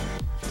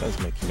does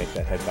make you make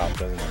that head bob,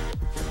 doesn't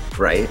it?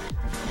 Right?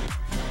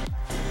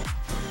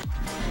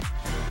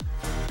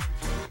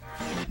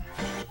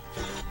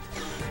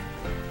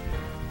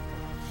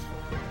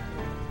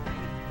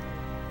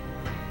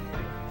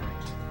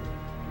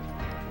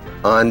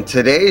 On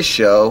today's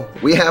show,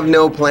 we have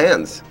no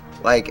plans.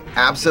 Like,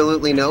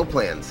 absolutely no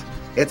plans.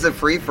 It's a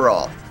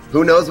free-for-all.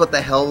 Who knows what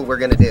the hell we're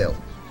going to do?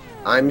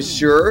 I'm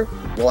sure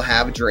we'll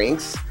have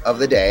drinks of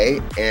the day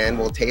and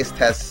we'll taste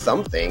test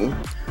something.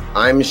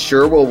 I'm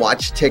sure we'll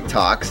watch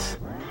TikToks.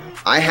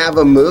 I have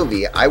a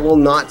movie I will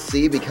not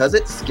see because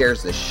it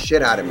scares the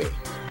shit out of me.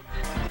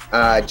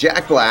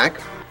 Jack Black,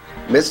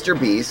 Mr.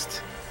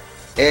 Beast,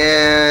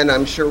 and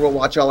I'm sure we'll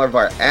watch all of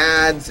our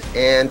ads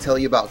and tell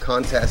you about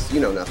contests you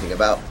know nothing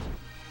about.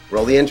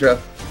 Roll the intro.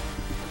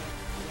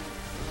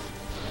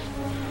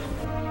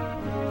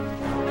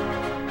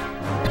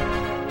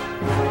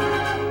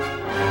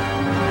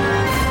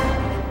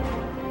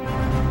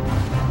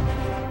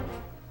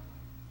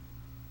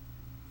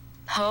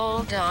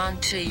 Hold on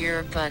to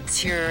your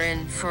butts, you're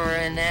in for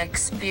an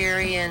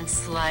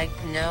experience like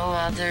no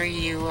other.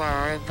 You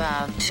are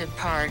about to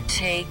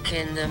partake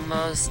in the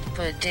most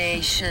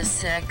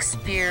bodacious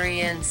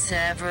experience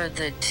ever,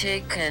 the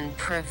Tick and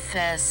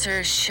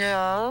Professor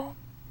Show.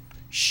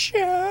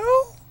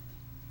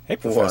 Hey,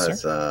 Professor.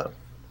 What's up?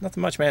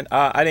 Nothing much, man.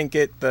 I didn't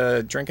get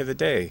the drink of the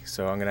day,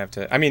 so I'm going to have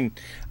to... I mean,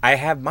 I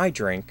have my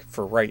drink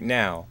for right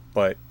now,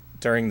 but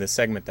during the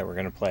segment that we're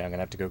going to play, I'm going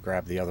to have to go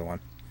grab the other one.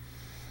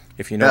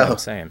 If you know what I'm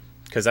saying.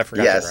 Because I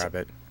forgot to grab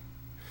it.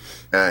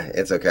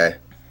 It's okay.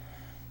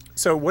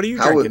 So what are you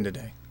drinking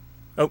today?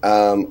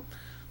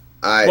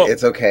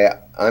 It's okay.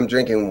 I'm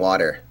drinking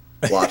water.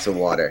 Lots of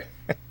water.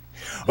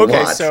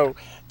 Okay, Lots. so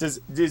is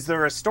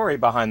there a story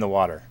behind the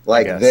water?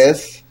 Like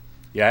this?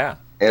 Yeah.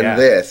 And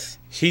this.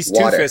 He's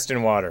water.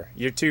 two-fisting water.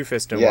 You're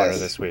two-fisting water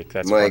this week.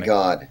 That's my funny.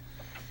 God.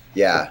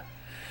 Yeah.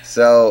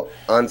 So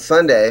on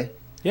Sunday,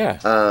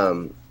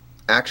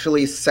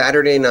 actually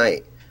Saturday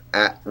night,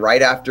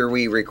 right after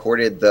we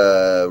recorded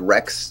the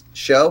Rex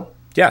show.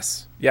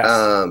 Yes.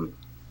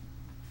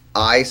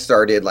 I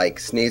started like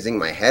sneezing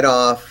my head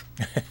off,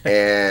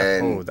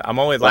 and I'm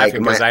only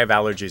laughing because I have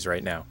allergies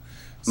right now.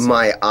 So.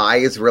 My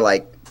eyes were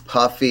like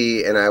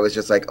puffy, and I was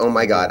just like, "Oh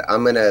my God,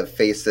 I'm gonna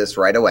face this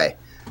right away."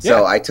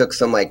 So I took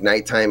some like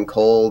nighttime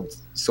cold,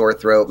 sore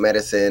throat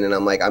medicine, and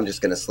I'm like, I'm just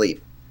gonna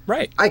sleep.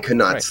 Right. I could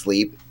not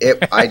sleep.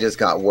 I just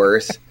got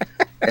worse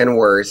and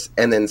worse.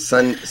 And then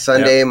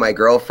Sunday, my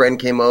girlfriend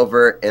came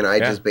over, and I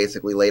just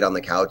basically laid on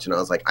the couch, and I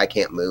was like, I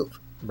can't move.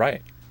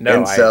 Right. No,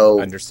 and so,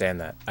 I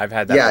understand that. I've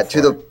had that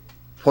before. To the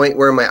point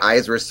where my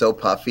eyes were so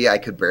puffy, I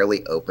could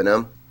barely open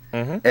them.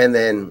 Mm-hmm. And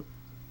then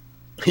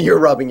you're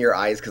rubbing your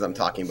eyes because I'm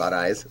talking about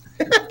eyes.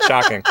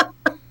 Shocking.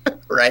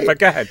 Right? But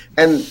go ahead.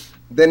 And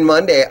then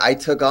Monday, I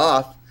took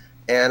off,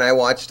 and I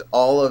watched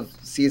all of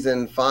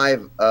season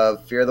 5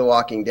 of Fear the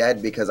Walking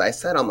Dead because I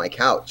sat on my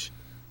couch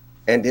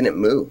and didn't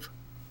move.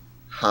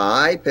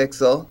 Hi,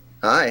 Pixel.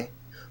 Hi.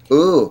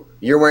 Ooh,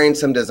 you're wearing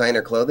some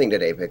designer clothing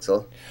today,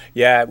 Pixel.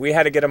 Yeah, we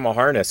had to get him a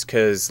harness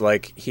because,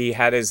 like, he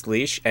had his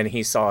leash and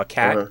he saw a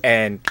cat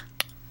and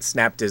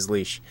snapped his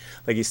leash.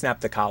 Like, he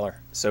snapped the collar.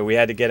 So we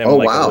had to get him, a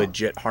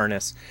legit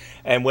harness.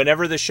 And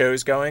whenever the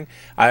show's going,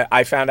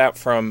 I found out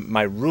from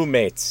my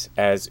roommates,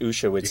 as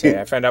Usha would say,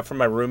 I found out from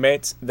my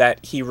roommates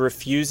that he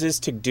refuses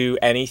to do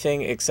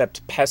anything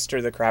except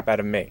pester the crap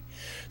out of me.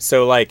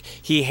 So, like,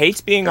 he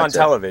hates being on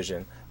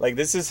television. Like,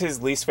 this is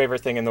his least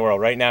favorite thing in the world.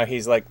 Right now,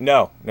 he's like,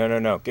 no,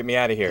 get me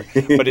out of here.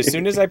 But as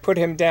soon as I put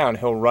him down,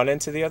 he'll run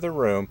into the other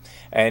room,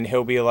 and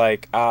he'll be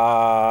like,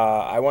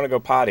 I want to go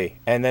potty.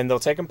 And then they'll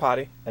take him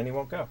potty, and he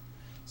won't go.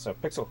 So,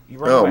 Pixel, you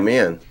run away. Oh,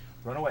 man.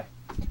 Run away.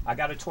 I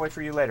got a toy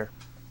for you later.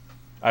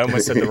 I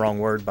almost said the wrong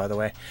word, by the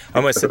way. I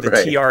almost said the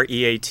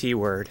TREAT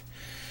word.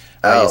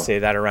 You say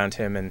that around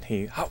him, and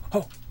he,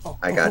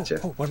 I gotcha.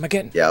 What am I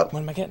getting? Yep.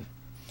 What am I getting?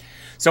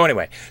 So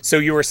anyway, so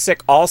you were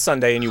sick all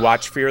Sunday and you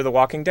watched Fear the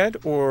Walking Dead,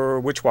 or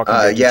which Walking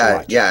Dead did you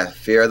watch? Yeah,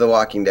 Fear the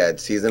Walking Dead,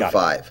 season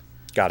 5.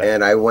 Got it.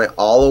 And I went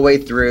all the way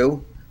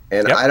through,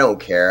 and I don't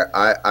care.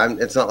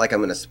 It's not like I'm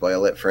going to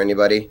spoil it for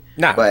anybody.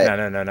 No.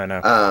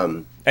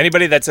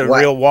 Anybody that's a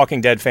real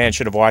Walking Dead fan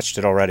should have watched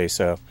it already.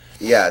 So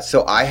yeah,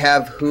 so I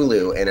have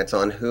Hulu, and it's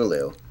on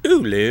Hulu.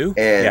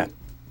 And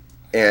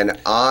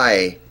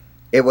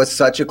it was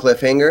such a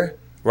cliffhanger.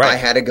 Right. I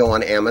had to go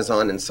on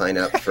Amazon and sign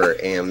up for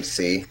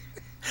AMC.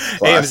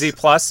 AMC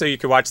Plus, so you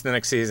could watch the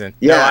next season.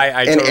 Yeah, no,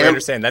 I totally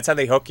understand. That's how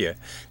they hook you.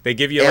 They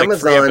give you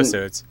Amazon like 3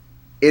 episodes.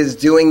 Is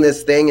doing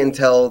this thing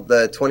until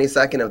the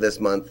 22nd of this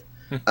month,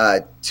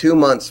 2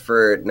 months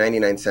for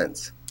 99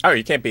 cents. Oh,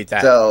 you can't beat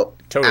that. So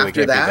totally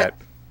after that,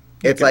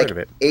 it's like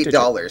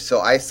 $8.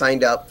 So I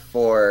signed up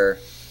for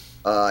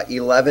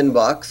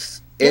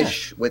 $11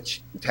 ish with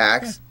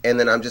tax, and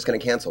then I'm just going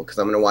to cancel because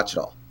I'm going to watch it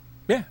all.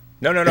 Yeah.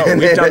 No. We've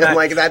done that. I'm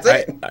like, that's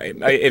it.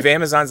 If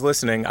Amazon's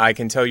listening, I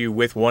can tell you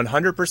with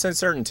 100%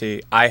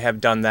 certainty, I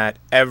have done that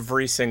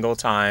every single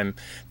time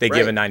they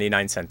give a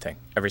 99-cent thing.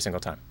 Every single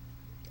time.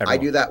 Everyone.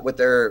 I do that with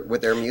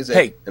their music.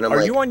 Hey, and I'm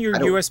are you on your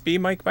USB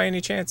mic by any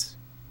chance?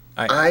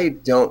 I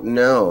don't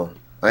know.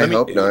 I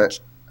hope not.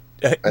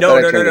 No,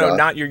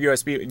 not your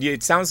USB.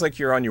 It sounds like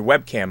you're on your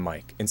webcam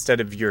mic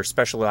instead of your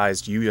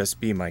specialized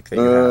USB mic that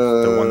you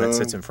have, the one that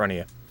sits in front of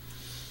you.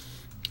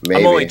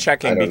 Maybe. I'm only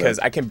checking because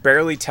I can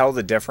barely tell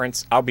the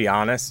difference. I'll be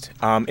honest.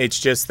 It's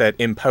just that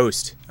in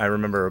post, I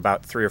remember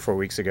about 3 or 4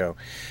 weeks ago,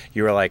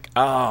 you were like,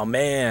 oh,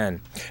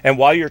 man. And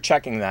while you're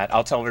checking that,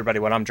 I'll tell everybody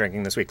what I'm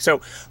drinking this week.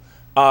 So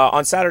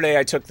on Saturday,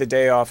 I took the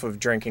day off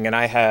of drinking, and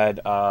I had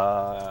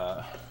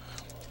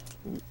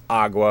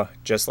agua,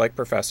 just like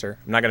Professor.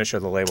 I'm not going to show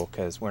the label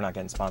because we're not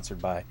getting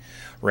sponsored by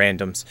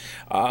randoms.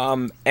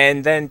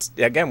 And then,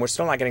 again, we're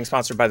still not getting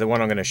sponsored by the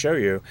one I'm going to show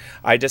you.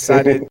 I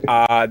decided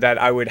that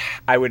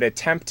I would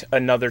attempt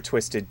another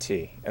twisted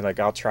tea. And, like,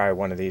 I'll try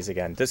one of these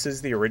again. This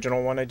is the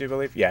original one, I do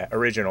believe. Yeah,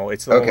 original.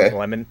 It's the one with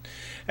lemon.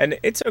 And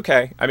it's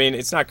okay. I mean,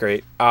 it's not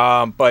great.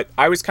 But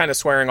I was kind of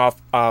swearing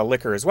off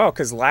liquor as well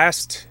because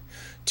last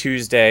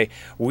Tuesday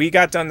we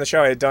got done the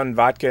show. I had done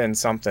vodka and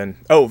something.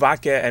 Oh,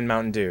 vodka and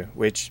Mountain Dew,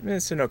 which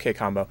is an okay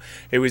combo.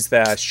 It was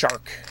the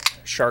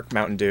Shark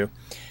Mountain Dew,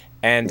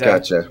 and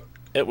gotcha.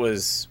 It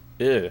was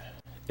ugh.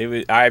 It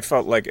was. I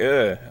felt like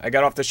ugh. I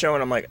got off the show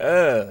and I'm like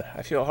ugh.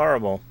 I feel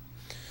horrible.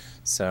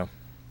 So.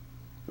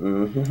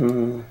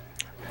 Mm-hmm.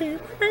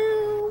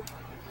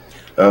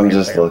 I'm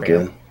just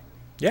looking.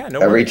 Yeah. No.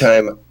 Every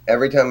time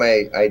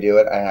I do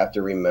it, I have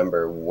to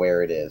remember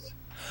where it is.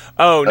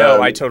 Oh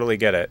no, I totally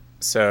get it.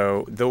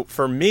 So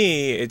for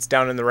me, it's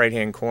down in the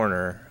right-hand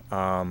corner.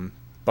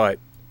 But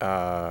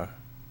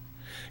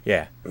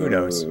yeah, who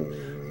knows?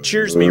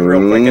 Cheers me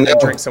real quick and then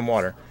drink some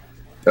water.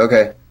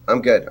 Okay,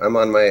 I'm good. I'm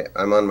on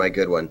my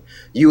good one.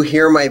 You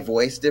hear my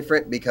voice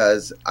different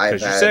because you're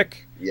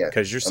sick. Yeah,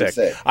 because you're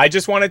sick. I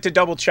just wanted to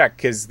double check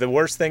because the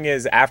worst thing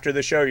is after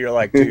the show, you're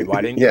like, dude,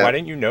 why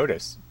didn't you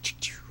notice?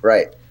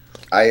 Right.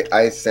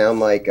 I sound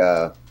like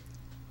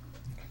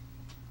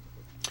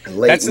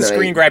that's the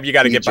screen grab you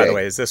got to get, by the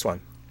way, is this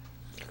one.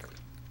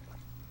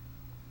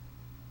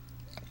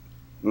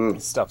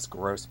 This stuff's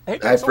gross. Hey,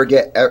 I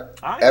forget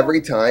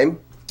every time.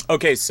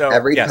 Okay, so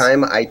every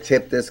time I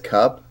tip this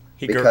cup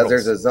because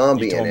there's a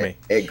zombie in it,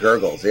 it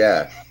gurgles.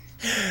 Yeah,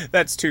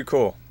 that's too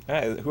cool.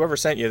 Whoever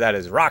sent you that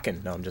is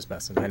rocking. No, I'm just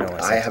messing. I know.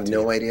 I have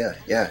no idea.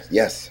 Yeah.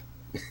 Yes.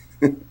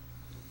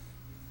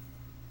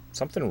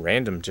 Something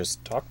random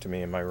just talked to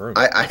me in my room.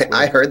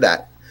 I heard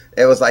that.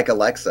 It was like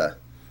Alexa.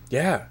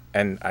 Yeah,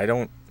 and I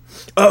don't.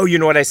 Oh, you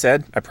know what I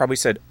said? I probably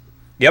said,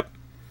 "Yep."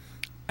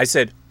 I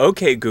said,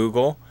 "Okay,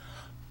 Google,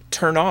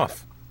 turn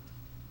off."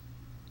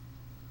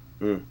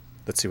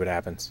 Let's see what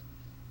happens.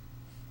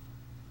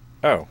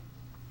 Oh.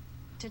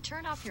 To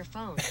turn off your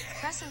phone,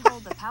 press and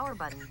hold the power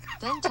button,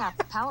 then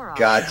tap power off.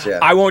 Gotcha.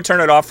 I won't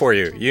turn it off for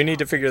you. You need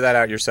to figure that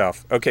out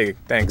yourself. Okay,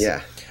 thanks.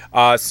 Yeah.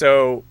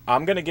 So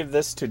I'm gonna give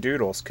this to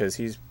Doodles because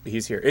he's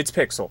here. It's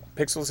Pixel.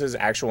 Pixel's his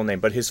actual name,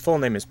 but his full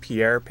name is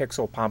Pierre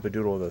Pixel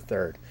Pompadoodle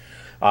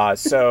III.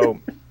 So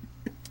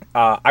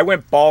I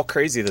went ball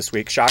crazy this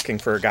week. Shocking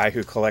for a guy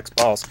who collects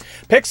balls.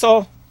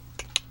 Pixel.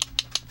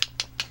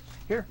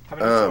 Here,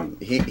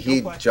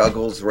 he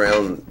juggles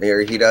round here.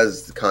 He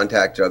does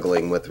contact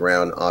juggling with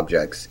round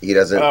objects. He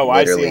doesn't. Oh,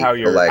 I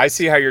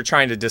see how you're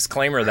trying to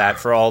disclaimer that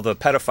for all the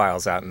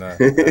pedophiles out in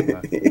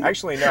the.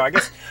 Actually, no. I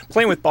guess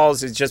playing with balls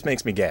just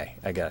makes me gay.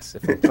 I guess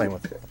if I'm playing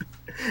with.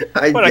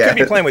 I could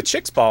be playing with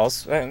chicks'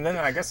 balls, and then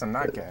I guess I'm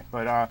not gay.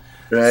 But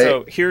right.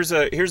 So here's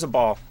a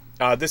ball.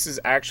 This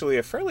is actually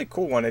a fairly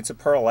cool one. It's a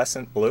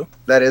pearlescent blue.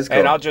 That is cool.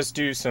 And I'll just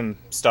do some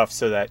stuff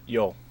so that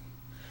people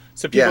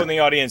in the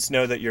audience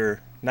know that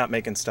you're not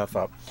making stuff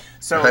up.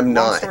 So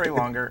long story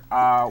longer,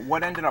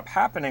 what ended up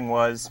happening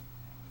was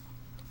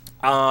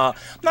I'm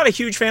not a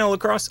huge fan of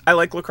lacrosse. I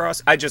like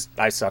lacrosse.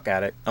 I suck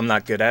at it. I'm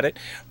not good at it.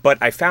 But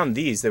I found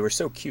these. They were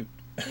so cute.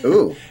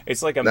 Ooh.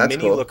 It's like a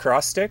mini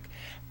lacrosse stick.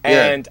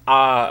 And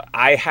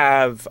I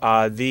have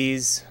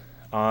these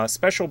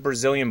special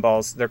Brazilian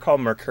balls. They're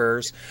called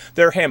Mercurs.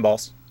 They're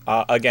handballs.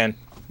 Again,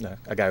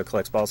 a guy who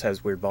collects balls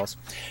has weird balls.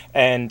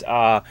 And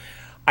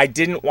I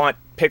didn't want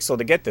Pixel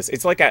to get this.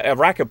 It's like a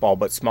racquetball,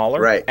 but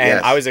smaller. Right. And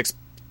I was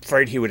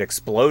afraid he would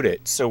explode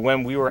it. So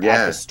when we were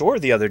at the store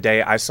the other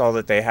day, I saw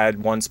that they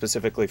had one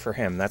specifically for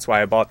him. That's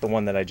why I bought the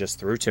one that I just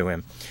threw to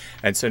him.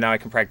 And so now I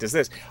can practice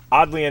this.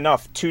 Oddly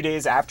enough, 2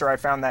 days after I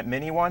found that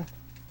mini one,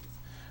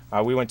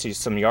 we went to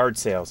some yard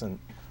sales. And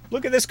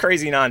look at this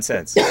crazy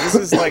nonsense. This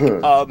is like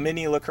a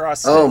mini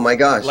lacrosse stick. Oh, my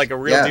gosh. Like a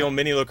real deal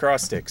mini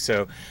lacrosse stick.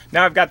 So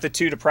now I've got the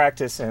two to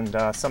practice, and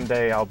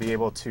someday I'll be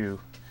able to...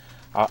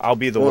 I'll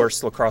be the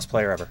worst lacrosse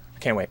player ever. I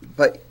can't wait.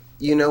 But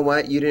you know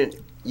what? You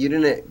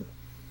didn't.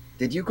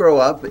 Did you grow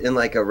up in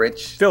like a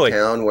rich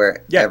town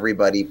where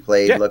everybody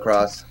played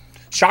lacrosse?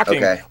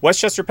 Shocking. Okay.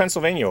 Westchester,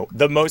 Pennsylvania,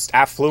 the most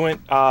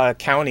affluent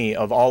county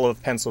of all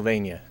of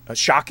Pennsylvania.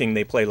 Shocking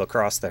they play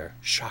lacrosse there.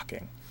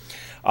 Shocking.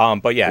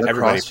 But yeah,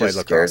 everybody played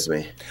lacrosse.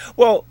 Scares me.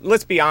 Well,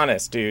 let's be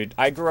honest, dude.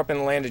 I grew up in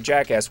the land of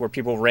Jackass where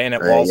people ran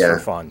at walls for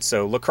fun.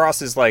 So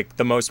lacrosse is like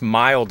the most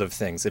mild of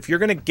things. If you're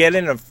gonna get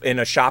in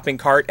a shopping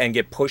cart and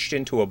get pushed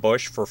into a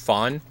bush for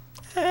fun,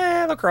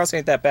 lacrosse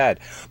ain't that bad.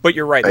 But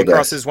you're right.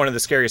 Lacrosse is one of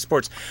the scariest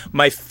sports.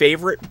 My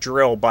favorite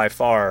drill by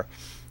far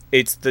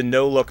It's the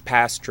no-look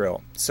pass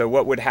drill. So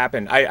what would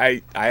happen,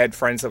 I had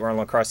friends that were on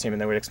the lacrosse team,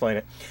 and they would explain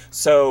it.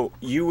 So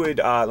you would,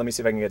 let me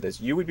see if I can get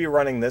this. You would be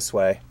running this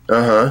way,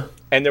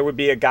 and there would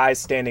be a guy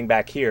standing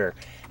back here,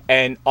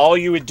 and all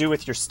you would do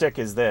with your stick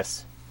is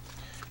this.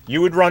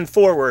 You would run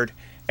forward,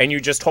 and you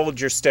just hold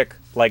your stick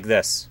like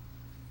this.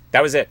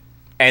 That was it.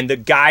 And the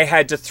guy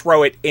had to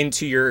throw it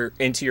into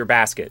your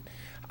basket.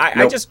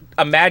 I just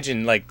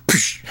imagine, like...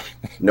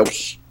 Nope.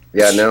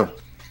 Yeah, no.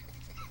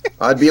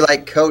 I'd be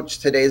like, Coach,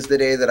 today's the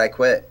day that I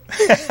quit.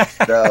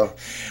 So.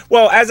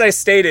 Well, as I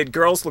stated,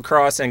 girls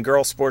lacrosse and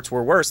girls sports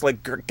were worse.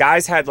 Like,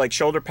 guys had, like,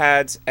 shoulder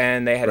pads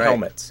and they had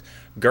helmets.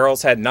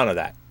 Girls had none of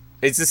that.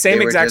 It's the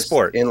same exact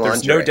sport.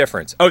 There's no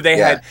difference. Oh, they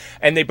had,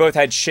 and they both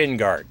had shin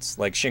guards.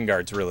 Like, shin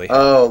guards really help.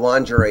 Oh,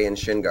 lingerie and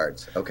shin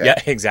guards. Okay.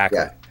 Yeah, exactly.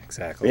 Yeah.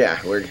 Exactly. Yeah,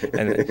 we're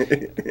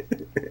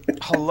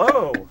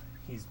hello.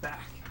 He's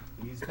back.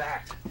 He's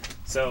back.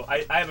 So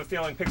I have a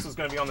feeling Pixel's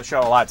going to be on the show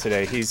a lot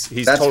today. He's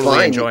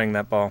totally enjoying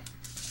that ball.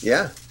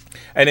 Yeah.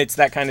 And it's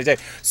that kind of day.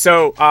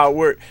 So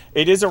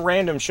it is a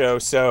random show.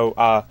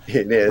 So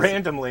it is.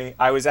 Randomly,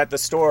 I was at the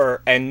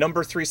store and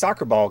number 3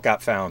 soccer ball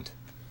got found.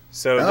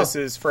 So this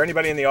is, for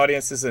anybody in the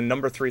audience, this is a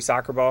number 3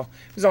 soccer ball.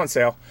 It was on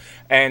sale.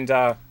 And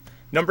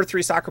number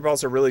 3 soccer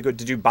balls are really good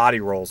to do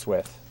body rolls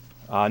with.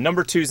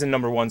 Number 2s and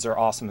number 1s are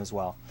awesome as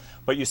well.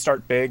 But you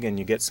start big and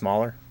you get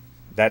smaller.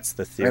 That's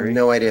the theory. I have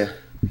no idea.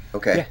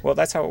 Okay. Yeah, well,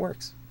 that's how it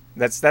works.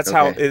 That's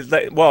how.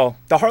 The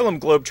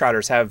Harlem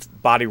Globetrotters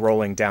have body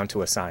rolling down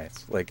to a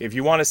science. Like, if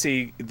you want to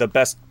see the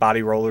best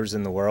body rollers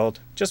in the world,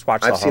 just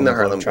watch the Harlem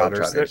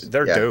Globetrotters.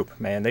 They're dope,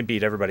 man. They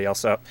beat everybody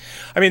else up.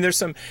 I mean, there's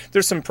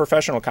some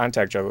professional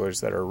contact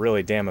jugglers that are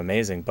really damn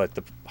amazing, but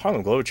the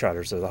Harlem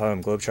Globetrotters are the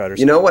Harlem Globetrotters.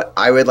 You know what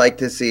I would like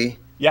to see?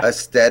 Yeah.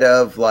 Instead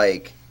of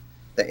like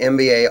the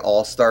NBA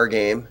All-Star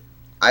game,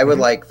 I would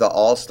like the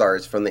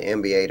All-Stars from the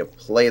NBA to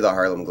play the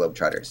Harlem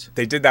Globetrotters.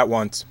 They did that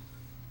once.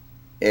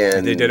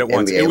 And they did it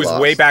once. It was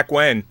way back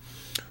when.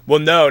 Well,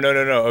 no.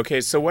 Okay,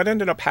 so what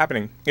ended up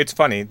happening? It's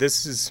funny.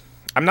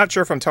 I'm not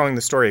sure if I'm telling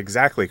the story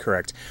exactly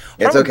correct.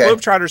 Harlem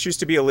Globetrotters used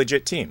to be a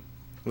legit team.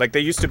 Like,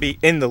 they used to be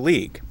in the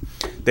league.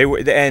 They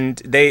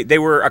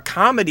were a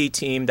comedy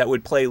team that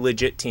would play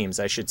legit teams,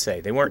 I should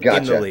say. They weren't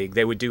in the league.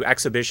 They would do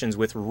exhibitions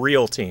with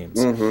real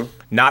teams.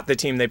 Not the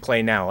team they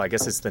play now. I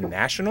guess it's the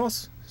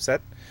Nationals. Is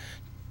that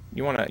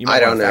you want to? I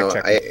don't know.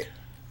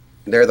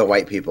 They're the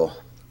white people.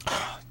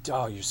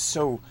 Oh, you're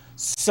so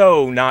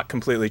not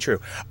completely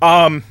true.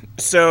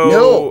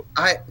 No,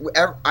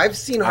 I've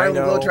seen Harlem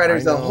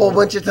Globetrotters a whole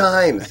bunch of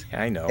times.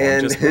 I know.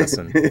 I'm just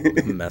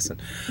messing.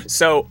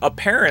 So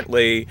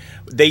apparently,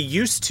 they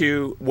used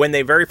to, when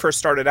they very first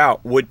started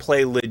out, would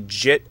play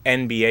legit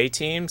NBA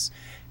teams,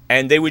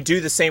 and they would do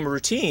the same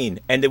routine,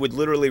 and they would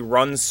literally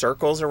run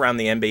circles around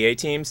the NBA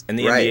teams, and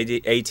the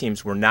NBA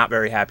teams were not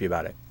very happy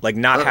about it. Like,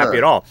 not happy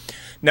at all.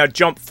 Now,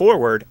 jump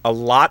forward, a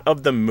lot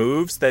of the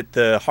moves that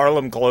the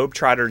Harlem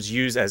Globetrotters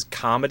use as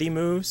comedy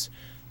moves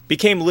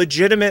became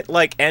legitimate,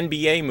 like,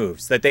 NBA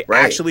moves that they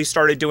actually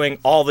started doing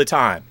all the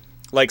time.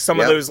 Like, some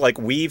of those, like,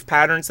 weave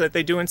patterns that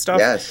they do and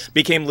stuff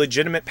became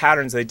legitimate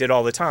patterns they did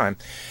all the time.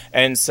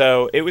 And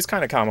so it was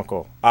kind of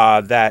comical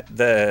that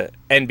the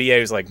NBA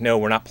was like, no,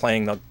 we're not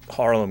playing the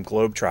Harlem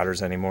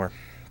Globetrotters anymore.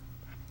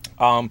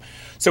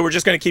 So we're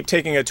just going to keep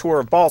taking a tour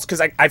of balls, because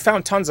I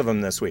found tons of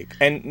them this week.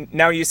 And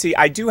now you see,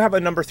 I do have a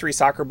number 3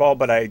 soccer ball,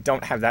 but I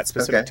don't have that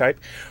specific type.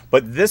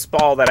 But this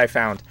ball that I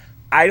found,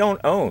 I don't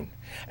own.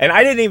 And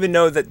I didn't even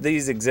know that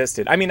these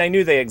existed. I mean, I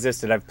knew they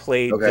existed. I've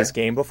played this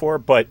game before,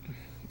 but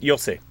you'll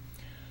see.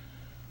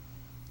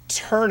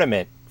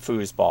 Tournament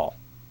foosball.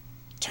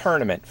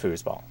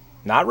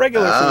 Not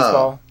regular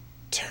foosball.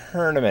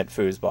 Tournament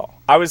foosball.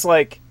 I was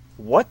like,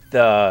 what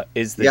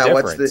is the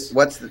difference?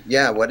 What is the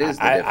difference?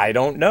 I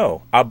don't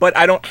know. But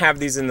I don't have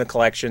these in the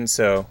collection,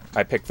 so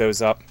I picked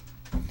those up.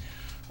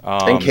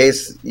 In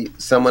case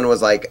someone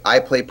was like, I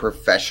play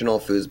professional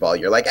foosball,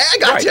 you're like, hey, I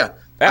got you.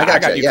 I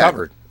got you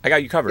covered. I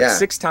got you covered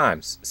 6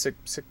 times.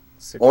 Six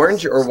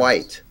Orange or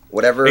white?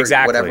 Whatever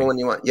one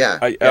you want.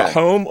 A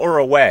home or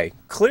away.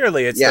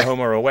 Clearly, it's the home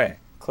or away.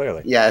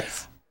 Clearly.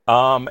 Yes.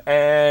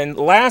 And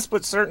last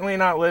but certainly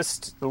not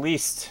least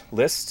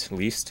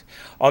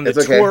on the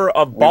tour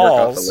of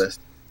balls.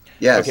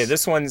 Yes. Okay,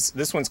 this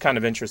one's kind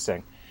of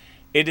interesting.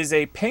 It is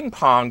a ping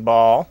pong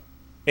ball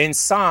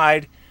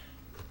inside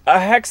a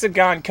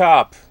hexagon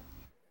cup.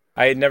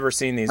 I had never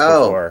seen these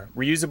before.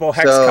 Reusable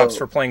hex cups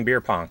for playing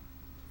beer pong.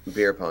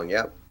 Beer pong,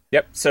 yep.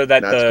 Yep, so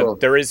that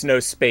there is no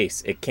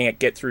space. It can't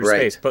get through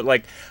space. But,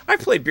 like, I've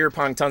played beer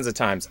pong tons of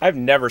times. I've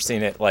never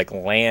seen it, like,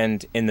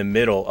 land in the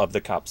middle of the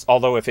cups.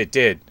 Although if it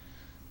did,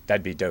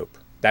 that'd be dope.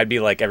 That'd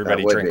be like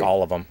everybody drink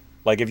all of them.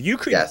 Like, if you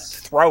could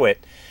throw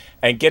it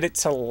and get it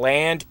to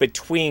land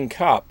between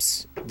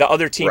cups, the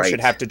other team should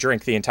have to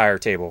drink the entire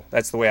table.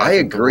 That's the way I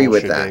think agree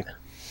with that.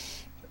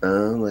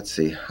 Let's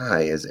see.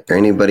 Hi, is there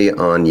anybody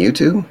on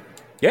YouTube?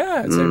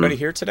 Yeah, is anybody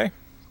here today?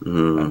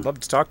 I'd love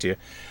to talk to you.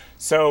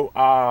 So,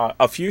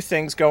 a few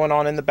things going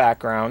on in the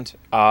background.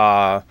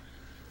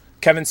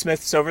 Kevin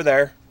Smith's over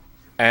there,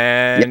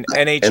 and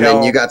NHL. And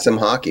then you got some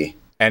hockey.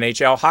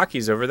 NHL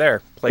hockey's over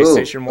there.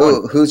 PlayStation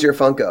 1. Who's your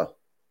Funko?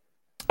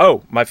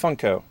 Oh, my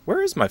Funko.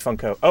 Where is my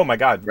Funko? Oh my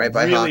God. Right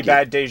by really hockey.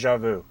 Bad deja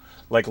vu.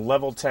 Like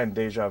level 10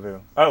 deja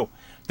vu. Oh,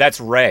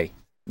 that's Rey.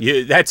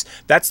 That's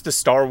the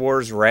Star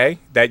Wars Rey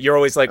that you're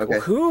always like, Okay.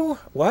 who?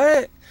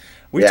 What?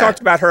 We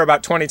talked about her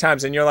about 20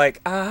 times and you're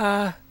like,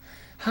 huh?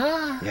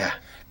 Yeah.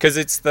 Because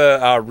it's the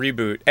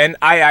reboot. And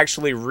I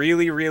actually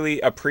really, really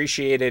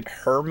appreciated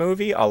her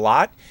movie a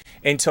lot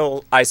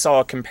until I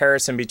saw a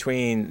comparison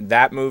between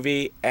that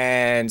movie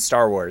and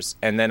Star Wars.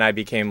 And then I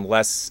became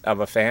less of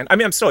a fan. I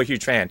mean, I'm still a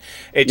huge fan.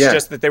 It's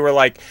just that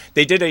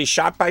they did a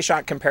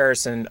shot-by-shot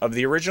comparison of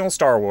the original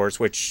Star Wars,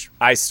 which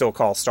I still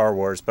call Star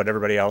Wars, but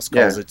everybody else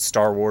calls it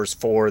Star Wars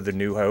 4 The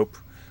New Hope.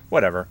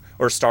 Whatever.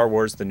 Or Star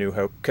Wars The New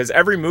Hope. Because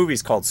every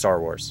movie's called Star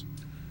Wars.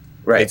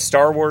 Right. It's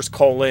Star Wars,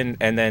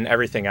 and then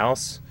everything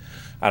else.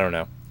 I don't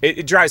know.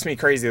 It drives me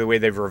crazy the way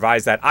they've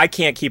revised that. I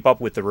can't keep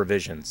up with the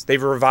revisions.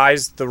 They've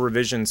revised the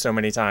revisions so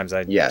many times.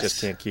 I just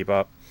can't keep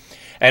up.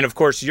 And, of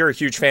course, you're a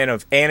huge fan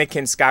of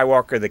Anakin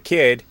Skywalker the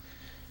kid,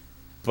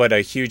 but a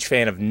huge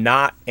fan of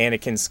not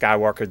Anakin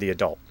Skywalker the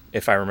adult,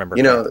 if I remember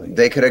correctly.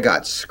 They could have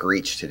got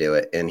Screech to do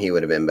it, and he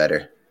would have been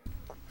better.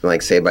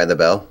 Like Saved by the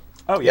Bell.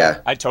 Oh,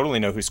 yeah. I totally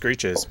know who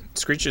Screech is.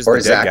 Screech is or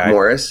the dead guy. Zach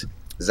Morris.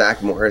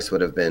 Zach Morris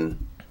would have been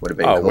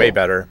cool. Way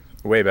better.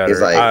 Way better.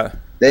 He's like...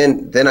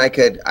 Then I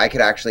could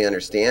actually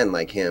understand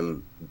like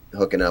him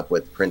hooking up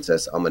with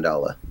Princess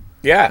Amidala.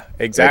 Yeah,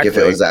 exactly. Like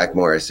if it was Zach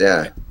Morris,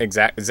 yeah.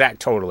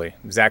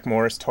 Zach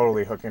Morris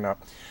totally hooking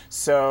up.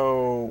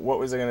 So what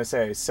was I going to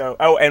say? So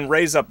and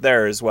Rey's up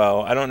there as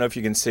well. I don't know if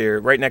you can see her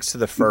right next to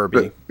the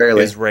Furby.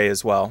 Barely. Is Rey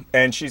as well,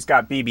 and she's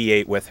got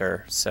BB-8 with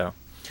her. So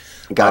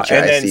gotcha.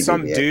 And then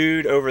some BB-8.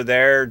 Dude over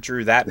there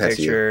drew that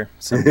picture.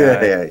 Some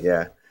guy.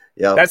 yeah.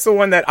 Yep. That's the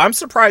one that I'm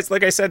surprised,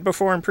 like I said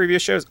before in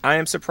previous shows, I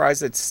am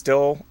surprised it's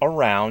still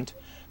around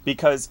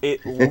because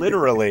it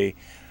literally,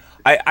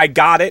 I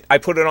got it, I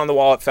put it on the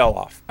wall, it fell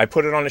off. I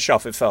put it on the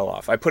shelf, it fell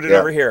off. I put it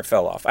over here, it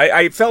fell off.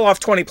 I fell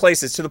off 20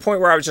 places to the point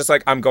where I was just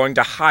like, I'm going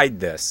to hide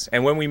this.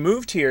 And when we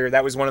moved here,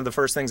 that was one of the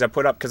first things I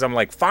put up because I'm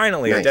like,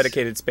 finally, a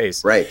dedicated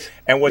space. Right.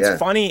 And what's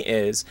funny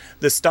is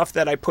the stuff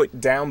that I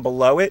put down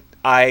below it,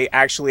 I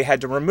actually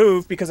had to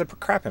remove because I put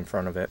crap in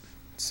front of it.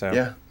 So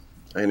yeah.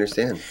 I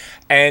understand.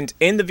 And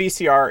in the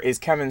VCR is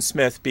Kevin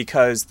Smith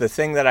because the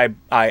thing that I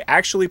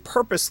actually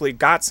purposely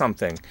got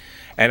something,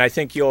 and I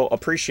think you'll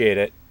appreciate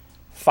it,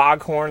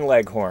 Foghorn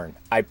Leghorn.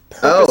 I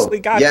purposely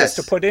got this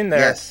to put in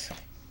there,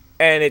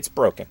 and it's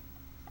broken.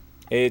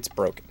 It's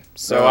broken.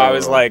 So I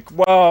was like,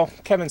 well,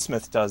 Kevin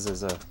Smith does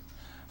as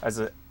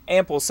a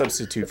ample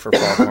substitute for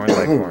Foghorn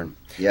Leghorn.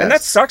 Yes. And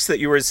that sucks that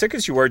you were as sick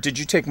as you were. Did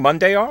you take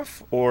Monday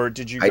off, or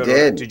did you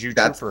did you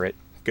trooper it?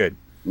 Good.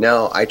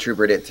 No, I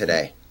troopered it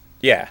today.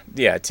 Yeah.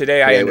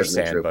 Today I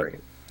understand,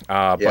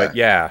 but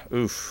yeah,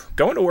 oof.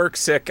 Going to work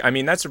sick, I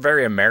mean, that's a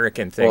very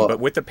American thing, but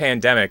with the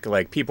pandemic,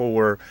 like people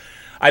were,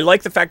 I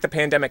like the fact the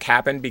pandemic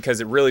happened because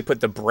it really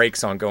put the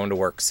brakes on going to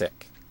work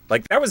sick.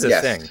 Like that was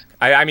a thing.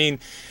 I mean,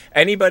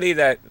 anybody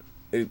that,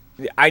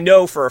 I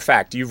know for a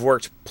fact you've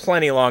worked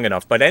plenty long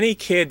enough, but any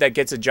kid that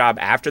gets a job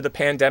after the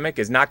pandemic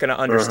is not going to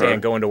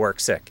understand going to work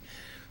sick.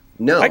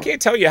 No. I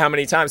can't tell you how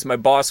many times my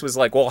boss was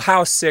like, well,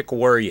 how sick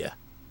were you?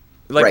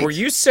 Like, were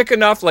you sick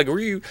enough? Like,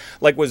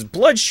 was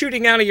blood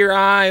shooting out of your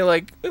eye?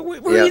 Like,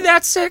 were you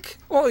that sick?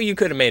 Well, you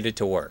could have made it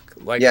to work.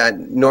 Like,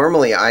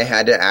 normally I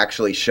had to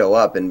actually show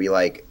up and be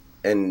like,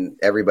 and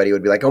everybody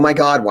would be like, oh my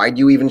God, why'd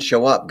you even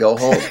show up? Go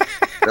home.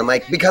 And I'm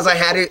like, because I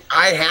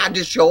had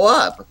to show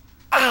up.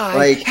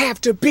 I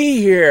have to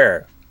be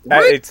here.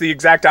 It's the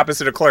exact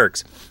opposite of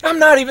Clerks. I'm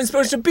not even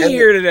supposed to be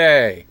here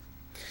today.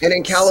 And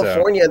in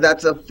California,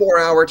 that's a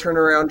 4-hour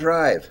turnaround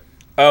drive.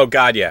 Oh,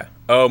 God, yeah.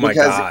 Oh, my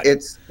God. Because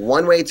it's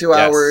one way 2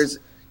 hours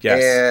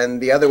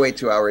and the other way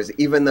 2 hours,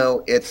 even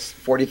though it's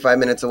 45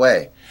 minutes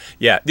away.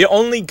 Yeah. The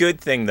only good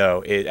thing,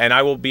 though, and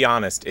I will be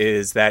honest,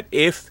 is that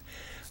if,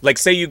 like,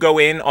 say you go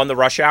in on the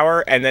rush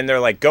hour and then they're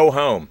like, go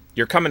home,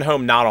 you're coming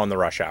home not on the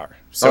rush hour.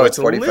 So it's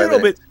a little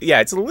bit,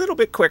 it's a little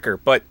bit quicker,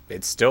 but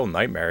it's still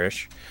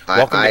nightmarish.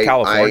 Welcome to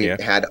California.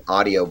 I had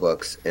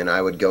audiobooks and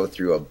I would go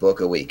through a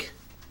book a week.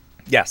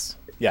 Yes.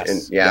 And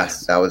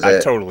that was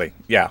it. Totally.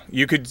 Yeah.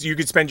 You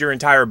could spend your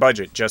entire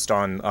budget just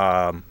on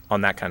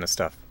that kind of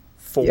stuff.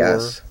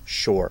 For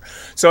sure.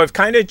 So I've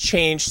kind of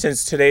changed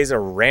since today's a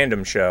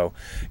random show.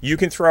 You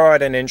can throw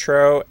out an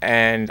intro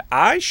and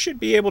I should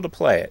be able to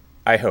play it.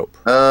 I hope.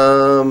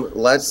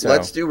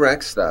 Let's do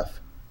Rex stuff.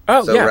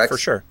 Oh, so Rex, for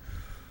sure.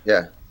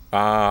 Yeah.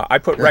 I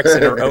put Rex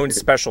in her own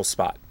special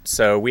spot.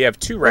 So we have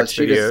two Rex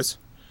videos.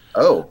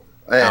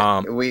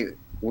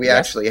 We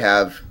actually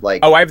have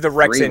like. Oh, I have the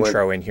Rex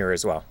intro in here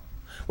as well.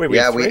 Wait, we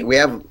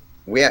have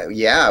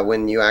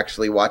when you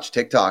actually watch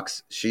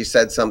TikToks, she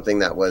said something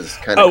that was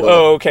kind of cool.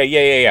 Oh, okay,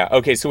 yeah.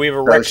 Okay, so we have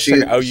a Rex.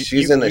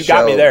 She's in the show.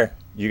 Got me there.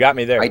 You got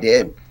me there. I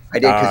did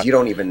because you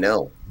don't even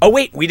know. Oh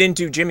wait, we didn't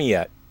do Jimmy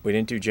yet. We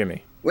didn't do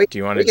Jimmy. Wait, do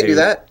you want to do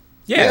that?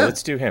 Yeah,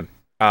 let's do him.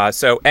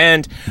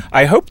 And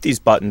I hope these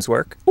buttons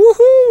work.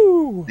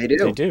 Woohoo! They do.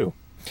 They do.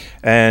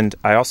 And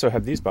I also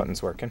have these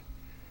buttons working.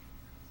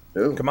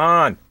 Ooh. Come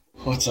on.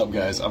 What's up,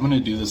 guys? I'm gonna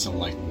do this in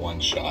like one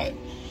shot.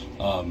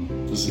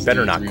 This is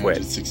better not quit.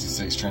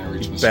 366 trying to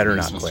reach Mr. Better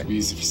Beast. not Mr. quit.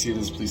 Beast, if you see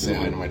this, please say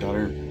hi to my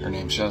daughter. Her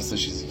name's Shasta.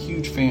 She's a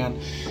huge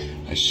fan.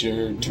 I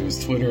shared to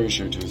his Twitter. I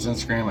shared to his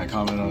Instagram. I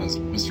commented on his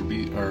Mr.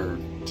 Beast or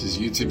his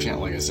YouTube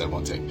channel. Like I said,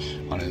 one take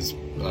on his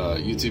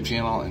YouTube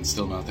channel, and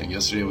still nothing.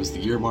 Yesterday was the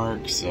year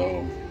mark,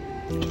 so.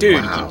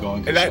 Dude, keep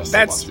going, that's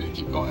wants me to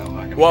keep going. I'm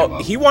not gonna well, give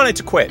up he wanted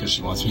to quit because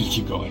she wants me to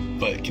keep going.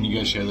 But can you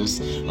guys share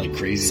this like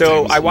crazy?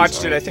 So I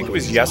watched it. I think it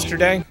was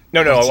yesterday.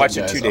 No, I watched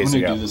it 2 days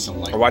ago.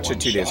 I watched it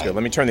 2 days ago.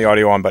 Let me turn the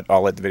audio on, but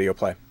I'll let the video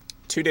play.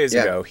 2 days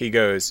ago, he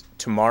goes,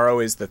 "Tomorrow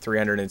is the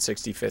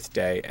 365th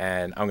day,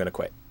 and I'm gonna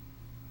quit."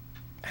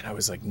 And I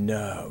was like,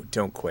 "No,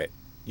 don't quit.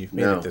 You've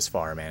made it this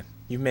far, man.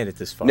 You've made it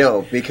this far."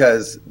 No,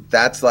 because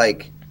that's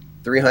like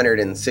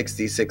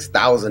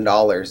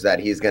 $366,000 that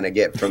he's going to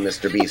get from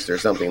Mr. Beast or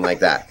something like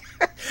that.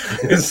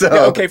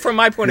 So okay, from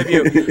my point of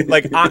view,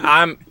 like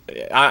I'm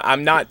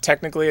not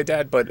technically a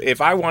dad, but if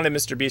I wanted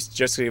Mr. Beast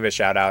just to give a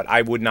shout out,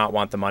 I would not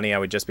want the money. I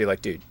would just be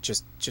like, dude,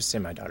 just say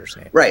my daughter's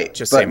name. Right.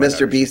 Just but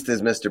Mr. Beast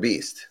is Mr.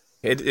 Beast.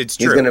 It's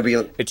true. He's going to be.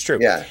 It's true.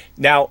 Yeah.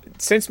 Now,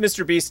 since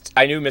Mr. Beast,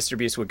 I knew Mr.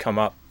 Beast would come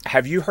up.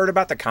 Have you heard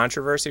about the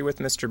controversy with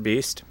Mr.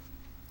 Beast?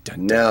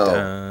 Dun, no. Dun,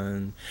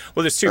 dun.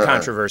 Well, there's two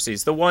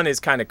controversies. The one is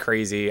kind of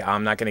crazy.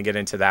 I'm not going to get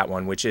into that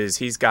one, which is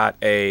he's got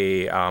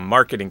a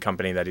marketing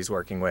company that he's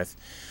working with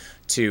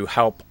to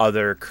help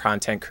other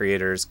content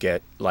creators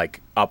get like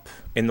up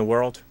in the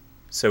world.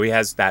 So he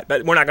has that,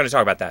 but we're not going to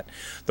talk about that.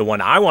 The one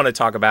I want to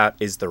talk about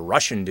is the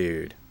Russian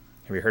dude.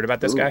 Have you heard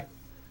about this guy?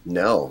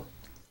 No.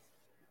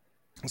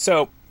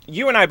 So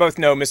you and I both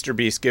know Mr.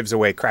 Beast gives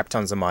away crap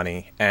tons of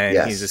money,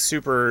 and he's a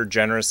super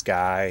generous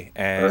guy,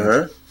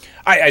 and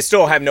I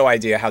still have no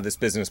idea how this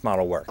business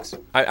model works.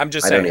 I'm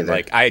just saying,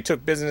 like, I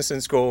took business in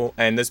school,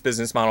 and this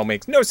business model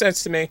makes no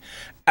sense to me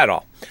at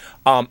all.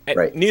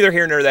 Neither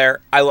here nor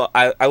there. I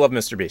love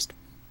Mr. Beast.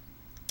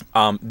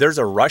 There's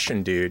a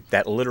Russian dude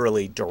that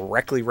literally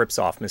directly rips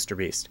off Mr.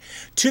 Beast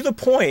to the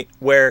point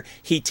where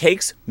he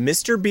takes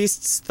Mr.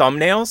 Beast's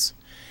thumbnails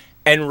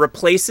and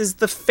replaces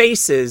the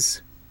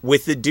faces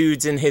with the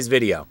dudes in his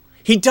video.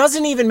 He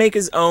doesn't even make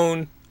his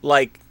own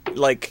like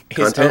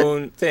his content?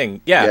 own thing.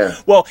 Yeah.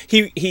 Well,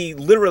 he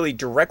literally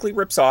directly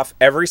rips off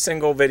every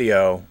single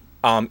video,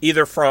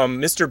 either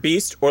from Mr.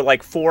 Beast or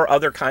like 4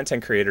 other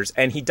content creators,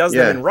 and he does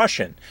them in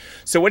Russian.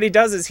 So what he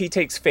does is he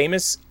takes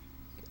famous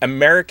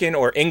American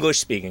or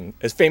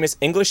famous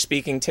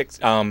English-speaking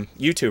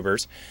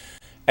YouTubers,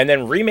 and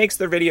then remakes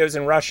their videos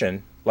in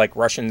Russian. Like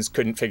Russians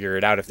couldn't figure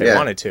it out if they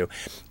wanted to.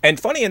 And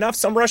funny enough,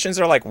 some Russians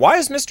are like, why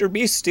is Mr.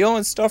 Beast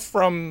stealing stuff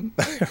from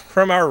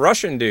our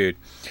Russian dude?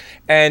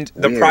 And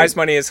the prize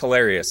money is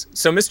hilarious.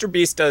 So Mr.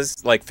 Beast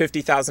does like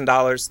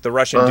 $50,000. The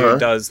Russian dude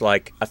does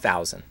like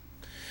 $1,000.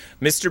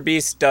 Mr.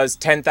 Beast does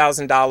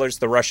 $10,000.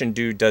 The Russian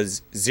dude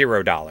does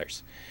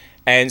 $0.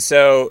 And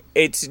so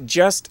it's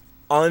just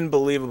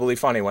unbelievably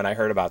funny when I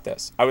heard about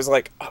this. I was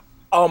like,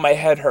 oh, my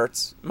head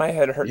hurts. My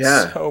head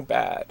hurts so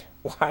bad.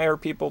 Why are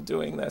people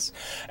doing this?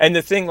 And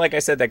the thing, like I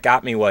said, that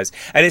got me was,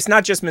 and it's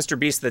not just Mr.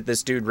 Beast that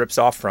this dude rips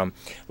off from.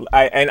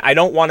 I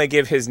don't want to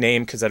give his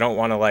name because I don't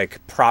want to like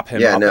prop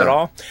him up at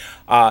all.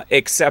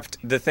 Except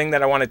the thing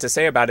that I wanted to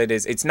say about it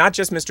is it's not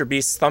just Mr.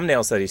 Beast's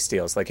thumbnails that he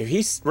steals. Like if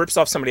he rips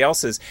off somebody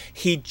else's,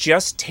 he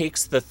just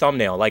takes the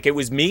thumbnail. Like it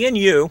was me and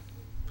you.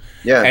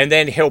 Yeah. And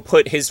then he'll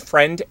put his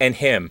friend and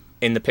him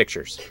in the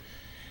pictures.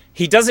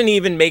 He doesn't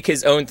even make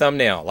his own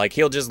thumbnail. Like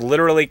he'll just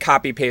literally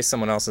copy paste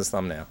someone else's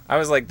thumbnail. I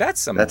was like,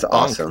 that's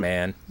awesome,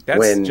 man. That's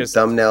when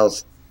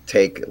thumbnails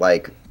take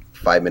like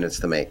 5 minutes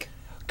to make.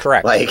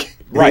 Correct. Like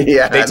right.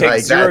 They take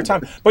like zero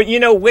time. But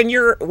you know, when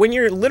you're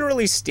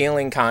literally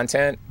stealing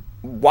content,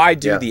 why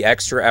do the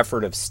extra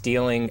effort of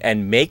stealing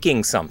and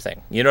making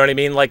something? You know what I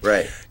mean? Like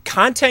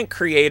content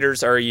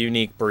creators are a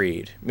unique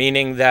breed,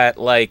 meaning that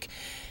like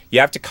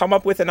you have to come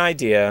up with an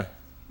idea.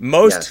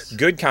 Most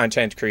good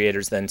content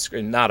creators then,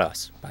 not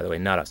us, by the way,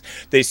 not us.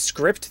 They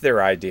script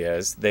their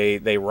ideas.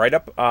 They write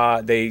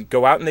up, they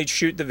go out and they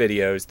shoot the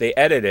videos. They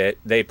edit it.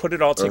 They put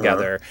it all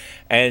together.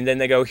 And then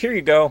they go, here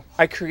you go.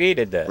 I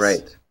created this.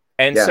 Right.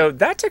 And so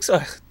that's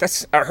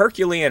a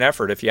Herculean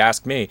effort, if you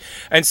ask me.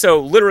 And so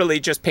literally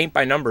just paint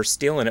by numbers,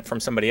 stealing it from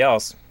somebody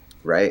else.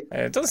 Right.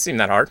 It doesn't seem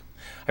that hard.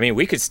 I mean,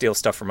 we could steal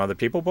stuff from other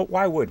people, but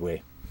why would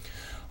we?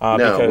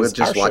 No, we'll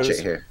just watch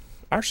it here.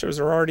 Our shows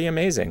are already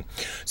amazing.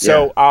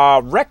 So,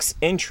 Rex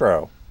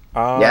intro.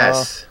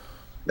 Yes.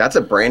 That's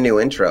a brand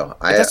new intro.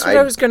 That's what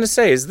I was going to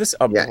say. Is this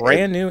a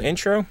brand new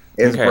intro?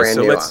 It's brand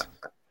new.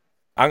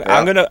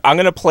 I'm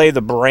gonna play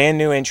the brand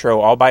new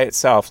intro all by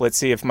itself. Let's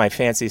see if my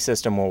fancy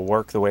system will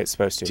work the way it's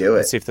supposed to.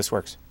 Let's see if this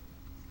works.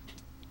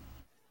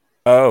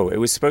 Oh, it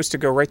was supposed to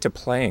go right to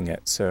playing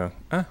it. So,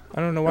 I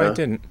don't know why it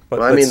didn't.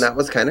 But well, I mean, that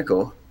was kind of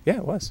cool. Yeah,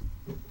 it was.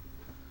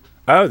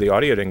 Oh, the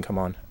audio didn't come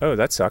on. Oh,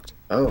 that sucked.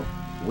 Oh,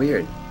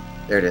 weird.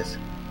 There it is.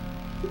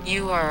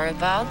 You are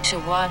about to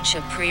watch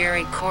a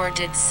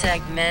pre-recorded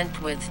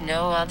segment with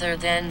no other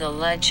than the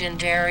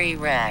legendary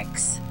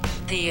Rex,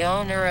 the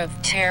owner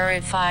of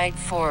Terrified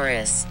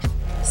Forest.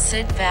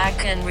 Sit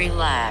back and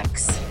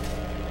relax.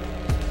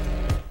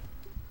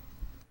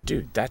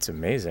 Dude, that's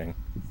amazing.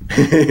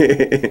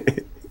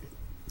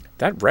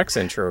 That Rex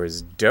intro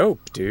is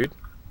dope, dude.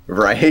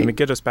 Right? Let me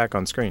get us back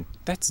on screen.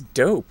 That's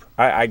dope.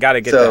 I got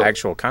to get the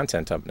actual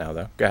content up now,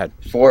 though. Go ahead.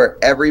 For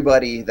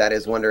everybody that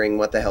is wondering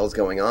what the hell's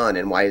going on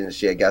and why isn't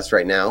she a guest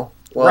right now?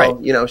 Well,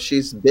 right.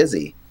 She's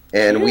busy.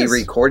 And we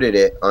recorded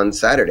it on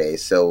Saturday.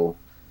 So,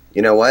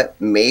 you know what?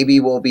 Maybe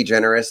we'll be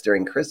generous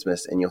during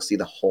Christmas and you'll see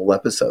the whole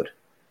episode.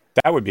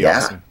 That would be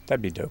awesome.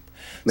 That'd be dope.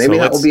 Maybe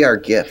that will be our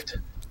gift.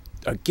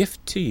 A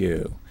gift to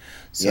you.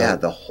 So,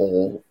 the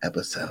whole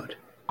episode.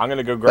 I'm going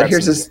to go grab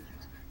Here's a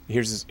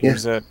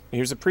preview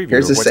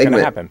Here's of what's going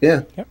to happen.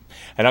 Yeah. Yep.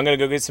 And I'm going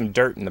to go get some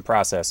dirt in the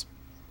process.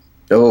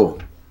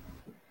 Oh.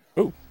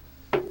 Why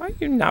are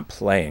you not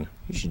playing?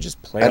 You should just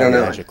play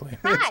magically.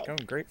 It's going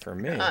great for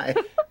me. Hi.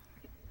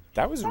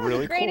 That was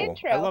really cool.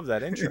 Intro. I love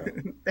that intro.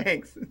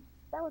 Thanks.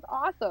 That was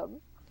awesome.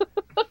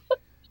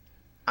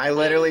 I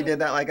literally did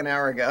that like an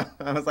hour ago.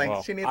 I was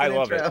like, she needs an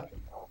intro. It.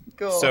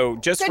 Cool. So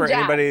just for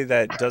anybody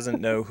that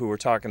doesn't know who we're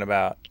talking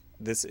about,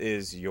 this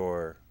is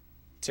your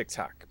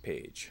TikTok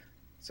page.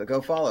 So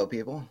go follow,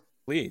 people.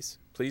 Please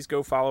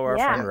go follow our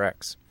friend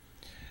Rex.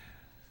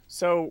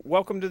 So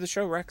welcome to the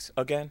show, Rex.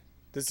 Again,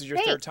 this is your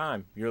third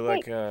time. You're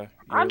like our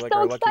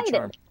lucky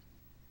charm.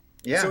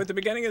 Yeah. So at the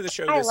beginning of the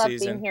show this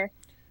season, being here.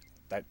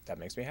 That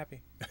makes me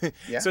happy.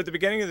 Yeah. So at the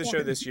beginning of the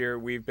show this year,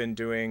 we've been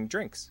doing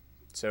drinks.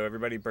 So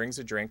everybody brings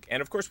a drink,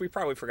 and of course we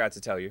probably forgot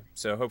to tell you.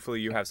 So hopefully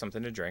you have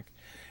something to drink.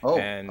 We'll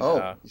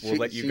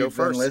let you go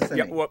first.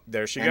 Yeah, well,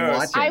 there she goes.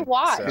 Watching. I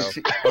watched.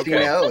 So, she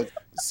knows.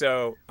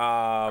 So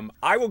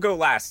I will go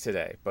last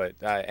today, but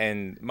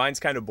and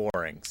mine's kind of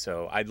boring.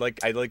 So I'd like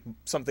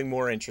something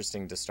more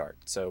interesting to start.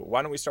 So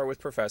why don't we start with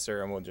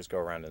Professor, and we'll just go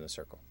around in a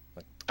circle.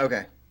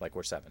 Like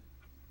we're 7.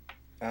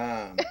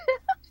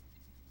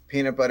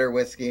 Peanut butter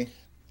whiskey.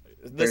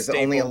 There's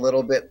only a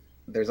little bit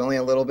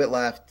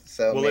left.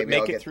 So will maybe it make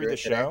I'll it get through the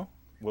show?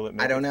 Will it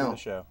make I don't it know. Through the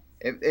show?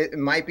 It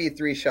might be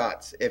 3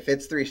 shots. If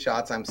it's 3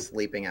 shots, I'm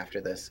sleeping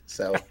after this.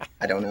 So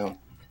I don't know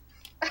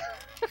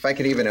if I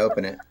could even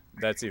open it.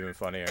 That's even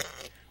funnier.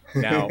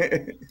 Now,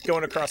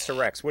 going across to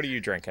Rex, what are you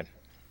drinking?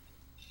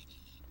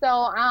 So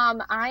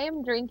I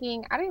am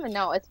drinking, I don't even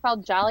know, it's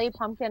called Jolly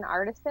Pumpkin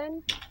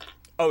Artisan.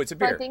 Oh, it's a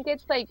beer. So I think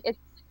it's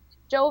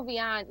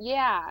Jovian.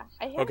 Yeah.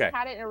 I haven't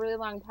had it in a really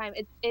long time.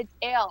 It's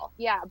ale.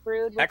 Yeah,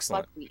 brewed with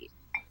buckwheat.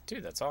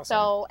 Dude, that's awesome.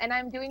 So, and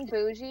I'm doing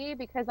bougie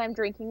because I'm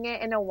drinking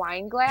it in a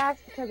wine glass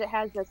because it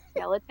has a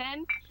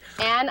skeleton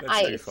and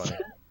ice.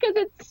 Because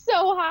it's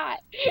so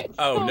hot.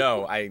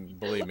 No,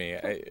 believe me.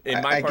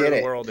 In my part of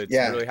the world, it's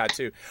really hot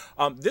too.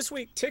 This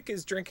week, Tick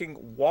is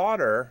drinking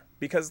water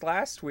because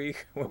last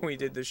week when we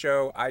did the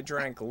show, I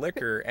drank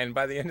liquor, and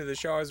by the end of the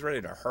show, I was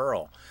ready to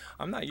hurl.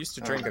 I'm not used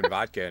to drinking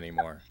vodka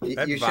anymore. You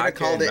should have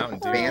called it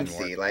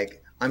fancy.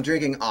 Like, I'm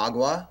drinking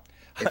agua.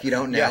 If you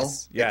don't know,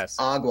 yes.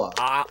 Agua.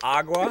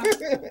 Agua?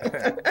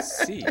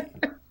 See.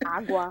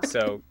 Agua.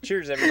 So,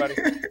 cheers, everybody.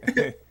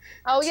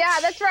 Oh, yeah,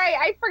 that's right.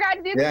 I forgot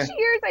to do the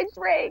cheers. I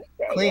drank.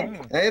 Clean.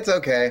 It's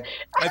okay.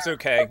 It's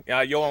okay.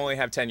 You'll only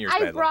have 10 years.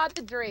 I brought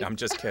the drink. I'm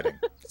just kidding.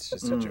 It's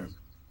just a joke.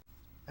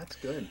 That's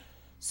good.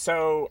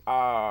 So,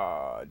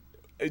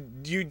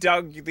 you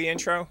dug the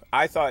intro?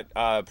 I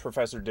thought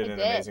Professor did an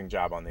amazing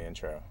job on the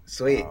intro.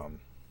 Sweet.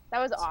 That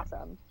was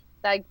awesome.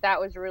 That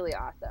was really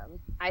awesome.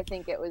 I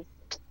think it was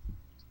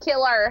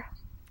killer.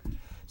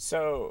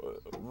 So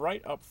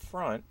right up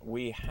front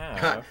we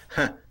have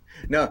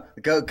no,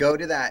 go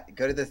to that.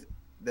 Go to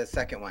the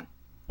second one.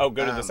 Oh,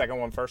 go to the second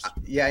one first?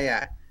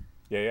 Yeah.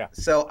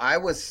 So I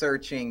was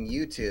searching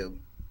YouTube.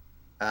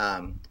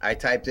 I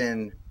typed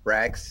in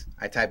Rex,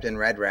 I typed in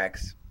Red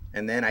Rex,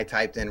 and then I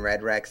typed in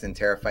Red Rex and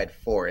Terrified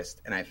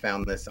Forest, and I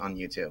found this on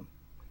YouTube.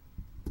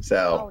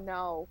 So Oh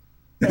no.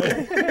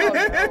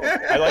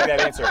 I like that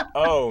answer.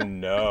 Oh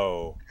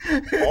no.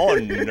 Oh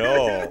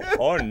no.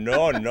 Oh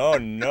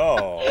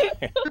no.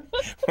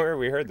 Where have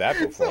we heard that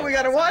before? So we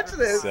gotta watch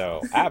this.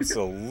 So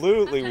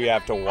absolutely we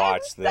have to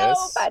watch this.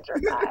 So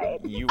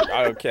petrified.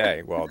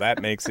 Okay, well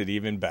that makes it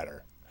even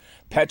better.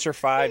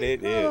 Petrified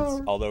it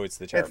is, although it's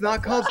the Terrified It's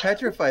not called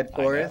Petrified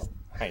Forest.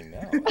 I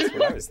know. That's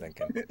what I was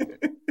thinking. Do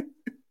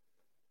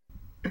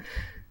you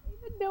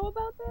even know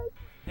about this?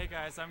 Hey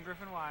guys, I'm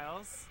Griffin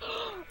Wiles.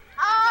 Oh!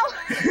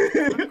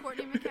 I'm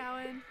Courtney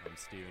McCowan. I'm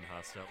Steven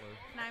Hostetler.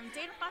 And I'm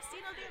Dana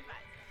Faustino the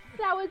Advisor.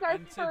 That was our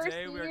and first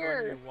today we're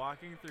year. going to be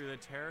walking through the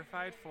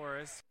Terrified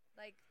Forest.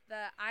 Like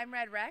I'm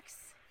Red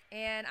Rex,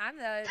 and I'm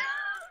the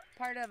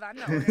owner of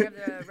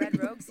the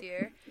Red Rogues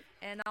here,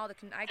 and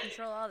I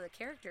control all the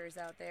characters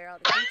out there, all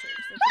the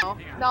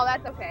creatures. No,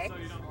 that's okay. So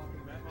you don't want me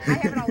back? I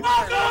have it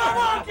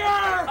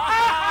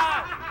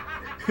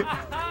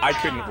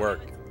all.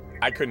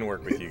 I couldn't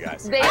work with you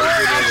guys.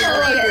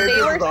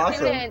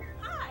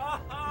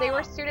 They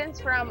were students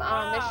from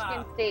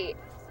Michigan State.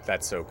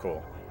 That's so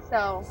cool.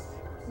 So,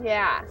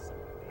 yeah.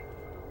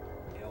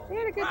 We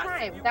had a good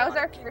time. That was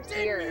our first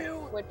year,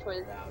 which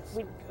was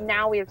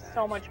now we have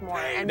so much more.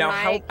 And now,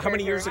 how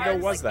many years ago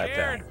was that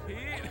then?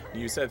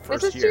 You said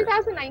first year. This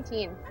was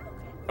 2019.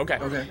 Okay,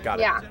 got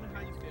it. Yeah.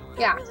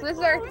 Yeah, so this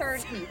is our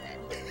third season.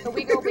 So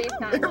we go based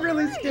on I'm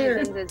really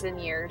scared. seasons as in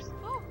years.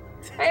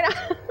 I know.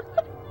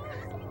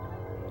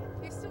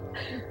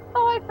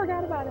 Oh, I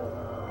forgot about it.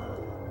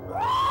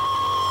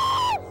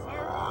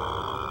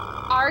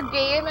 Our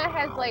game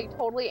has like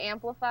totally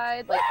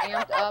amplified, like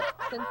amped up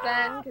since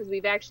then because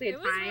we've actually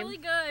had time. It was really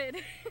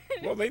good.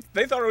 Well, they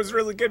thought it was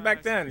really good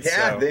back then.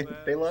 Yeah, so.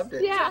 they loved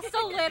it. Yeah. Just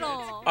a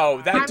little.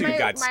 Oh, that dude my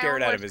got own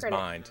scared out of worst his critic.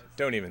 mind.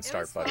 Don't even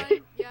start, It was buddy. fun.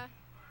 Yeah.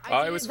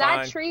 Oh, it was That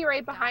fine. tree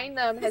right behind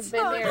them has It's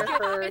been all there good.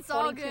 for It's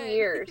all 22 good.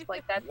 years.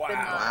 Like that's been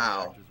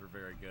Wow. Actors were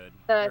very good.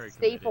 the Very committed.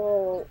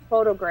 staple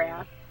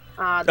photograph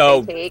that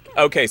Oh, they take.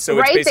 okay, so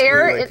it's Right basically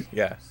there, like, it-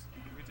 yeah.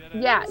 We did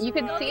it. Yeah, you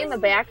can see in the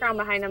background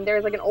behind them,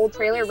 there's like an old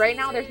trailer. Right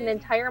now, there's an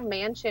entire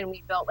mansion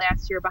we built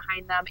last year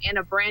behind them and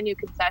a brand new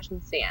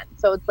concession stand.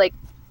 So it's like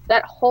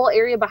that whole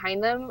area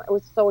behind them, it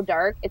was so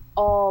dark. It's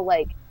all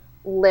like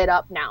lit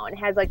up now and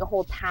has like a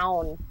whole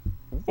town.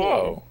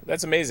 Whoa,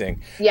 that's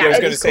amazing. Yeah, I was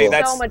it's going to say cool.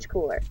 that's So much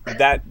cooler.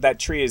 that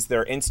tree is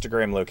their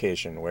Instagram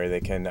location where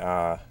they can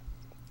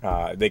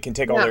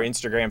take all their Yeah.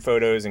 Instagram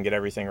photos and get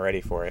everything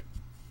ready for it.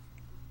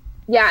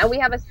 Yeah, and we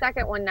have a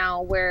second one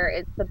now where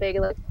it's the big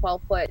like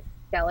 12-foot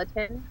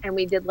skeleton, and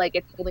we did like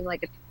it's holding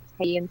like a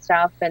T and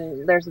stuff,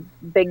 and there's a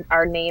big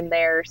our name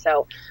there.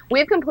 So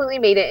we've completely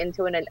made it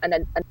into an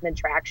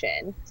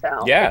attraction.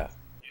 So Yeah.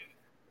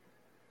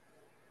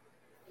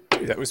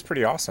 Dude, that was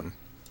pretty awesome.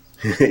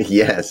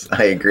 Yes,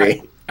 I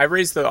agree. I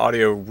raised the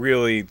audio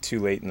really too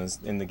late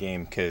in the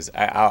game because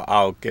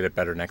I'll get it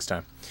better next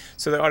time.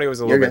 So the audio was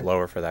a little You're bit good.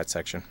 lower for that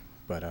section,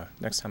 but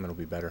next time it'll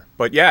be better.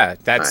 But yeah,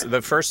 that's All right.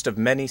 the first of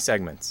many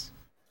segments.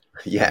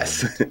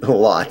 Yes,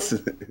 lots.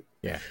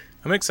 Yeah,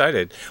 I'm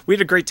excited. We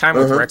had a great time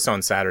with Uh-huh. Rex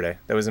on Saturday.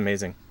 That was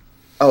amazing.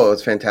 Oh, it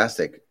was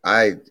fantastic.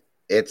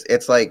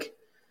 It's like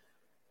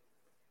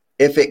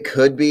if it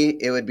could be,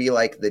 it would be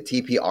like the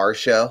TPR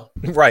show.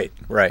 Right.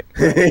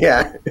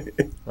 Yeah.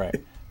 Right.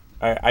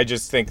 I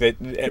just think that,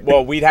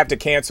 well, we'd have to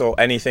cancel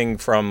anything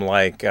from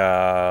like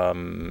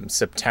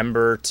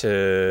September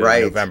to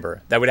Right.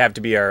 November. That would have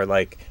to be our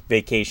like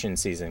vacation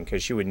season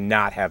because she would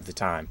not have the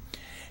time.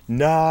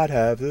 Not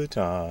have the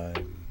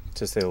time,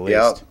 to say the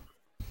least.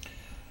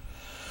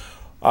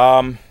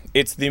 Yep.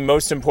 It's the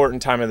most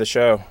important time of the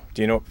show.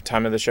 Do you know what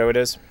time of the show it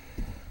is?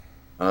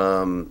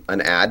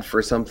 An ad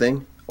for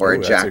something or Ooh, a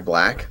that's Jack a-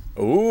 Black.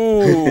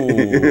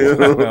 Ooh.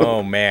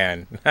 Oh,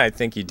 man. I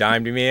think you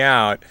dimed me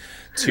out.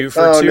 2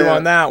 for Oh, 2 no.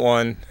 on that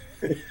one.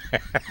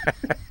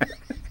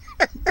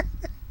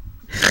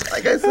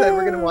 Like I said,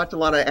 we're gonna watch a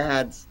lot of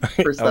ads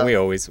for stuff. Oh, we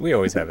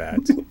always have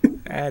ads.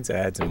 ads,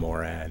 and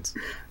more ads.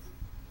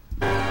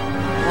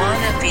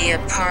 Wanna be a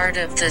part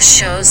of the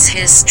show's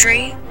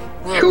history?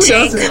 We'll Who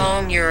take doesn't?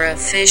 home your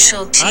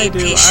official I do,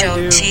 TP I Show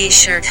do.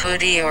 t-shirt,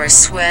 hoodie, or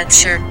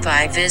sweatshirt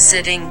by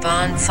visiting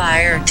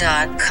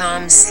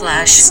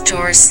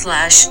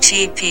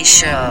bonfire.com/store/TP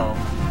Show.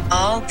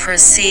 All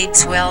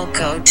proceeds will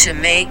go to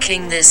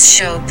making this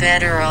show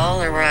better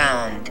all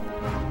around.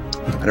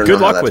 I don't Good know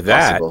how luck that's with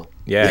that. possible.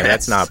 Yeah, Yes.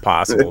 that's not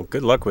possible.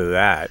 Good luck with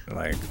that.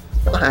 Like,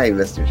 Hi,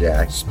 Mr.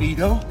 Jack.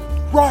 Speedo,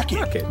 rocket.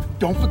 Rocket.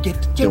 Don't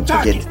forget to Don't TikTok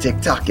forget it. to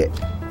TikTok it.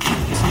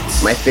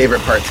 My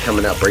favorite part's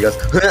coming up where he goes,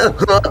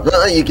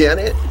 you get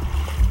it?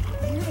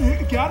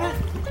 Got it?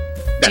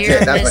 That's Dear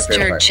it. That's my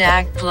favorite Mr. part.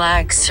 Jack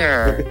Black,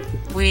 sir,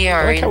 we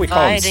are like how we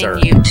call him inviting sir.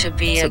 you to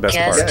be It's a the best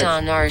guest part.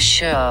 on our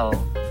show.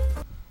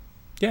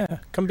 yeah,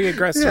 come be a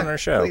guest Yeah, on our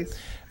show. please.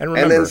 And And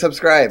remember, then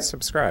subscribe.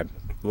 subscribe.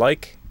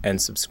 Like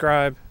and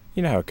subscribe.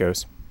 You know how it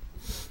goes.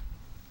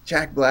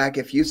 Jack Black,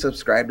 if you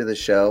subscribe to the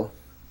show,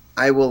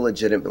 I will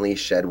legitimately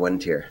shed one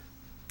tear.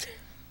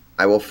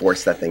 I will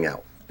force that thing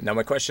out. Now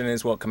my question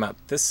is, will it come out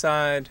this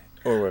side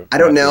or will it I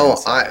come don't out the know.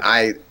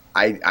 inside?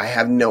 I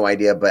have no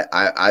idea, but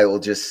I will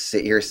just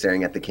sit here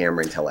staring at the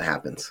camera until it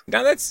happens.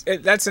 Now that's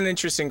an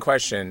interesting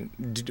question.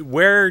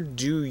 Where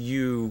do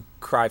you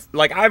cry?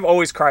 Like I've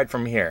always cried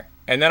from here,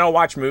 and then I'll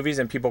watch movies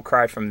and people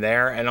cry from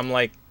there, and I'm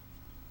like,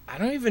 I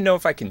don't even know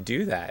if I can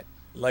do that.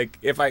 Like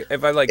if I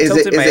like Is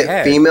tilted it my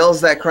head.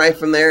 females that cry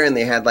from there and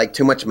they had like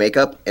too much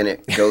makeup and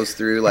it goes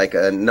through like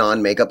a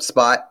non-makeup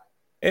spot?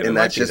 It and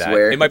might that's be just that.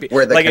 where it might be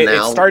where the like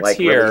canal it starts like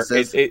here.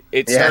 releases? It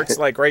Yeah. starts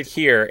like right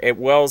here. It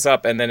wells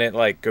up and then it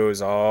like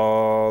goes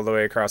all the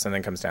way across and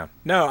then comes down.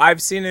 No,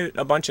 I've seen it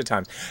a bunch of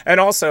times.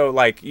 And also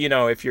like, you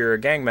know, if you're a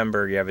gang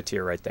member, you have a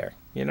tear right there.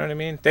 You know what I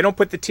mean? They don't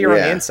put the tear on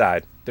the Yeah.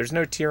 inside. There's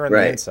no tear on the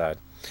Right. inside.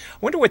 I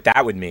wonder what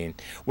that would mean.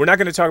 We're not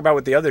going to talk about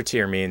what the other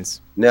tear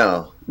means.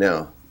 No,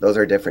 those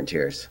are different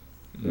tiers.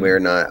 We're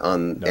not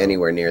on No,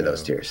 anywhere near no.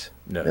 those tiers.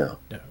 No.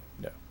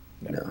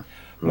 No.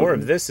 More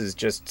of this is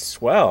just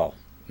swell.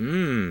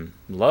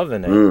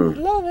 Loving it.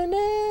 Loving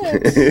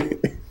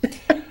it.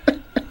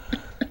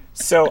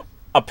 So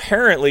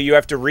apparently you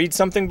have to read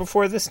something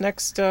before this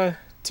next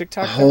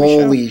TikTok that we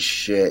show? Holy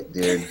shit,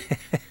 dude.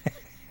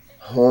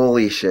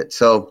 Holy shit.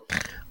 So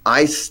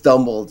I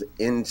stumbled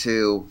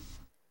into,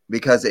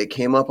 because it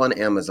came up on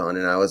Amazon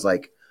and I was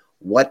like,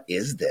 what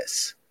is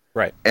this?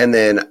 Right. And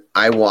then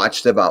I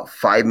watched about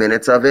 5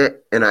 minutes of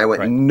it and I went,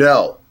 Right.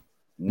 no,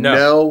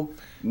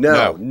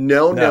 No.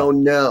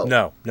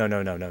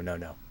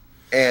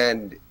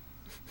 And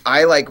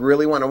I like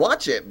really want to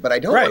watch it, but I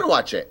don't want to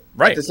watch it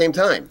at the same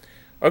time.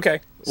 Okay.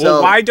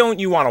 Well, why don't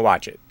you want to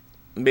watch it?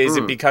 Is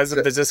it because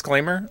of the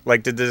disclaimer?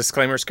 Like, did the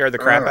disclaimer scare the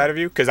crap out of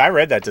you? Because I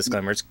read that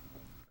disclaimer. It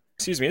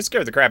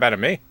scared the crap out of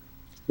me.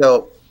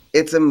 So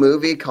it's a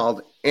movie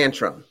called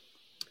Antrum.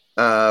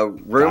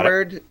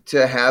 Rumored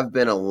to have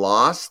been a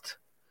lost,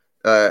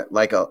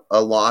 like a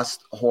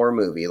lost horror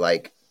movie,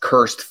 like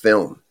cursed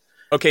film.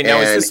 Okay, now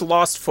is this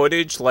lost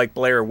footage like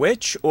Blair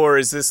Witch, or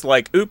is this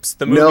like, oops,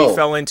 the movie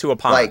fell into a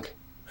pond?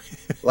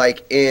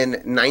 Like in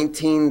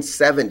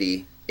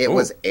 1970, it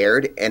was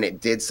aired and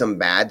it did some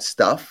bad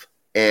stuff,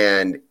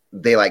 and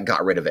they like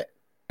got rid of it.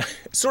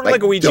 Sort of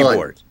like a Ouija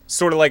board.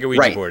 Sort of like a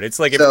Ouija board. It's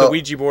like if the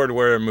Ouija board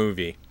were a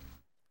movie.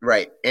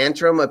 Right.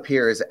 Antrum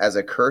appears as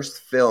a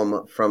cursed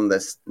film from the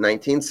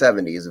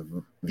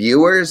 1970s.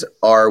 Viewers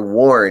are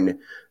warned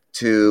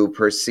to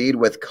proceed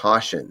with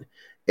caution.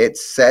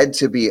 It's said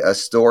to be a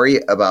story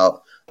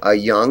about a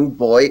young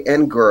boy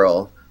and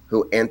girl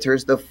who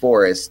enters the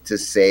forest to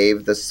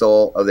save the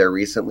soul of their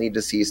recently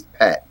deceased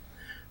pet.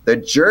 The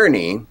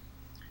journey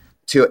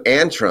to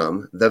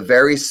Antrum, the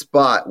very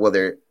spot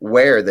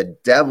where the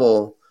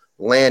devil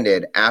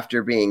landed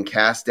after being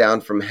cast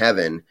down from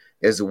heaven,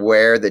 is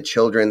where the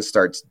children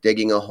starts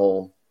digging a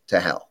hole to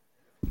hell.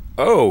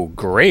 Oh,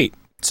 great.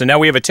 So now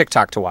we have a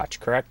TikTok to watch,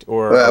 correct?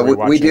 Or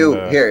we do.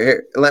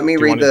 Here, let me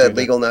read the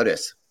legal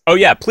notice. Oh,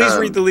 yeah, please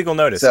read the legal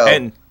notice.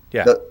 The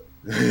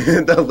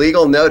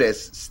legal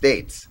notice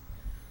states,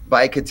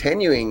 by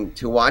continuing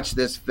to watch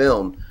this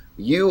film,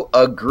 you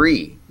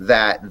agree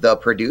that the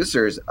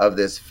producers of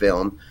this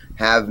film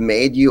have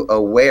made you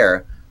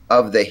aware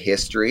of the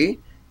history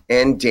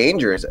and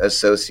dangers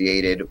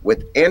associated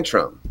with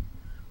Antrum.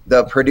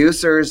 The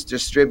producers,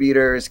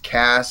 distributors,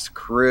 cast,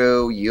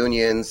 crew,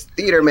 unions,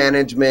 theater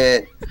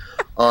management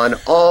on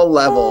all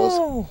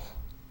levels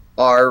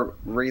are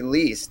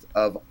released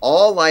of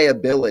all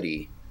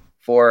liability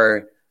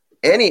for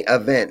any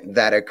event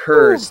that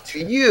occurs to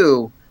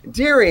you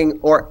during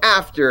or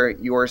after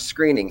your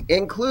screening,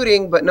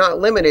 including but not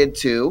limited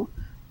to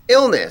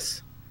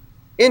illness,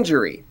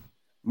 injury,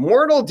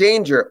 mortal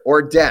danger,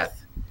 or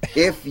death.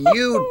 If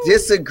you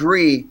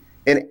disagree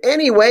in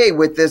any way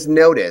with this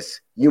notice,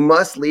 you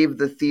must leave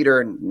the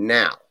theater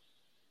now.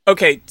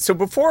 Okay, so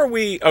are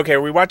we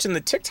watching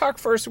the TikTok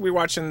first, or are we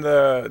watching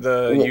the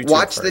YouTube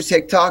Watch first?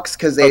 the TikToks,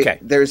 because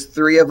there's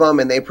 3 of them,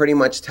 and they pretty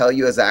much tell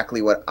you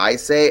exactly what I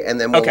say, and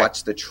then we'll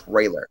watch the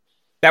trailer.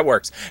 That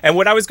works. And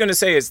what I was going to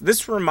say is,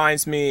 this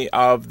reminds me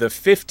of the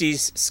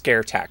 50s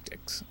scare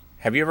tactics.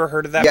 Have you ever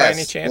heard of that by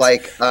any chance?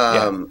 Like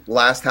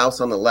Last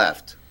House on the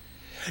Left.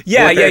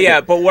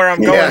 Yeah. But where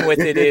I'm going with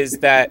it is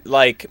that,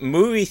 like,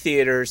 movie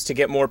theaters, to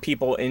get more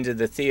people into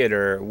the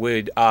theater,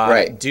 would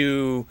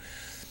do...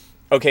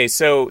 Okay,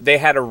 so they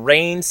had a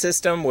rain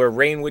system where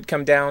rain would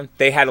come down.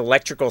 They had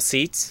electrical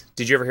seats.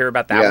 Did you ever hear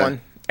about that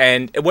one?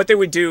 And what they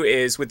would do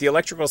is, with the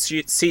electrical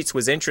seats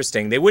was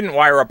interesting. They wouldn't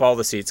wire up all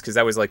the seats because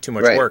that was like too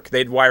much work.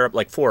 They'd wire up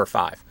like 4 or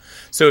 5.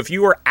 So if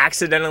you were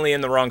accidentally in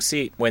the wrong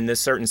seat when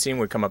this certain scene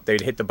would come up, they'd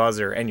hit the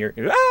buzzer and you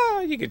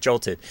get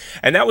jolted.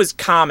 And that was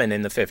common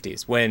in the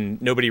 50s when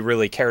nobody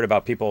really cared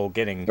about people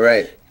getting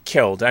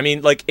killed. I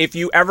mean, like, if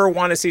you ever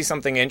want to see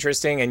something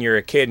interesting and you're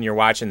a kid and you're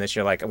watching this,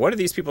 you're like, what are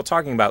these people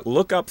talking about?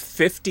 Look up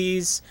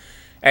 50s,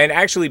 and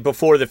actually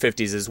before the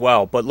 50s as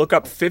well, but look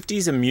up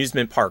 50s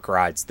amusement park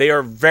rides. They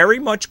are very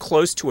much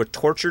close to a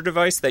torture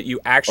device that you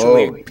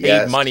actually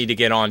paid money to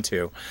get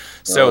onto.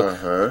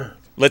 So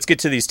let's get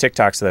to these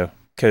TikToks, though,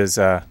 because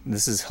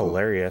this is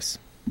hilarious.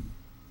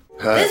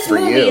 This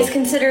movie is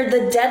considered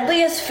the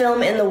deadliest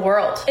film in the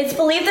world. It's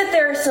believed that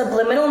there are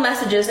subliminal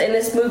messages in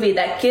this movie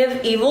that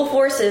give evil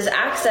forces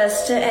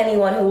access to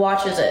anyone who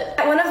watches it.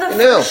 At one of the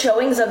first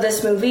showings of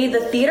this movie,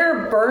 the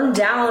theater burned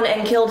down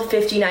and killed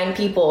 59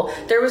 people.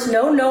 There was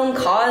no known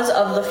cause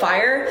of the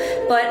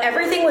fire, but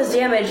everything was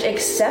damaged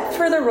except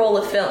for the roll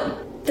of film.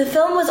 The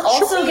film was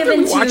also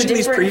given to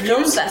different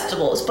film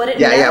festivals, but it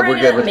never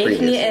ended up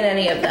making it in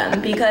any of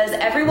them because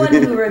everyone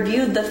who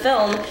reviewed the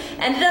film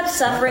ended up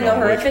suffering a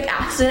horrific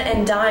accident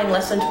and dying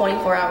less than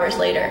 24 hours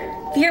later.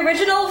 The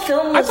original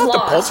film was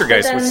lost,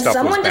 but then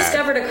someone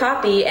discovered a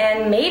copy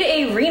and made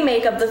a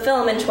remake of the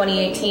film in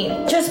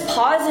 2018. Just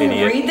pause and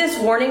read this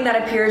warning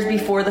that appears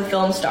before the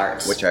film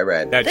starts. Which I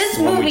read. This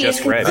movie is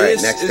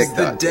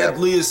the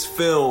deadliest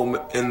film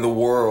in the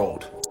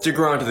world. Stick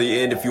around to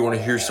the end if you want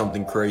to hear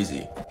something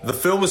crazy. The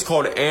film is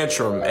called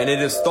Antrum, and it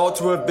is thought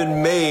to have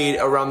been made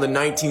around the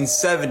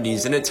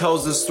 1970s, and it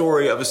tells the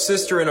story of a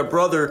sister and a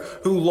brother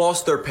who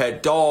lost their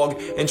pet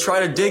dog and try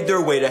to dig their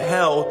way to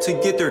hell to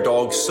get their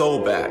dog's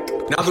soul back.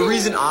 Now, the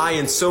reason I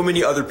and so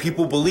many other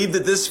people believe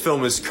that this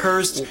film is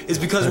cursed is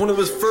because when it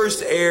was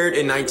first aired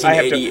in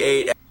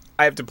 1988...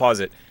 I have to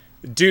pause it.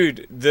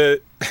 Dude, the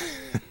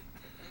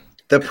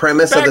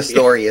premise of the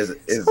story is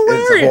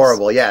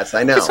horrible. Yes,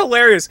 I know. It's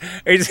hilarious.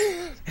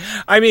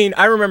 I mean,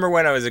 I remember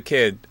when I was a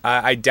kid,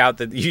 I doubt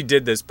that you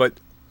did this, but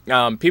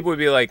people would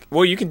be like,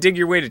 well, you can dig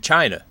your way to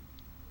China.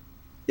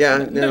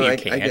 Yeah, no, I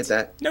get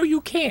that. No, you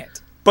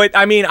can't. But,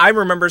 I mean, I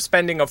remember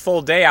spending a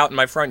full day out in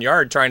my front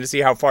yard trying to see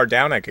how far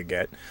down I could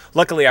get.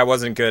 Luckily, I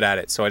wasn't good at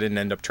it, so I didn't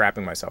end up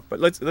trapping myself. But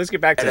let's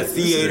get back to At a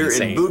theater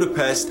in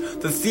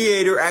Budapest, the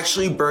theater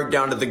actually burnt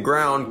down to the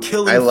ground,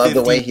 killing I love 50...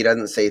 the way he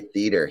doesn't say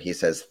theater. He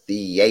says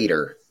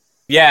theater.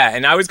 Yeah,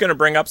 and I was going to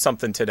bring up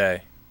something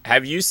today.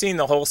 Have you seen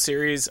the whole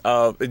series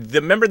of...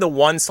 Remember the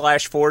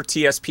 1/4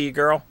 TSP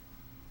girl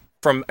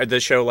from the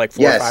show like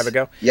 4 or 5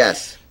 ago?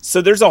 Yes.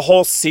 So there's a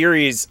whole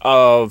series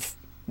of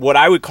what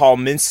I would call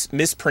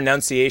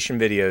mispronunciation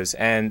videos,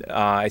 and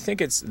I think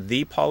it's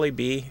the Polly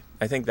B.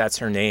 I think that's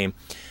her name.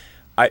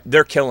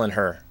 They're killing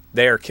her.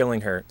 They are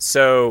killing her.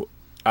 So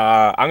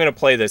I'm going to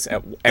play this,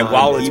 and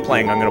while it's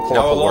playing, I'm going to pull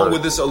up a along word.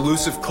 with this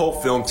elusive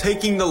cult film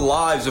taking the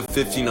lives of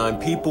 59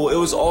 people, it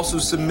was also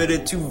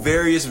submitted to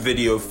various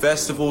video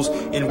festivals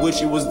in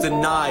which it was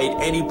denied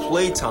any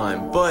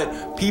playtime.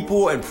 But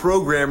people and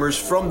programmers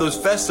from those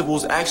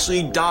festivals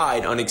actually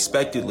died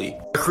unexpectedly.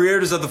 The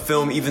creators of the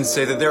film even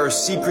say that there are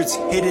secrets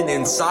hidden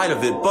inside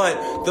of it,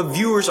 but the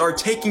viewers are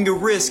taking a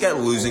risk at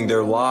losing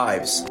their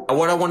lives. Now,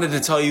 what I wanted to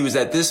tell you is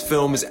that this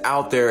film is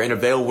out there and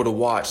available to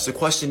watch. The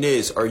question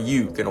is, are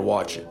you going to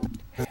watch it?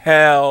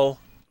 Hell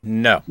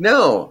no.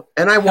 No,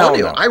 and I want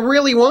to. I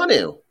really want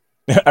to.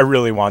 I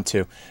really want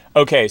to.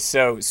 Okay,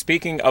 so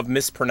speaking of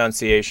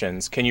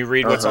mispronunciations, can you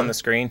read what's on the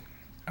screen?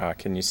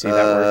 Can you see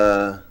that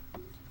word?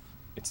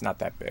 It's not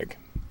that big.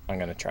 I'm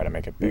going to try to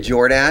make it bigger.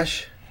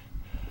 Jordache?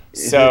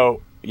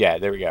 So, yeah,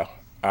 there we go.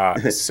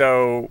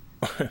 So,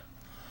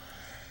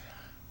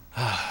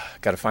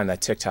 got to find that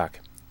TikTok.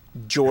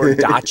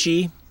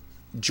 Jordache.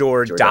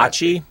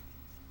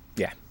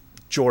 Yeah,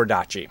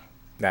 Jordache.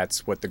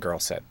 That's what the girl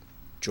said.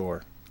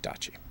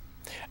 Jordache.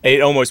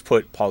 It almost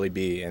put Polly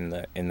B in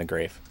the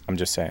grave. I'm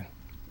just saying.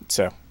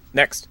 So,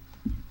 next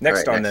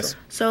on this.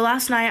 So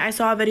last night I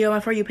saw a video on my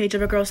For You page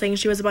of a girl saying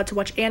she was about to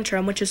watch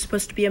Antrim, which is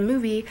supposed to be a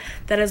movie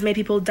that has made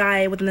people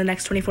die within the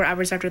next 24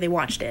 hours after they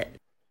watched it.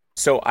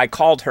 So I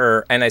called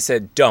her and I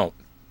said, don't.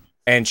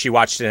 And she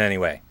watched it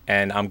anyway.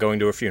 And I'm going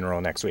to a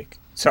funeral next week.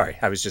 Sorry,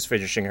 I was just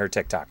finishing her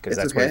TikTok because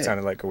that's what it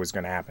sounded like it was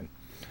going to happen.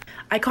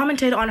 I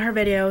commented on her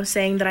video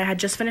saying that I had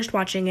just finished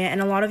watching it, and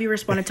a lot of you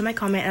responded to my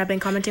comment, and I've been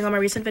commenting on my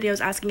recent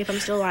videos asking if I'm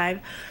still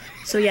alive.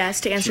 So yes,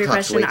 to answer your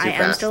question, I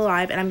am still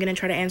alive, and I'm going to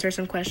try to answer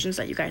some questions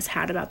that you guys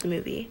had about the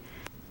movie.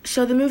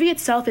 So the movie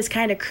itself is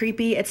kind of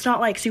creepy. It's not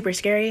like super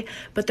scary,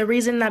 but the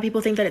reason that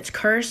people think that it's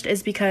cursed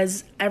is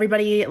because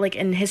everybody like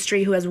in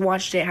history who has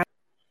watched it has...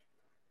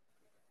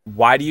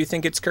 Why do you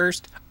think it's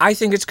cursed? I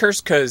think it's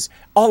cursed because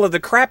all of the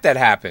crap that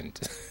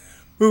happened.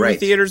 Movie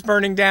theaters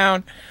burning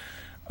down.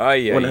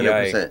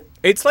 100%.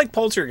 It's like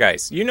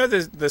Poltergeist. You know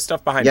the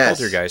stuff behind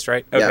Poltergeist,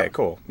 right? Okay,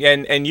 cool. Yeah,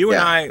 and you and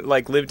I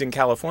like lived in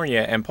California,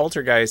 and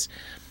Poltergeist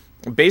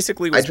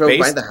basically was based... I drove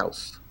by the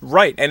house.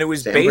 Right, and it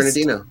was San based...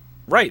 Bernardino.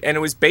 Right, and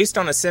it was based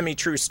on a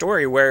semi-true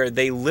story where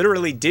they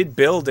literally did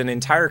build an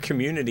entire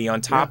community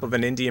on top of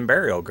an Indian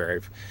burial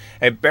grave,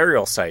 a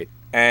burial site.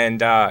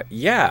 And,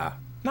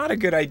 not a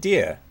good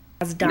idea.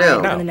 Has died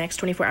in the next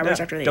 24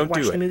 hours after they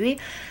watched the movie.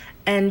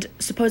 And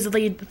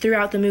supposedly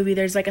throughout the movie,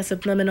 there's like a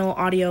subliminal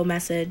audio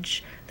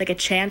message, like a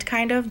chant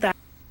kind of, that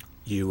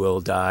you will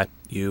die,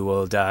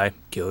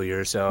 kill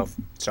yourself.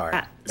 Sorry.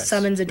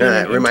 Summons a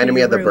demon into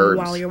your room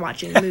while you're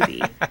watching the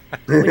movie,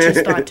 which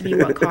is thought to be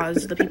what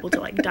caused the people to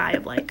like die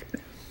of like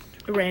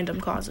random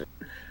causes.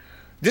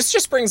 This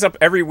just brings up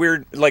every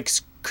weird, like,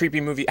 creepy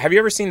movie. Have you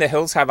ever seen The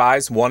Hills Have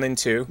Eyes 1 and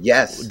 2?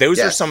 Yes. Those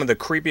are some of the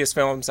creepiest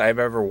films I've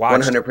ever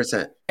watched.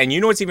 100%. And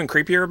you know what's even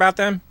creepier about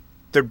them?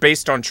 They're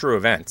based on true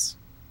events.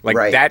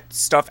 Like, that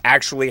stuff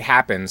actually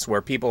happens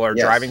where people are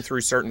driving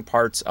through certain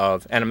parts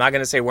of, and I'm not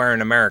going to say where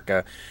in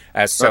America,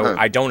 so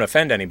I don't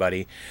offend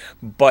anybody,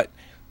 but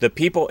the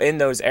people in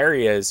those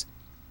areas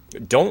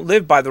don't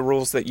live by the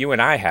rules that you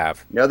and I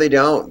have. No, they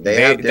don't.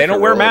 They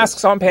don't wear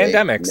masks on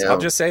pandemics. I'll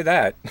just say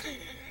that.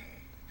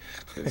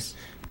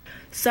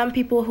 Some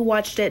people who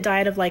watched it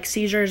died of like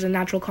seizures and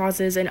natural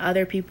causes, and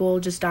other people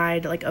just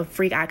died like of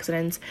freak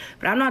accidents.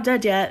 But I'm not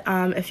dead yet.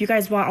 If you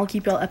guys want, I'll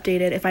keep y'all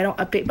updated. If I don't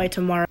update by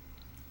tomorrow.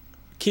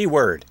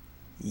 Keyword,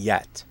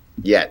 yet.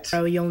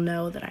 So you'll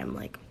know that I'm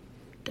like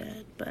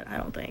dead, but I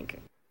don't think.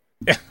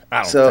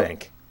 I don't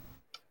think.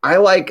 I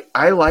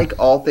like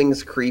all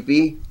things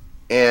creepy,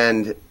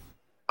 and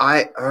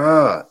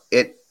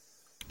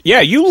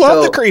Yeah, you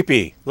love the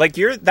creepy. Like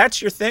that's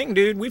your thing,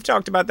 dude. We've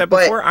talked about that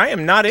before. I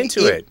am not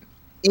into it.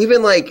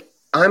 Even like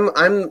I'm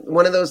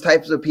one of those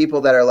types of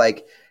people that are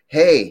like,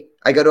 hey,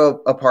 I go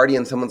to a party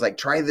and someone's like,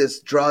 try this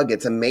drug,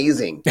 it's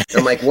amazing. And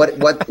I'm like,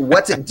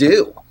 what's it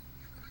do?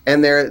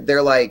 And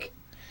they're like,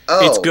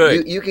 oh, it's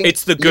good.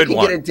 It's the good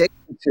one. You can get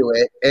addicted to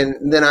it,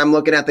 and then I'm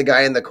looking at the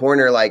guy in the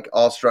corner like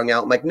all strung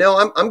out. I'm like,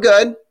 no, I'm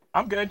good.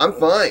 I'm good. I'm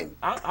fine.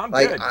 I'm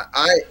like, good.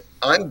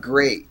 I'm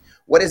great.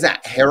 What is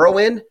that?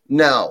 Heroin?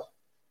 No.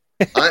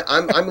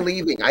 I'm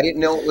leaving. I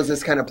didn't know it was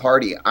this kind of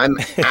party. I'm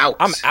out.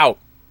 I'm out.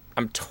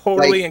 I'm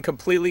totally and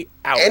completely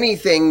out.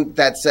 Anything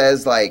that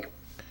says like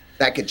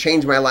that could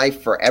change my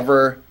life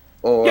forever,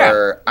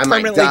 or I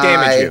might die.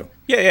 Damage you.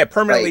 Yeah,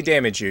 permanently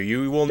damage you.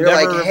 You will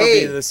never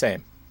be the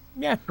same.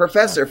 Yeah.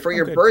 Professor, for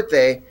your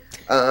birthday,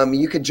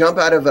 you could jump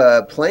out of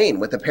a plane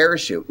with a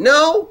parachute.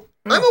 No,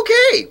 I'm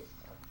okay.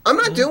 I'm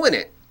not doing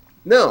it.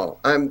 No.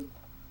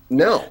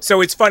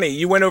 So it's funny.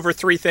 You went over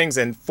 3 things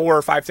and 4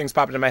 or 5 things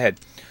popped into my head.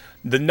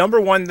 The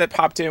number one that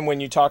popped in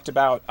when you talked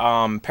about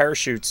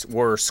parachutes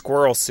were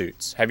squirrel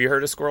suits. Have you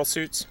heard of squirrel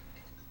suits?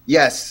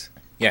 Yes.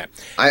 Yeah.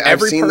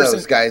 I've seen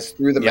those guys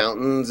through the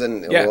mountains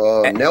and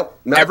nope.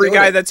 Not every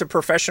guy it. that's a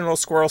professional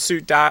squirrel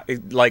suit,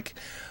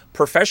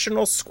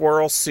 professional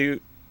squirrel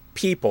suit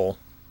people,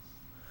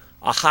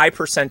 a high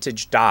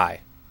percentage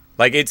die.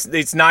 Like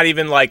it's not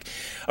even like,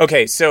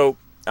 okay, so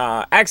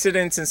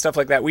accidents and stuff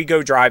like that. We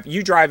go drive.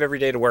 You drive every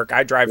day to work.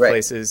 I drive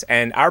places,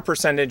 and our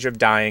percentage of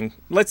dying.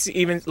 Let's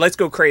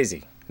go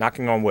crazy.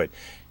 Knocking on wood.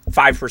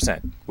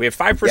 5%. We have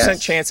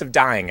 5% chance of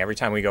dying every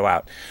time we go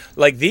out.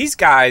 Like these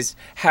guys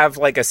have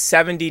like a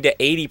 70 to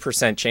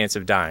 80% chance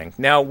of dying.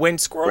 Now, when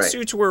squirrel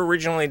suits were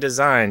originally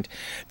designed,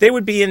 they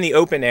would be in the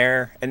open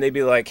air and they'd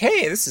be like,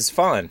 "Hey, this is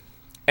fun."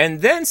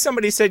 And then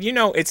somebody said,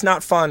 it's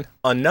not fun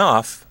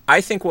enough.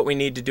 I think what we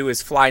need to do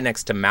is fly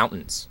next to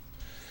mountains.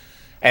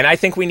 And I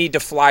think we need to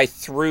fly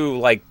through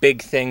like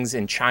big things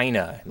in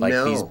China,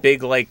 like these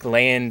big like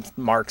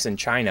landmarks in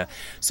China.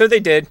 So they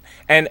did.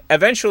 And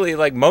eventually,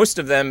 like most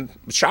of them,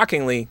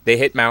 shockingly, they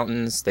hit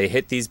mountains. They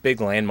hit these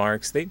big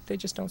landmarks. They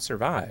just don't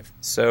survive.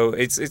 So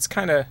it's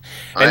kind of,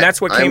 and that's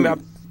what came up.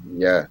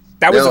 Yeah.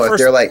 That was the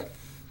first. They're like,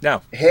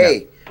 no,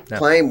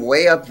 climb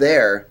way up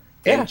there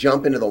and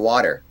jump into the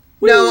water.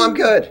 Woo. No, I'm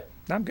good.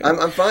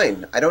 I'm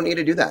fine. I don't need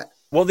to do that.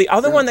 Well, the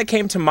other one that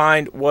came to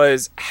mind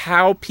was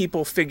how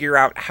people figure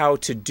out how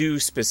to do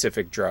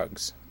specific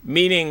drugs.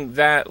 Meaning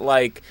that,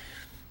 like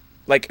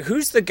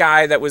who's the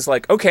guy that was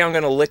like, okay, I'm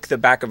going to lick the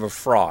back of a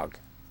frog?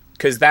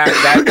 Because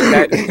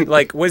that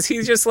like, was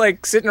he just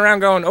like sitting around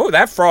going, oh,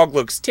 that frog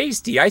looks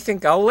tasty. I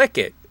think I'll lick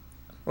it.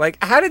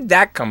 Like, how did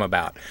that come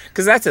about?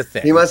 Because that's a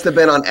thing. He must have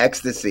been on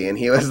ecstasy, and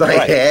he was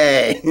like,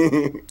 hey.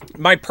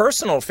 My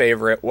personal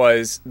favorite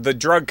was the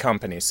drug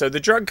companies. So the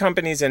drug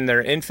companies, in their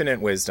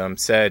infinite wisdom,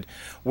 said,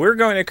 we're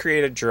going to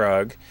create a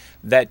drug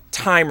that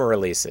time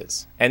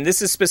releases. And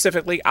this is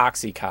specifically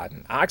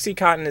Oxycontin.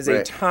 Oxycontin is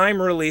a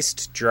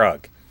time-released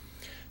drug.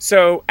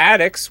 So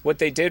addicts, what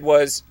they did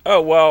was,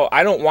 oh, well,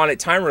 I don't want it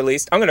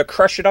time-released. I'm going to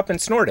crush it up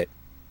and snort it.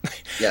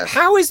 Yes.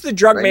 How is the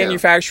drug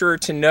manufacturer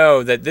to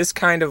know that this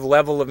kind of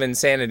level of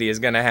insanity is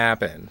going to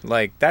happen?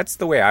 Like, that's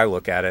the way I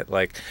look at it.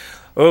 Like,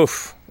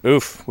 oof,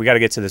 we got to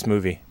get to this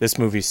movie. This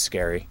movie's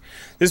scary.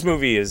 This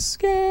movie is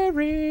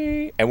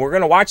scary. And we're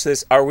going to watch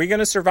this. Are we going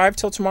to survive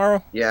till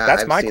tomorrow? Yeah,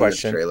 that's I've my seen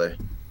question. This trailer.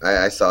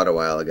 I saw it a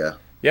while ago.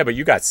 Yeah, but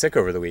you got sick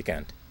over the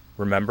weekend.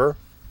 Remember?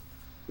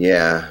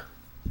 Yeah,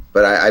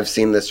 but I've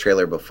seen this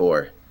trailer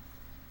before.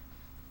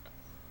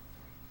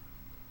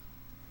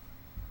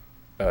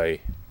 I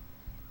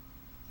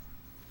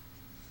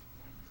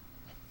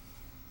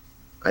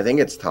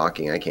think it's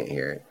talking. I can't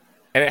hear it.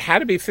 And it had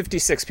to be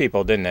 56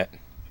 people, didn't it?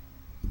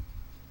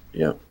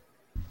 Yeah.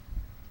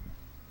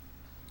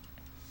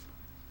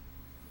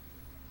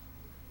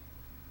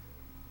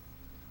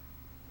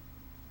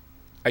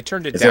 I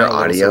turned it down a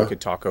little so we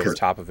could talk over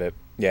top of it.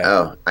 Yeah.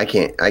 Oh, I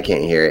can't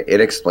hear it. It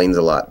explains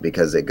a lot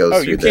because it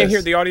goes through this. Oh, you can't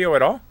hear the audio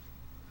at all?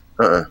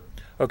 Uh-uh.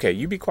 Okay,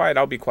 you be quiet.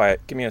 I'll be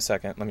quiet. Give me a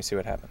second. Let me see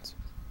what happens.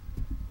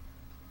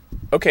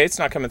 Okay, it's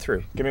not coming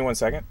through. Give me 1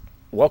 second.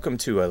 Welcome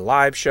to a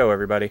live show,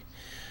 everybody.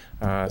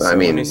 I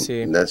mean,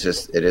 that's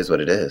just, it is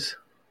what it is.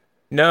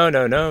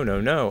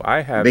 No. I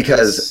have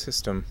this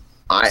system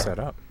set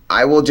up.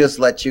 I will just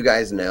let you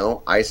guys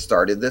know, I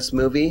started this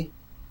movie,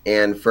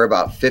 and for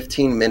about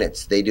 15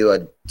 minutes, they do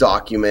a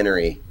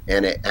documentary,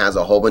 and it has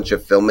a whole bunch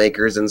of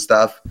filmmakers and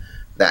stuff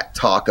that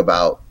talk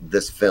about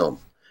this film.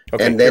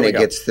 Okay, and then it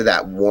gets to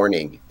that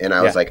warning, and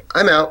I was like,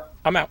 I'm out.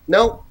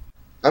 No,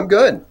 I'm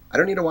good. I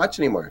don't need to watch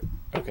anymore.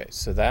 Okay,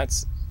 so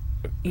that's...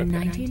 In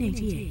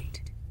 1988...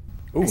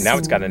 Ooh, now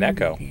it's got an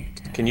echo.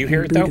 Can you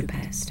hear it, though?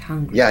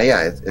 Yeah,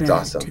 it's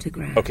awesome.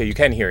 Okay, you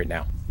can hear it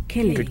now.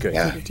 Killing good.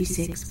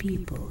 56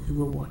 people who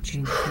were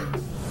watching the film.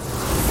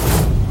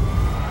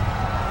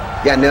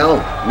 Yeah, no.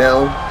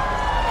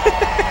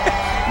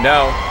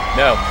 No.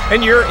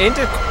 And you're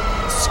into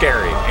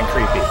scary and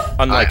creepy,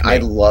 unlike me. I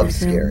love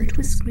scary.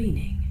 The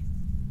screening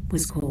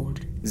was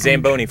called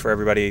Zamboni, for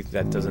everybody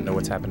that doesn't know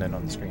what's happening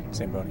on the screen.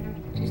 Zamboni.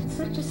 It's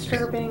a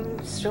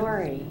disturbing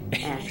story.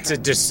 It's a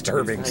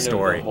disturbing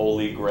story. The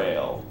holy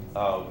grail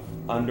of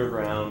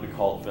underground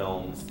cult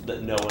films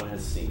that no one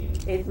has seen.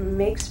 It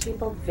makes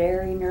people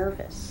very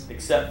nervous.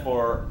 Except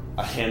for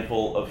a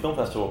handful of film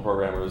festival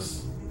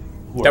programmers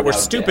who that were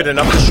stupid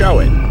enough to show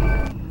it.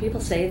 People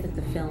say that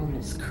the film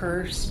is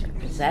cursed or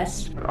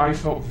possessed. I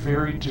felt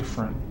very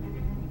different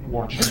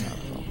watching that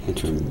film.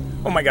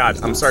 Oh my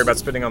god, I'm sorry about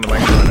spitting on the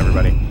microphone,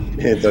 everybody.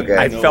 It's okay.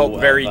 I felt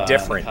very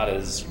different.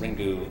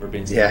 Ringu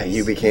Verbinski's yeah,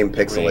 you became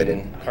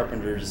pixelated.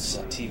 Carpenter's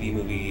TV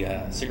movie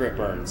Cigarette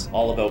Burns,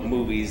 all about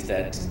movies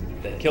that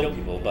kill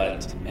people, but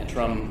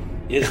Antrum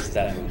is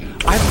that movie.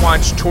 I've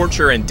watched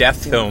torture and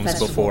death films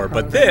before,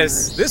 but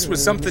this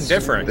was something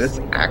different. This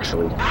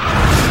actually...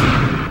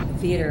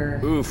 Theater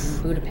in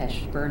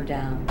Budapest burned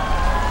down.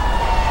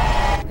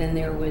 Then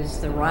there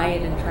was the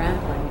riot and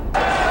trampling.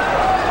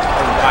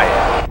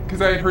 Riot. Because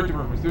I had heard the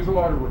rumors. There's a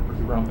lot of rumors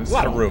around this. A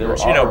lot of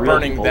rumors. You know,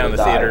 burning down the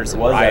theaters,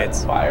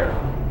 riots. Fire.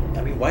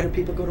 I mean, why do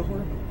people go to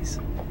horror movies?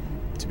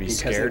 To be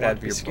scared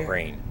out of your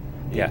brain.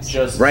 Yes.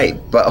 Just right,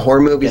 but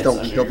horror movies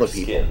don't kill the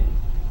people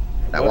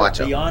that watch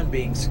them. Beyond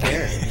being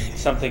scared.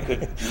 Something could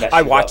mess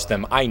I you watch up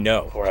them. I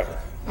know. forever.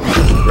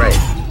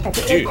 Right.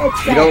 Dude,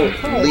 you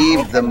don't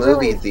leave the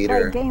movie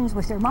theater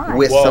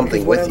with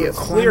something with you.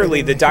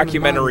 Clearly, the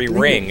documentary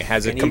Ring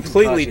has a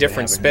completely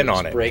different spin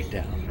on it.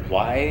 Breakdown.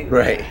 Why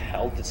Right. the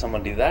hell did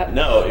someone do that?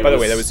 No. By the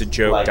way, that was a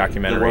joke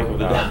documentary.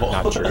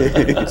 Not true.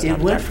 It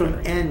went from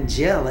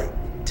angelic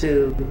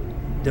to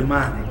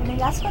demonic. I mean,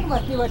 that's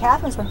what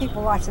happens when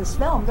people watch this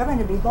film. They're going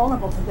to be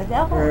vulnerable to the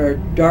devil. There are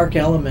dark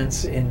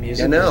elements in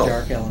music, there are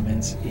dark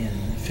elements in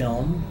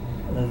film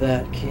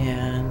that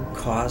can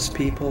cause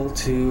people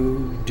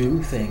to do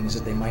things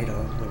that they might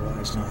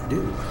otherwise not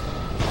do.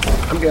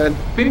 I'm good.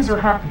 Things are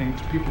happening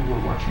to people who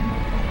are watching the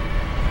film.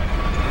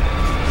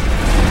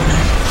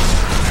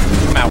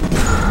 I'm out.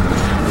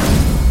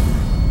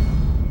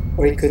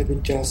 Or it could be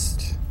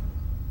just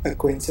a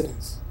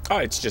coincidence. Oh,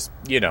 it's just,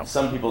 you know.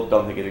 Some people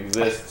don't think it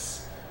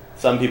exists.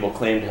 Some people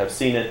claim to have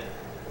seen it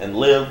and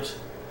lived.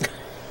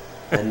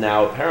 And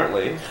now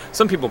apparently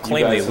some people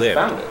claim they lived.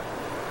 Found it.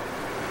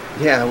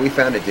 Yeah, we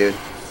found it, dude.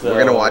 So, we're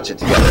gonna watch it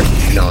together.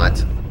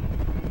 Not.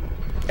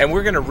 And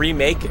we're gonna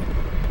remake it.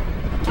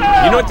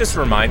 You know what this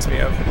reminds me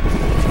of?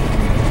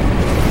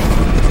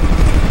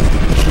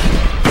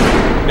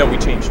 No, we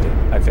changed it.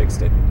 I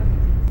fixed it.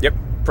 Yep.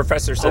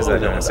 Professor says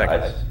that in a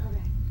second.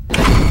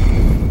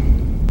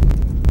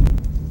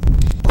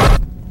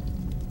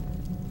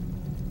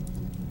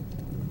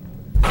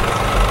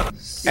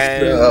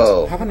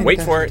 And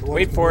wait for it.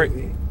 Wait for it.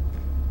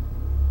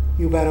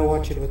 You better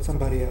watch it with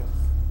somebody else.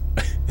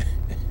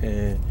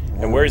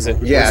 And where is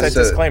it? Yeah, where's that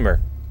disclaimer?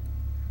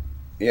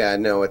 Yeah,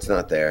 no, it's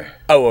not there.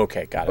 Oh,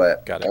 okay, got it.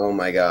 But, got it. Oh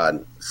my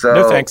god. So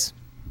no thanks.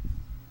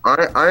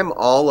 I'm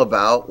all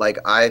about, like,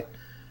 I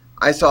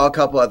saw a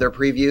couple other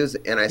previews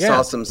and I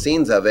saw some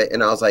scenes of it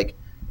and I was like,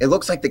 it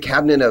looks like the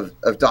Cabinet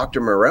of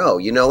Dr. Moreau.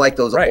 You know, like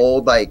those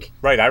old like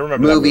I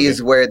remember movies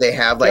that movie. where they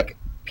have like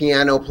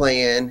piano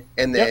playing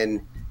and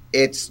then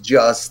it's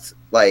just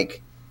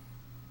like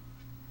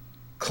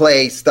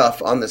clay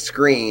stuff on the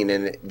screen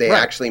and they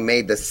actually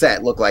made the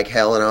set look like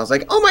hell and I was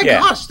like, oh my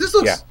gosh, this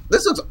looks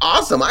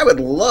awesome. I would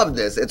love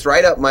this. It's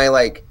right up my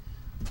like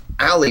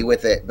alley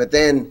with it. But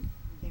then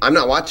I'm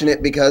not watching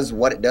it because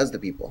what it does to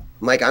people.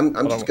 I'm like, I'm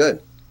just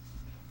good.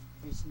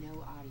 There's no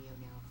audio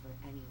now for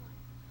anyone.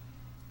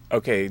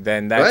 Okay,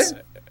 then that's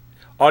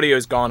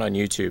audio's gone on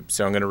YouTube,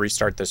 so I'm going to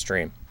restart the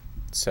stream.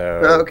 So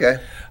okay.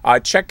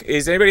 Check.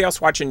 Is anybody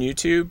else watching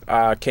YouTube?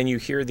 Can you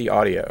hear the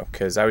audio?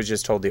 Because I was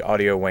just told the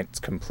audio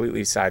went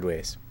completely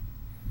sideways.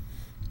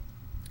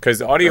 Because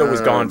the audio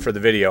was gone for the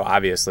video,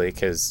 obviously.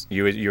 Because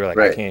you were like,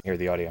 I can't hear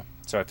the audio,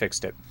 so I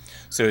fixed it.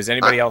 So is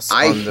anybody else?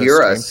 I on the hear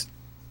stream? us.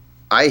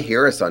 I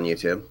hear us on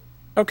YouTube.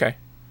 Okay,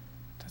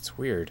 that's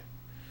weird.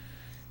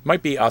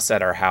 Might be us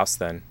at our house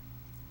then.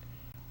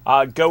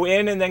 Go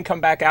in and then come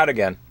back out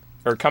again,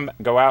 or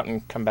go out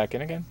and come back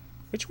in again.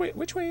 Which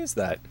way is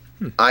that?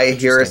 I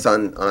hear us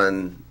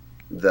on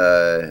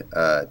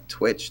the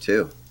Twitch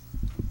too.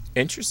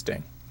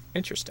 Interesting.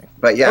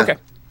 But yeah, okay.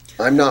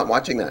 I'm not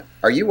watching that.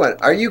 Are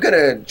you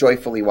gonna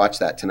joyfully watch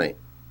that tonight?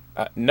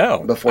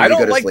 No. Before I you don't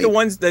go to like sleep. the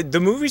ones the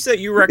movies that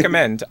you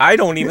recommend. I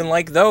don't even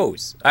like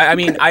those. I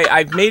mean,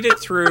 I've made it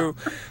through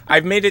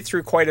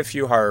quite a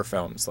few horror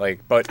films.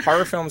 But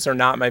horror films are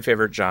not my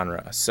favorite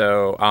genre.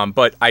 So,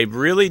 but I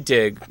really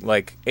dig,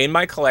 like, in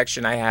my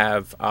collection I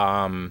have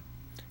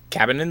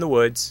Cabin in the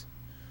Woods.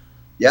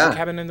 Yeah.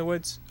 Cabin in the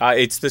Woods.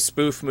 It's the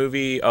spoof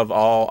movie of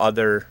all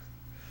other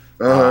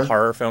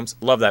horror films.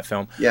 Love that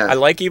film. Yeah. I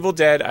like Evil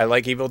Dead. I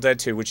like Evil Dead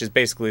 2, which is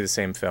basically the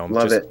same film.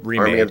 Love just it.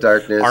 Remade.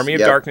 Army of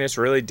Darkness.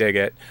 Really dig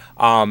it.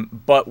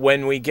 But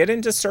when we get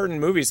into certain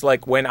movies,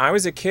 like when I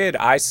was a kid,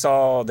 I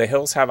saw The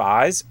Hills Have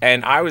Eyes,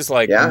 and I was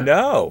like,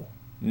 no.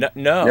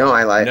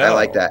 I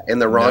like that.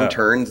 And the Wrong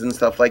Turns and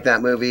stuff like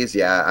that movies.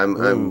 Yeah,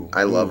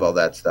 I love all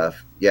that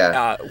stuff.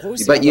 Yeah. What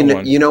was the but other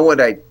one? you know what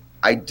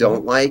I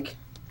don't like?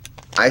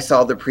 I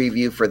saw the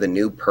preview for the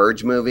new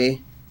Purge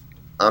movie.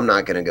 I'm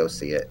not going to go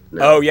see it.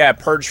 No. Oh, yeah,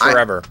 Purge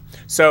Forever.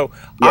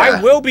 I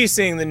will be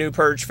seeing the new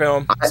Purge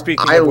film,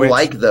 speaking of which. I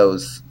like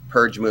those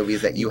Purge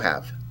movies that you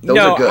have. Those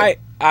are good.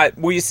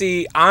 Well, you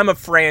see, I'm a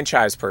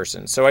franchise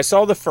person. So I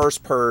saw the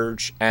first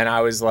Purge, and I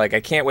was like, I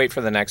can't wait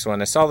for the next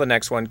one. I saw the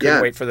next one,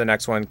 couldn't wait for the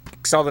next one,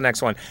 saw the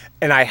next one.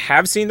 And I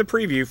have seen the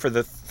preview for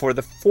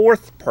the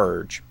fourth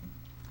Purge,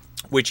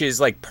 which is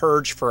like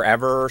Purge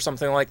Forever or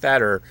something like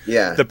that, or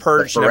the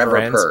Purge Forever Never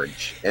Ends.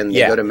 Purge, and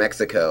they go to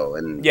Mexico,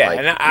 and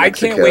and I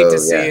can't wait to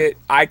see it.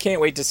 I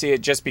can't wait to see it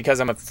just because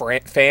I'm a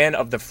fan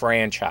of the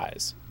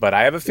franchise. But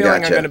I have a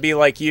feeling I'm going to be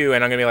like you,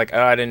 and I'm going to be like,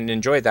 oh, I didn't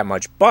enjoy it that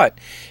much. But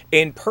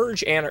in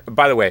Purge,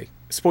 by the way,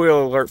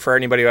 spoiler alert for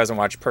anybody who hasn't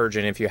watched Purge,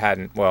 and if you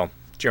hadn't, well,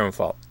 It's your own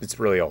fault. It's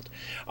really old.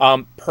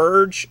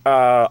 Purge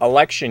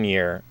election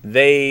year,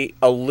 they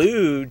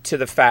allude to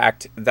the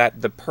fact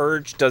that the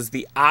purge does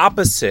the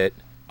opposite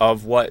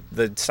of what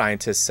the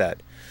scientists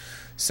said.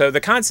 So the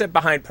concept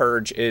behind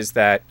purge is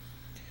that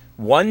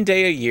one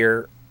day a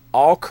year,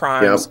 all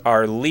crimes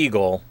are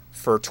legal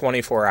for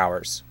 24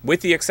 hours, with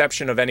the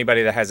exception of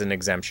anybody that has an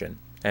exemption.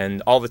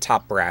 And all the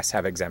top brass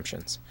have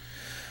exemptions.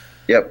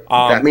 Yep.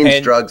 That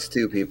means drugs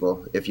too,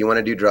 people. If you want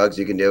to do drugs,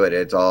 you can do it.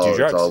 It's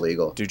all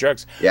legal. Do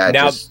drugs. Yeah.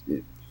 Now,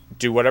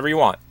 do whatever you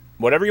want.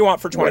 Whatever you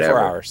want for 24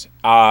 hours.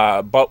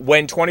 But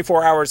when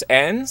 24 hours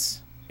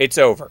ends, it's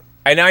over.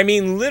 And I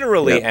mean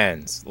literally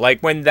ends.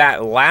 Like when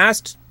that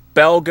last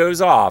bell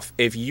goes off,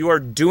 if you are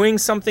doing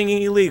something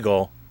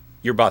illegal,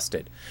 you're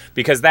busted.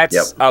 Because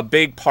that's a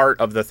big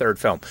part of the third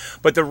film.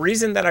 But the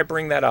reason that I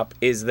bring that up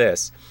is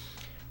this.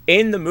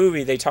 In the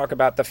movie, they talk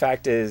about the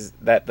fact is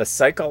that the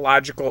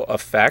psychological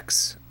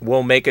effects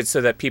will make it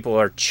so that people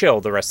are chill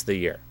the rest of the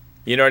year.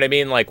 You know what I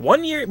mean? Like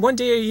one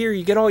day a year,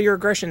 you get all your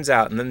aggressions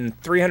out, and then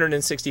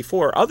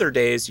 364 other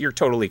days, you're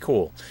totally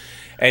cool.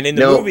 And in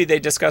the movie, they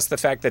discuss the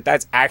fact that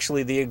that's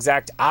actually the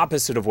exact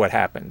opposite of what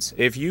happens.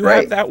 If you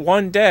have that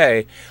one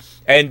day,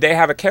 and they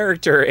have a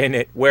character in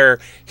it where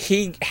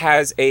he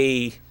has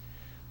a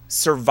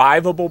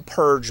survivable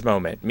purge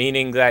moment,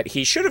 meaning that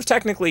he should have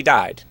technically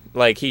died.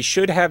 Like, he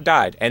should have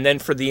died. And then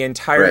for the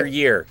entire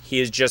year,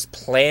 he is just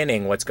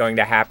planning what's going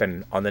to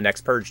happen on the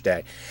next purge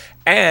day.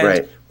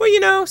 And, well, you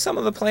know, some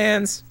of the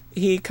plans,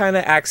 he kind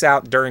of acts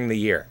out during the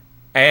year.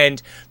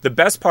 And the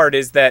best part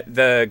is that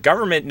the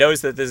government knows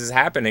that this is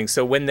happening.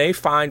 So when they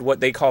find what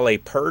they call a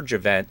purge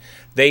event,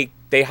 they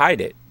hide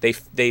it.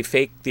 They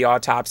fake the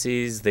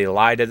autopsies. They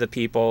lie to the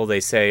people. They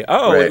say,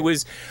 oh, it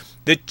was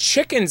the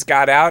chickens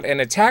got out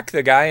and attacked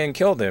the guy and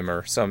killed him,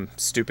 or some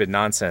stupid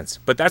nonsense.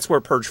 But that's where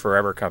Purge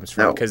Forever comes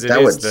from, because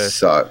that would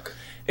suck.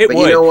 But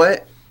you know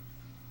what?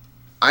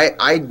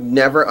 I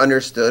never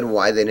understood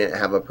why they didn't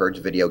have a Purge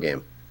video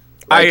game.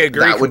 Like, I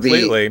agree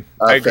completely.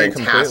 I agree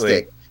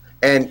completely.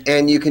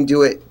 And you can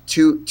do it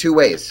two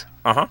ways.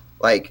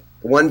 Like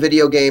one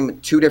video game,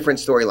 two different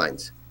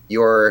storylines.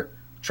 You're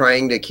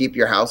trying to keep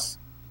your house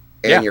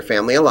and your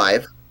family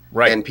alive,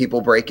 and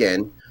people break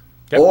in,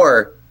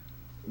 or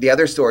the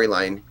other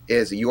storyline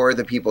is you're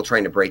the people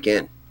trying to break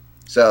in.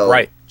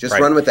 So just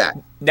run with that.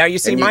 Now, you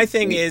see, my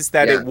thing is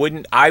that it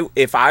wouldn't...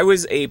 If I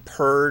was a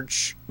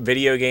Purge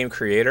video game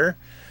creator,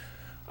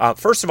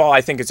 first of all,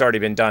 I think it's already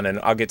been done, and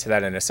I'll get to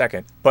that in a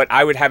second. But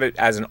I would have it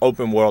as an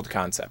open world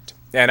concept.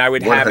 And I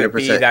would have it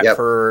be that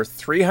for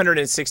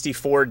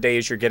 364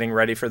 days, you're getting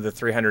ready for the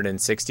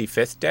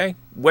 365th day.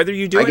 Whether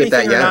you do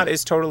anything or not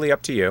is totally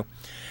up to you.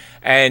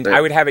 And I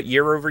would have it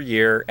year over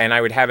year, and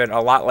I would have it a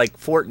lot like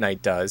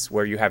Fortnite does,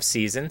 where you have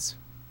seasons.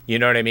 You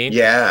know what I mean?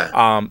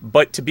 Yeah.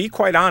 But to be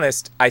quite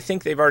honest, I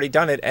think they've already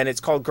done it, and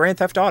it's called Grand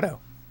Theft Auto.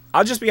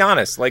 I'll just be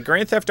honest. Like,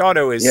 Grand Theft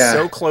Auto is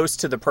so close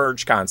to the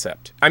Purge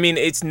concept. I mean,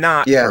 it's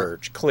not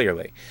Purge,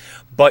 clearly.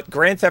 But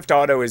Grand Theft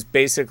Auto is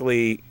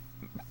basically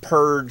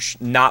Purge,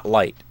 not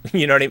light.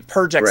 You know what I mean?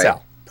 Purge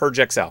XL.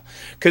 Purge XL.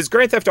 Because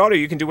Grand Theft Auto,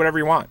 you can do whatever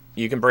you want.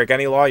 You can break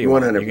any law you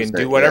want. You can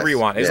do whatever you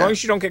want, as long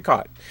as you don't get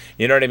caught.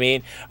 You know what I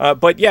mean?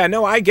 But yeah,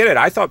 no, I get it.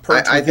 I thought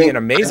Purge would be an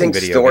amazing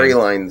video game.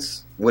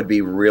 Storylines would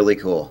be really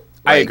cool.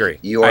 Like, I agree.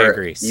 You're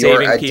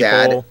a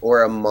dad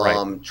or a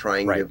mom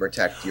trying to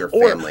protect your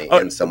family,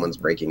 and someone's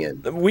breaking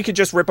in. We could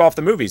just rip off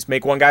the movies.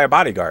 Make one guy a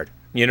bodyguard.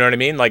 You know what I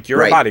mean? Like,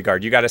 you're a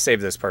bodyguard. You got to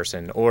save this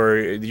person, or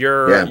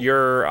you're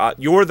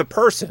the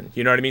person.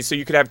 You know what I mean? So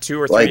you could have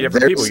two or three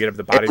different people. You could have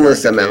the bodyguard.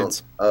 Endless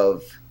amount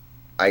of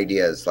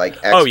ideas, like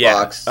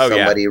Xbox.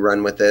 Somebody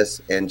run with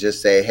this and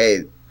just say,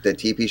 "Hey, the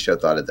TP show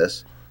thought of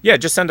this." Yeah,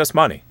 just send us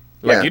money.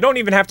 Like, you don't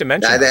even have to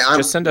mention it.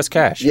 Just send us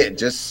cash.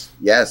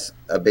 Yeah,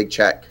 a big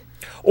check.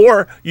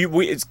 Or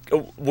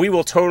we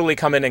will totally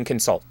come in and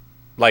consult.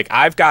 Like,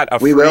 I've got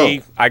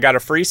a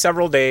free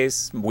several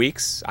days,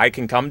 weeks. I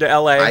can come to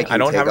LA. I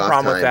don't have a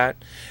problem with that.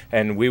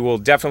 And we will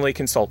definitely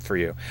consult for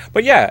you.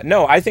 But yeah,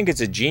 no, I think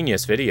it's a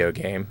genius video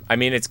game. I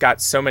mean, it's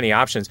got so many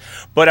options.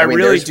 But I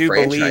really do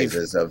believe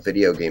franchises of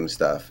video game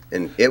stuff,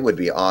 and it would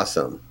be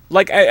awesome.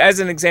 Like, as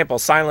an example,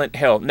 Silent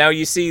Hill. Now,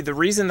 you see, the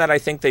reason that I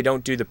think they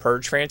don't do the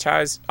Purge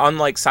franchise,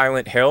 unlike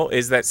Silent Hill,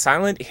 is that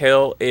Silent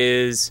Hill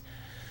is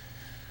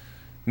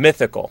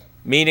mythical,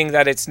 meaning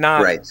that it's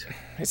not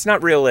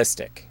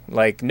realistic.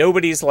 Like,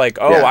 nobody's like,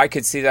 I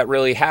could see that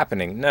really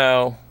happening.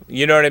 No,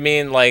 you know what I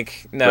mean?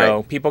 Like,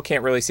 no, people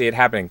can't really see it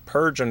happening.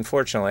 Purge,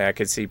 unfortunately, I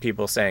could see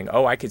people saying,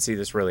 I could see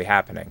this really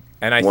happening.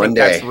 And I think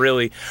that's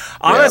really,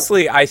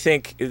 honestly, I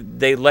think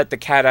they let the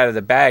cat out of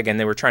the bag, and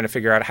they were trying to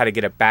figure out how to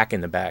get it back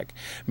in the bag.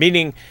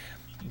 Meaning,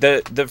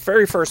 the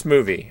very first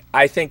movie,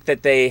 I think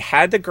that they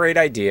had the great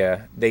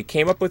idea. They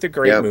came up with a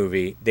great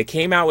movie. They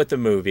came out with the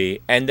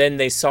movie, and then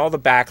they saw the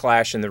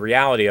backlash and the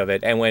reality of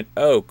it and went,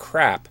 oh,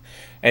 crap.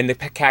 And the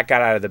cat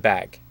got out of the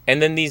bag. And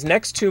then these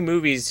next two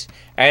movies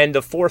and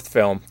the fourth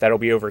film that'll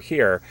be over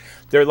here,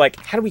 they're like,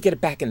 how do we get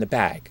it back in the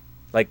bag?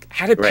 Like,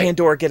 how did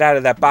Pandora get out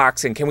of that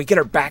box? And can we get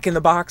her back in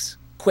the box?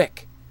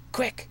 Quick,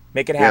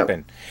 make it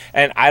happen.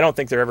 And I don't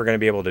think they're ever going to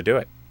be able to do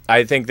it.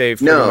 I think they've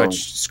pretty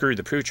much screwed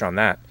the pooch on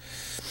that.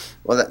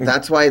 Well,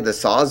 that's why the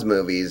Saws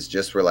movies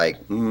just were like,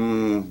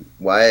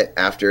 what?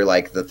 After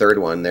like the third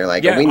one, they're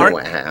like, we know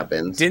what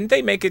happens. Didn't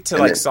they make it to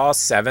like Saw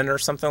 7 or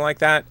something like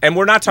that? And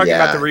we're not talking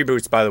about the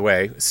reboots, by the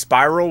way.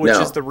 Spiral, which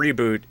is the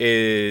reboot,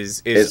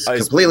 is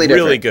completely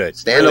really different.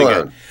 good. Standalone.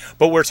 Really good.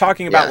 But we're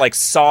talking about like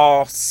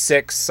Saw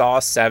 6, Saw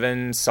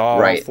 7, Saw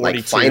 42.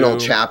 Like final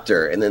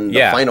chapter, and then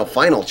the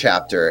final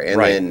chapter, and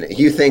then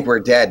you think we're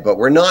dead, but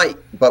we're not.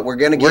 But we're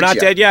gonna get We're not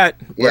dead yet.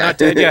 We're not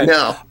dead yet.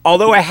 No.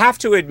 Although I have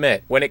to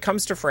admit, when it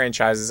comes to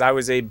franchises, I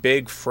was a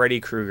big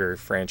Freddy Krueger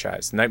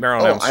franchise. Nightmare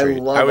on Elm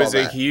Street. I was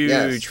a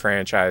huge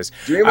franchise.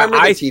 Do you remember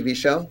the TV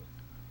show?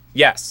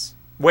 Yes.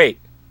 Wait.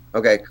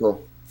 Okay,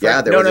 cool.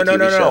 Yeah, there was a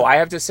TV show. No. I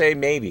have to say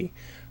maybe.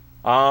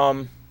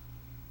 It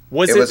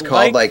was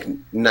called like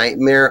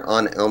Nightmare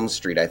on Elm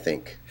Street, I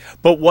think.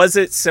 But was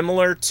it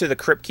similar to the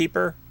Crypt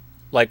Keeper?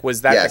 Like,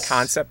 was that the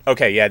concept?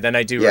 Okay, yeah, then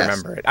I do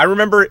remember it. I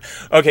remember it.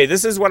 Okay,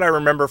 this is what I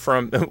remember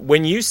from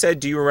when you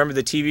said, do you remember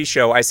the TV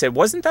show? I said,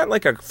 wasn't that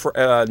like a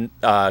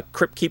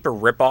Crypt Keeper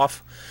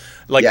ripoff?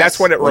 Like, that's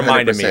what it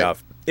reminded 100%. Me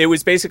of. It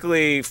was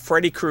basically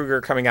Freddy Krueger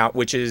coming out,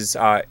 which is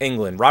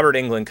England. Robert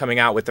Englund coming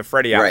out with the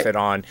Freddy outfit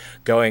on,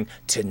 going,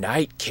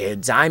 tonight,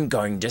 kids, I'm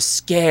going to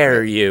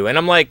scare you. And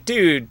I'm like,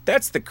 dude,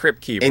 that's the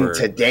Crypt Keeper. In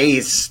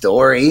today's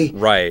story.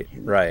 Right.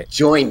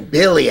 Join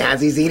Billy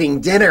as he's eating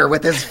dinner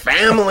with his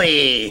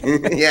family.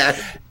 Yeah.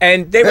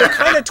 And they were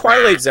kind of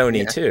Twilight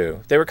Zone-y,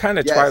 too. They were kind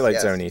of Twilight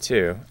Zone-y,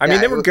 too. I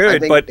mean, they were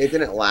good, but... It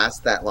didn't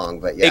last that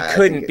long, but It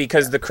couldn't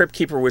because the Crypt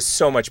Keeper was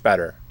so much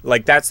better.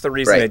 Like, that's the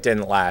reason it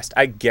didn't last.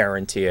 I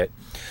guarantee it.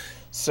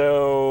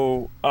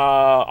 So,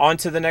 on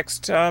to the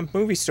next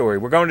movie story.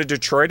 We're going to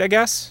Detroit, I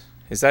guess.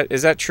 Is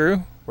that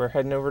true? We're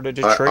heading over to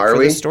Detroit for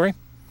this story?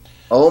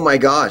 Oh my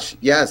gosh.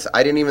 Yes.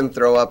 I didn't even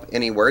throw up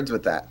any words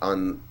with that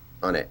on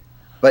it.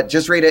 But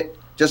just read it.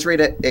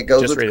 It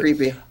goes with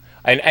creepy.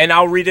 And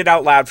I'll read it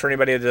out loud for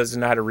anybody that doesn't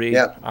know how to read.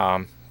 Yep.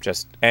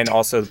 And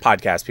also the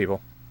podcast people.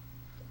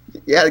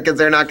 Yeah, because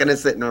they're not going to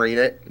sit and read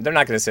it. They're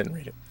not going to sit and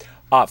read it.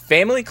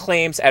 Family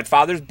claims at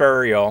father's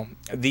burial,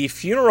 the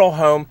funeral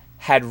home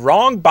had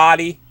wrong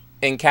body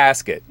and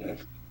casket.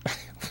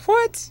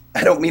 What?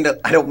 I don't mean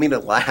to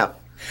laugh.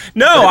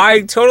 No,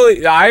 I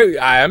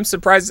am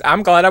surprised.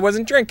 I'm glad I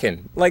wasn't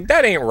drinking. Like,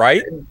 that ain't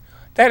right.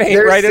 That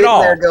ain't right at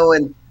all. They're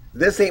going,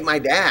 this ain't my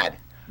dad.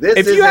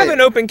 If you have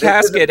an open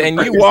casket and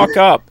you walk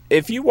up,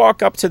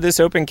 to this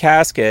open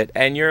casket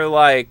and you're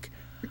like,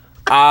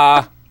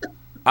 my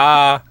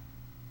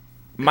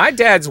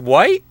dad's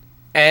white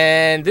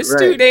and this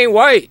dude ain't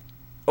white,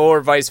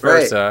 or vice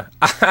versa.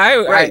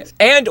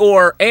 And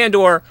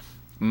or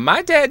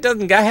my dad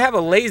doesn't have a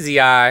lazy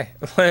eye.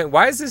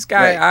 Why is this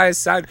guy eyes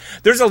side?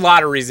 There's a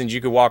lot of reasons you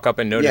could walk up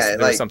and notice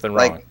there's something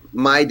wrong. Like,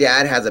 my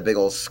dad has a big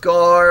old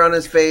scar on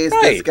his face.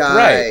 This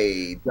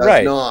guy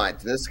does not.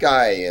 This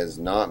guy is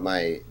not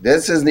my.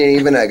 This isn't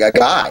even a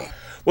guy.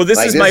 Well, this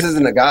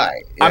isn't a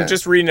guy. Yeah. I'm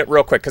just reading it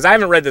real quick because I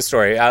haven't read the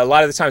story. A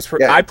lot of the times,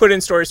 I put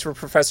in stories for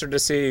Professor to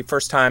see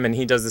first time, and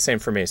he does the same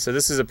for me. So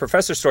this is a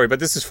Professor story, but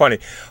this is funny.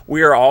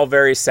 We are all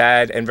very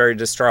sad and very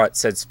distraught,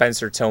 said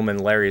Spencer Tillman,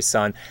 Larry's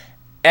son.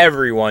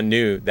 Everyone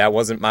knew that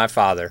wasn't my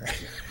father.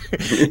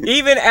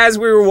 Even as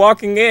we were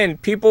walking in,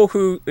 people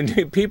who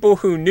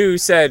knew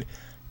said,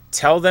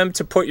 "Tell them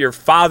to put your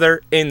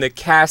father in the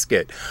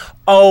casket."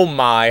 Oh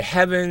my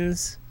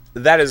heavens,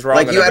 that is wrong.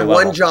 Like, you had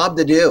one job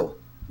to do.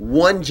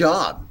 One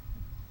job.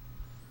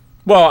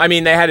 Well, I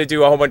mean, they had to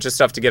do a whole bunch of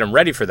stuff to get him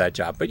ready for that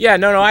job. But yeah,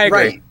 no, I agree.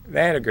 Right.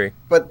 They had to agree.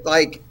 But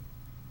like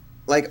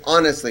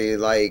honestly,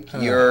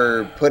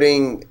 you're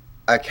putting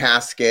a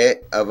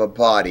casket of a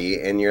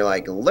body, and you're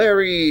like,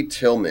 Larry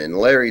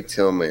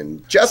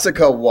Tillman,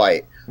 Jessica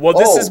White. Well,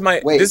 this is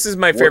my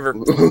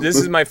favorite. This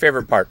is my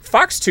favorite part.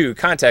 Fox 2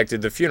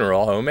 contacted the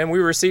funeral home, and we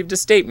received a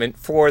statement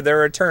for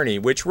their attorney,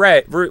 which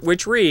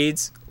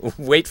reads,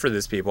 wait for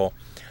this, people.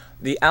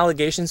 The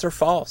allegations are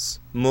false,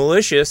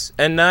 malicious,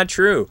 and not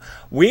true.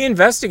 We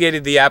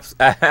investigated the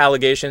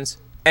allegations,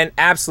 and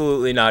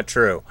absolutely not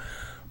true.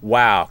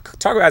 Wow.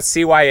 Talk about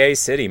CYA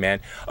City, man.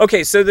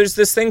 Okay, so there's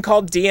this thing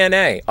called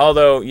DNA.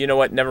 Although, you know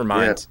what? Never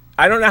mind.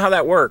 Yeah. I don't know how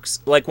that works.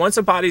 Like, once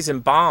a body's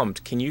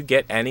embalmed, can you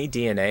get any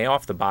DNA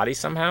off the body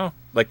somehow?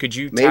 Like, could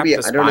you tap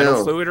the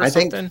spinal fluid or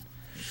something?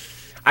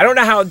 I don't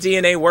know how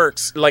DNA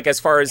works, like, as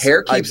far as...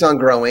 Hair keeps on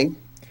growing.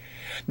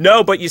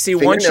 No, but you see,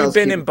 once you've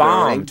been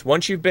embalmed,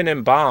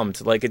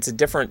 like, it's a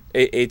different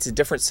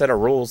set of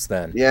rules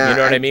then. Yeah, you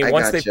know what I mean?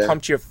 Once they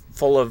pumped you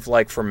full of,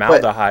 like,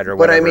 formaldehyde or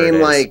whatever. But I mean,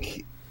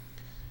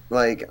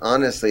 like,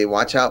 honestly,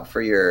 watch out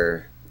for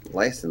your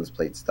license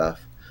plate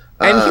stuff.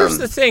 And here's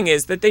the thing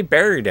is that they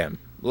buried him.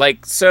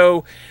 Like,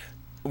 so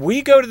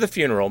we go to the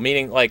funeral,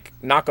 meaning, like,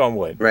 knock on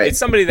wood. Right. It's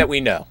somebody that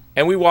we know.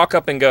 And we walk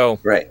up and go,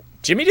 right.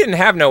 Jimmy didn't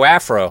have no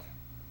afro.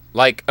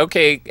 Like,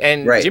 okay,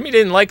 and Jimmy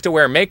didn't like to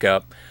wear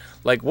makeup.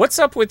 Like, what's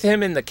up with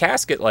him in the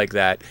casket like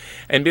that?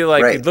 And be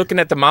like, looking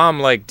at the mom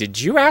like, did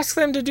you ask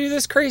them to do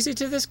this crazy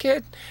to this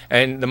kid?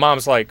 And the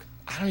mom's like,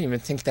 I don't even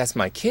think that's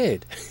my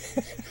kid.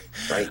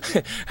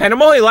 Right. And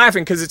I'm only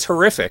laughing because it's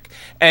horrific.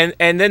 And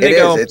then they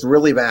go, it's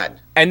really bad.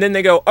 and then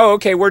they go, "Oh,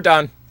 okay, we're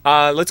done.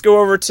 Let's go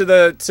over to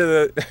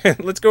the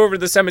let's go over to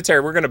the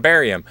cemetery. We're gonna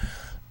bury him."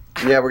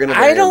 Yeah, we're gonna.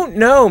 I don't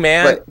know,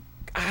 man. But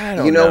I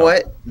don't. You know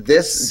what?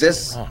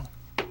 This.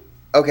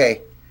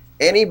 Okay,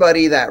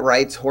 anybody that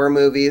writes horror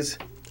movies,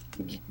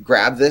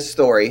 grab this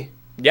story.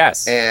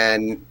 Yes.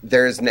 And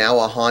there's now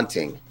a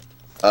haunting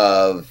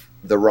of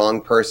the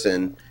wrong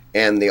person,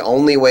 and the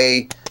only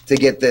way to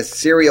get this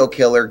serial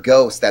killer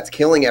ghost that's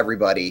killing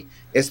everybody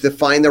is to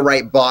find the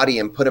right body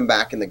and put him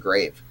back in the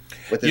grave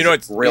with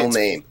his real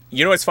name.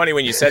 You know what's funny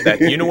when you said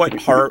that? You know what?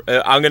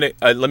 I'm gonna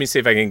let me see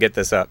if I can get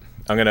this up.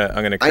 I'm gonna.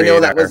 Create I know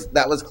that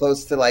was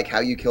close to like how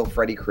you kill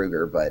Freddy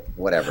Krueger, but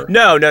whatever.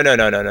 No.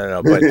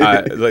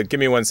 But give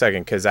me 1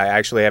 second because I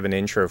actually have an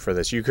intro for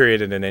this. You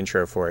created an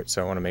intro for it,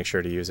 so I want to make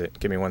sure to use it.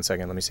 Give me 1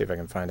 second. Let me see if I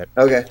can find it.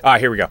 Okay.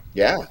 Here we go.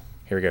 Yeah.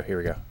 Here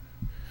we go.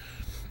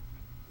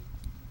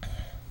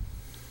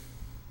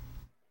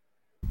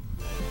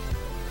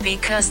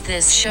 Because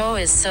this show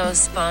is so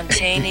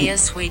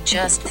spontaneous, we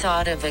just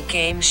thought of a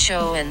game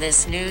show, and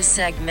this new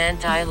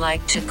segment I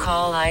like to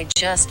call I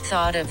Just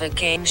Thought of a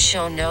Game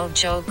Show. No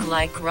joke,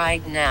 like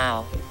right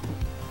now.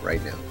 Right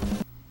now.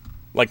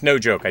 Like no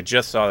joke, I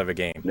just thought of a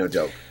game. No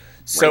joke.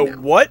 So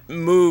what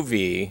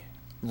movie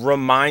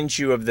reminds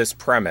you of this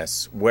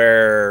premise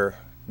where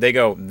they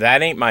go,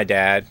 that ain't my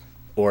dad,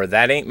 or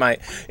that ain't my...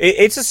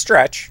 It's a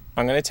stretch,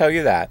 I'm going to tell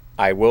you that.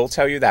 I will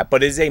tell you that.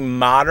 But it's a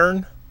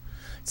modern...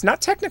 It's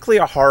not technically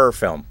a horror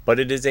film, but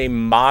it is a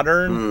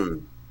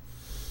modern...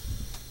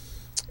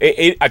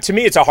 To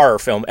me, it's a horror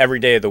film every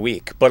day of the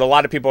week. But a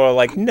lot of people are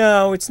like,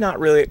 no, it's not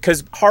really...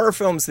 Because horror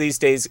films these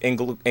days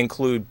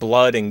include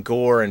blood and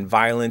gore and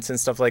violence and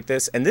stuff like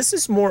this. And this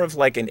is more of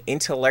like an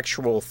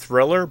intellectual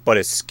thriller, but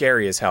it's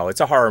scary as hell.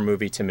 It's a horror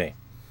movie to me.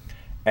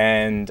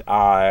 And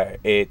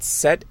it's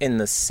set in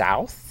the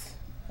South.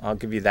 I'll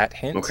give you that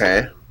hint.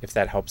 Okay. If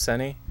that helps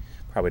any.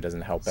 Probably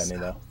doesn't help any,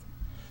 though.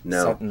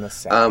 No. Set in the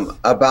South.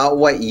 About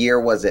what year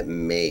was it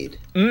made?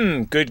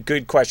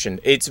 Good question.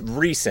 It's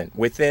recent,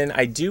 within,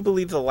 I do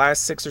believe, the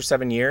last 6 or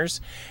 7 years.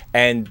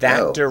 And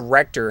that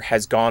director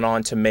has gone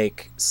on to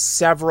make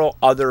several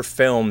other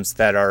films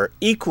that are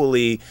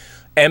equally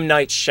M.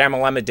 Night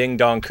Shyamalama Ding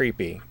Dong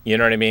creepy. You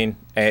know what I mean?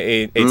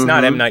 It's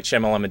not M. Night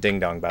Shyamalama Ding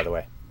Dong, by the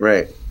way.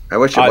 Right. I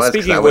wish it was.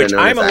 Speaking of which,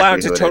 I'm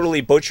allowed to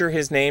totally butcher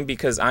his name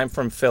because I'm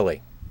from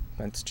Philly.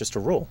 That's just a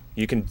rule.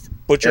 You can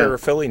butcher a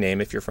Philly name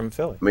if you're from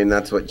Philly. I mean,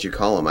 that's what you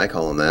call him. I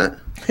call him that.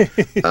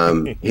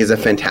 He's a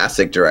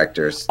fantastic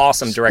director.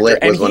 Awesome director.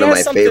 Split was one of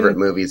my favorite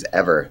movies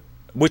ever.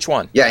 Which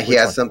one? Yeah, he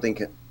has something.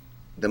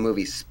 The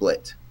movie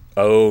Split.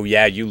 Oh,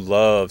 yeah, you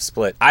love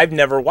Split. I've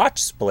never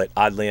watched Split,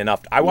 oddly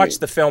enough. I watched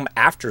the film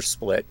after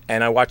Split,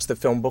 and I watched the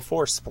film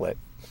before Split.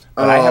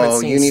 But I haven't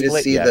seen you need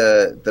Split to see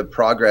yet. the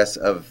progress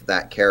of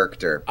that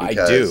character.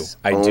 Because,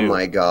 I do. Oh,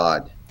 my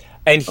God.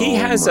 And he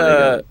has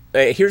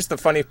here's the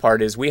funny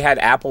part is we had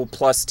Apple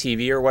Plus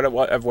TV or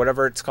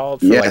whatever it's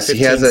called for like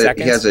 15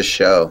 seconds. He has a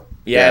show.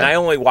 Yeah, and I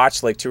only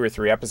watched like 2 or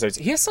 3 episodes.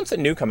 He has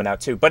something new coming out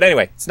too. But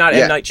anyway, it's not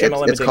M. Night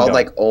Shyamalan. It's called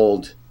like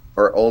Old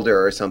or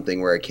Older or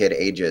something where a kid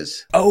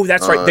ages. Oh,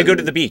 that's right. They go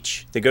to the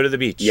beach.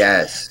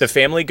 Yes. The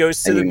family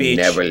goes to the beach.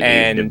 Never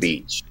leave the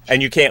beach.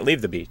 And you can't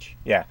leave the beach.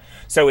 Yeah.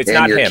 So it's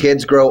not him. And your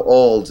kids grow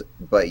old,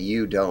 but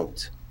you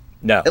don't.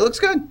 No. It looks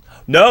good.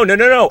 No.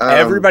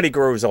 Everybody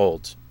grows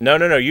old. No.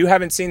 You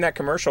haven't seen that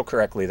commercial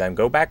correctly then.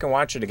 Go back and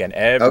watch it again.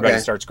 Everybody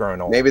starts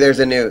growing old. Maybe there's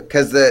a new...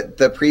 Because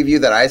the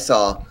preview that I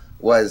saw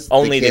was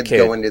only the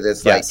kids go into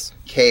this like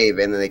cave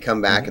and then they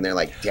come back and they're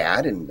like,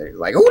 Dad? And they're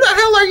like, who the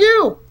hell are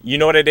you? You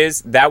know what it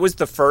is? That was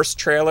the first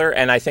trailer,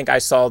 and I think I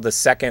saw the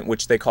second,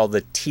 which they call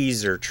the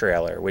teaser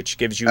trailer, which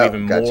gives you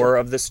even more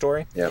of the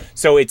story. Yep.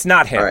 So it's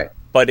not him,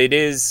 but it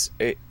is...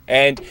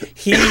 And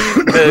he,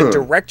 the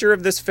director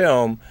of this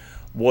film...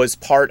 was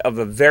part of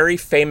a very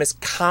famous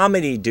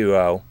comedy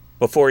duo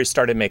before he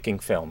started making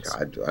films.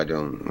 I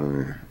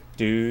don't...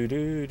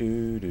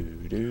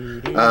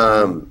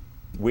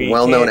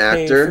 Well-known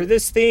actor for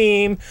this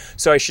theme,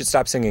 so I should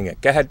stop singing it.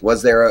 Go ahead.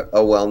 Was there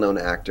a well-known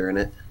actor in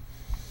it?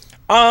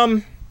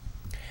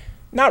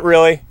 Not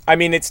really. I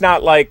mean, it's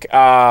not like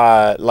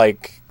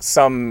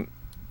some...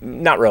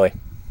 Not really.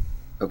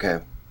 Okay.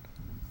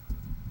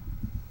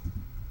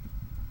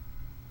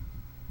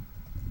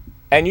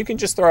 And you can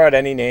just throw out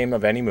any name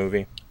of any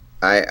movie.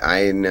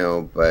 I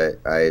know,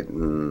 but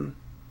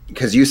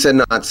because you said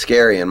not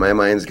scary, and my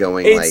mind's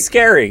going it's like... It's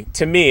scary.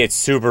 To me, it's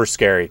super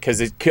scary,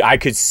 because I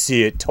could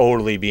see it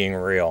totally being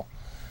real.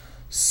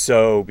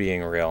 So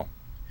being real.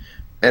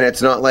 And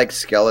it's not like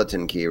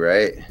Skeleton Key,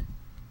 right?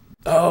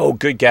 Oh,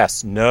 good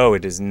guess. No,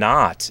 it is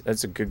not.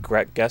 That's a good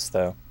guess,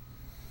 though.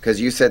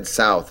 Because you said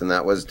South, and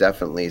that was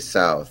definitely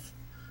South.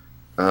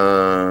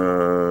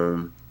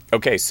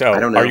 Okay, so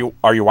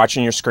are you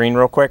watching your screen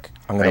real quick?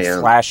 I'm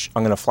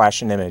gonna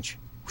flash an image.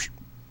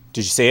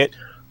 Did you see it?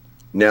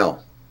 No.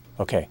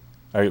 Okay.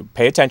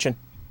 Pay attention.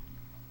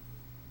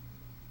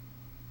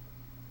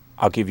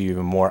 I'll give you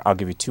even more. I'll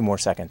give you 2 more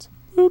seconds.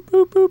 Boop,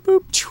 boop, boop,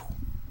 boop.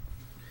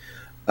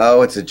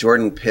 Oh, it's a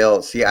Jordan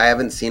Peele. See, I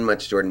haven't seen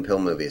much Jordan Peele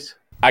movies.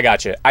 I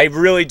got you. I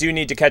really do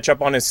need to catch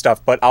up on his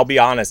stuff, but I'll be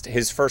honest,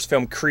 his first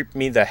film creeped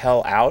me the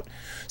hell out.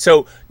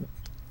 So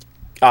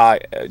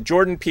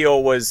Jordan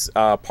Peele was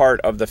part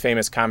of the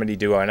famous comedy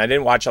duo, and I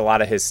didn't watch a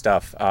lot of his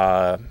stuff.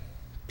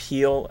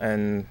 Peele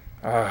and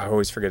I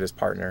always forget his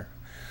partner.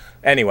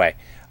 Anyway,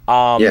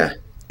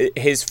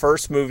 his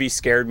first movie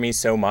scared me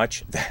so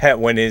much that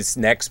when his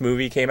next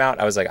movie came out,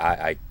 I was like,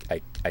 I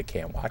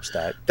can't watch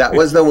that. That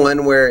was the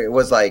one where it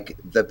was like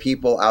the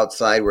people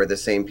outside were the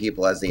same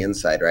people as the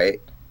inside, right?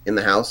 In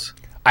the house?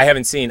 I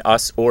haven't seen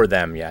Us or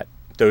Them yet.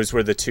 Those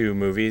were the two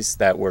movies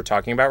that we're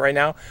talking about right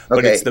now. But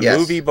Okay, it's the yes.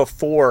 movie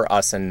before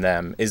Us and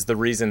Them is the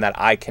reason that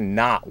I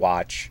cannot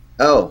watch.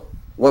 Oh,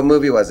 what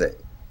movie was it?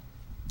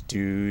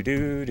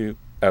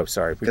 Oh,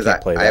 sorry. We Because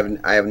can't play that.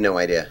 I have no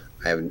idea.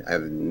 I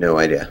have no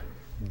idea.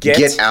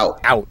 Get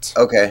Out. Out.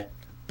 Okay.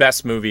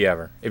 Best movie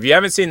ever. If you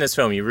haven't seen this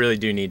film, you really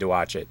do need to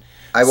watch it.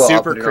 I will. I'll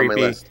Super put it on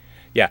creepy. my list.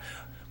 Yeah.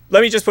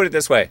 Let me just put it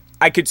this way.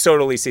 I could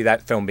totally see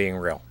that film being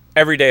real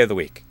every day of the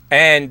week.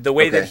 And the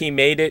way that he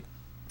made it,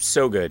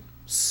 so good.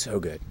 So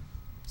good.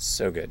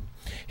 So good.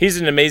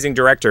 He's an amazing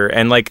director,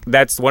 and like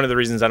that's one of the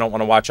reasons I don't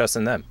want to watch Us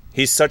and Them.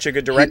 He's such a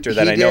good director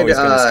that I know he's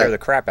going to scare the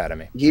crap out of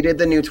me. He did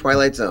the new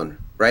Twilight Zone,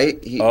 right?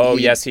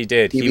 Yes, he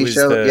did. TV he was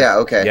show? Yeah,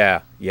 okay.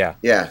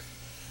 Yeah.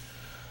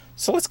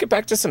 So let's get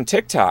back to some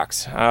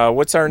TikToks.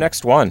 What's our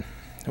next one?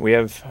 We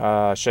have,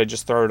 should I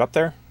just throw it up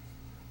there?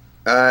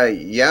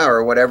 Yeah,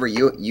 or whatever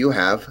you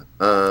have.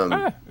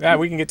 Yeah,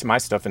 we can get to my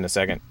stuff in a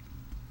second.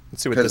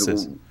 Let's see what this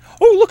is.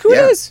 Oh, look who it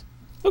is!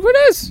 Look who it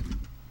is!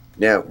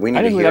 Yeah, we need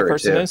I know to who hear that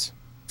person it too. is.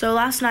 So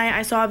last night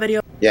I saw a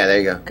video. Yeah, there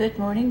you go. Good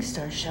morning,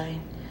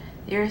 Starshine.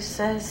 Yours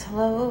says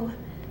hello.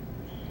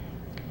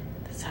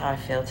 That's how I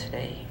feel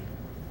today.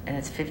 And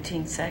it's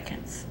 15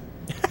 seconds.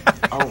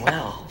 Oh,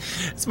 well.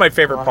 It's my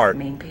favorite Love part.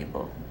 Mean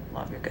people.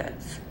 Love your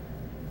guts.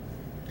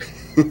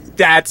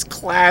 That's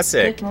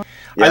classic.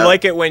 I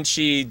like it when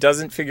she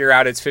doesn't figure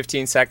out it's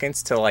 15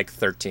 seconds to like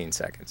 13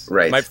 seconds.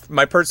 Right.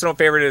 My personal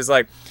favorite is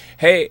like,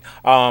 hey,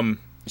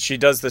 she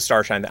does the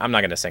Starshine. I'm not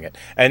going to sing it.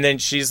 And then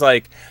she's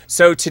like,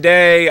 so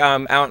today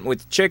I'm out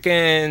with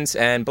chickens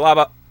and blah,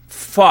 blah.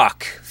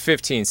 Fuck,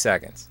 15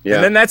 seconds. Yeah.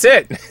 And then that's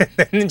it.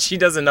 And then she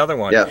does another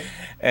one. Yeah.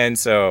 And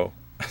so,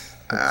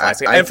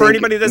 classic. And for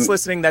anybody that's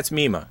listening, that's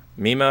Mima.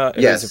 Mima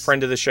is a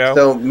friend of the show.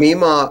 So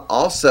Mima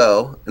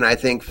also, and I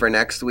think for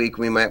next week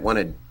we might want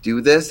to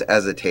do this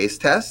as a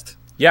taste test.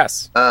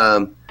 Yes.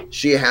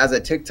 She has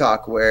a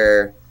TikTok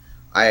where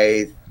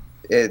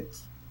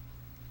it's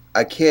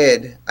a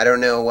kid, I don't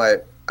know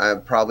what,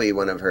 probably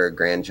one of her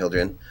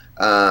grandchildren,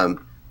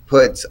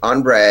 puts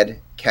on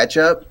bread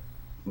ketchup,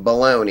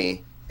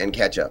 bologna, and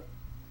ketchup.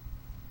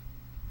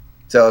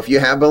 So if you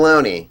have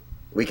bologna,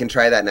 we can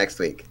try that next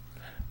week.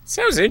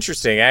 Sounds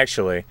interesting,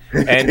 actually.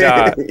 And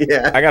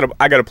I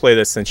gotta play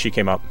this since she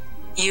came up.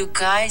 You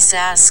guys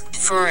asked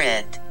for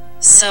it,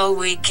 so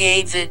we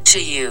gave it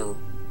to you.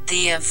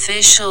 The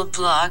official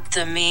Block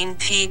the Mean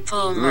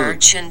People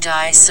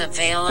merchandise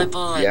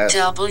available at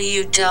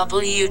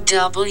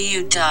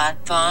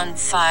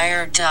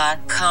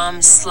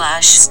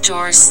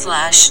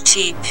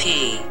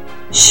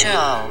www.bonfire.com/store/TP.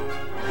 Show.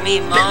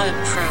 Mima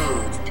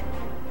approved.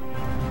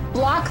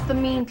 Block the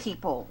mean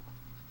people.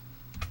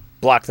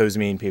 Block those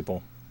mean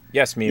people.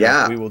 Yes, Mima,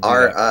 Yeah, we will do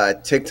our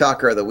that.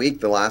 TikToker of the week,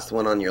 the last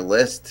one on your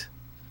list,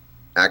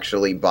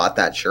 actually bought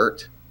that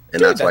shirt. And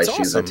Dude, that's why that's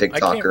she's awesome. a I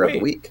can't TikToker of the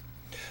wait. week.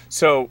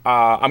 So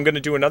I'm going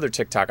to do another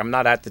TikTok. I'm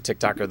not at the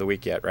TikToker of the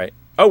week yet, right?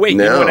 Oh, wait, you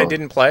know what I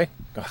didn't play?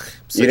 Ugh, I'm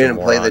such You a didn't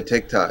play moron. the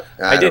TikTok.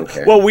 I don't did.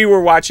 care. Well, we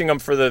were watching them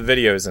for the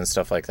videos and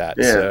stuff like that.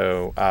 Yeah.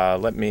 So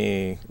let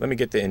me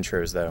get the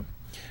intros, though.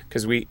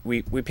 Because we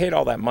paid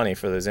all that money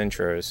for those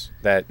intros.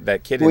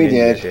 That kid in We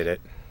India did. did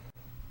it.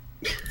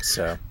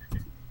 So...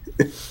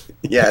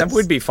 Yes. That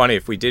would be funny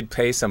if we did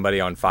pay somebody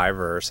on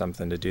Fiverr or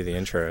something to do the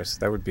intros.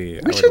 That would be...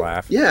 I would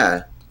laugh.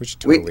 Yeah. We should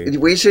totally...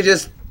 We should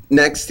just...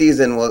 Next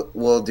season,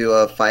 we'll do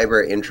a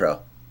Fiverr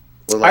intro.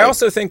 We'll I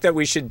also think that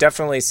we should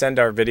definitely send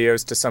our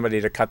videos to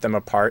somebody to cut them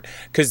apart.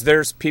 Because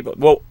there's people...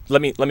 Well,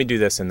 let me do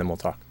this and then we'll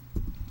talk.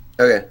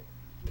 Okay.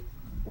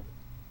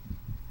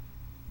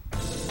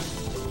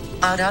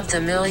 Out of the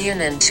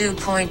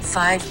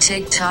 1,002,500,000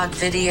 TikTok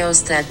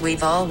videos that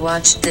we've all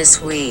watched this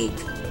week,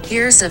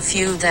 here's a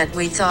few that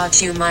we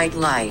thought you might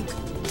like.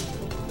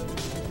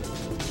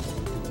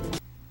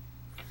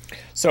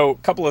 So, a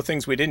couple of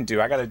things we didn't do.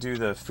 I got to do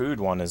the food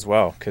one as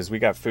well because we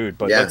got food.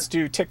 But Yeah. let's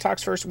do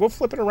TikToks first. We'll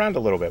flip it around a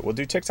little bit. We'll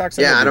do TikToks and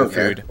Yeah, we'll I do don't the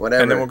care. food.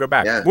 Whatever. And then we'll go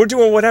back. Yeah. We're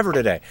doing whatever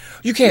today.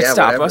 You can't Yeah,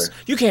 stop whatever. us.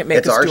 You can't make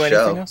It's us our do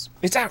anything show. else.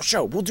 It's our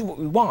show. We'll do what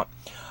we want.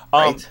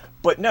 Right.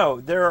 But no,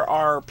 there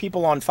are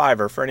people on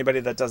Fiverr. For anybody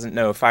that doesn't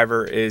know,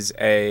 Fiverr is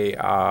a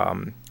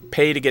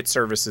pay to get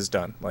services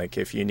done. Like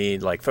if you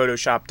need like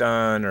Photoshop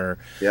done or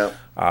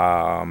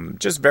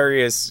just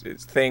various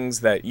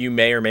things that you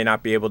may or may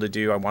not be able to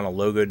do. I want a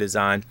logo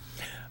design.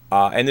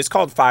 And it's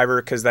called Fiverr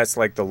because that's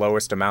like the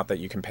lowest amount that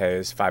you can pay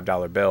is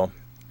 $5 bill.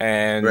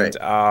 And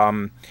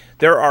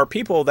there are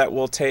people that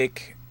will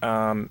take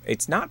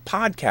It's not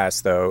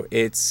podcasts though.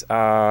 It's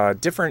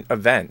different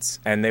events,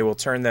 and they will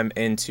turn them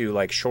into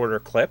like shorter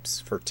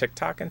clips for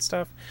TikTok and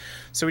stuff.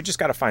 So we just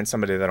got to find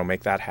somebody that'll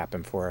make that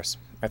happen for us.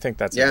 I think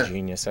that's a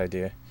genius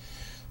idea.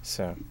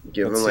 So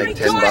give them like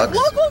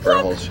 $10 for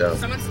a whole show.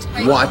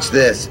 Watch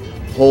this.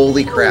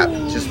 Holy crap.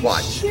 Just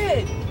watch.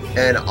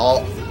 And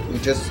you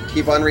just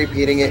keep on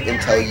repeating it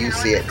until you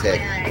see it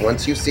tick.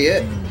 Once you see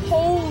it,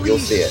 you'll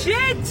see it.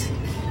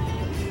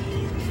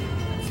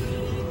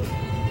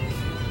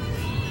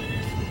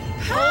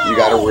 You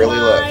gotta really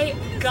look. Oh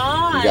my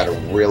God. You gotta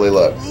really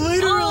look.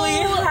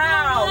 Literally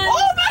how?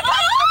 Oh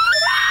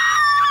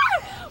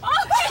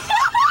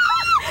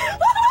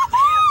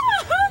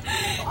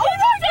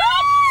my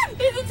God!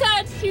 He's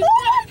attached. He's oh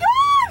my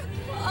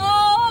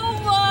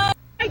God!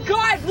 Oh my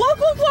God! Look!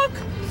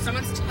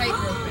 Someone's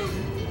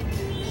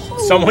tightroping.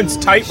 Someone's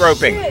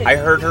tightroping. I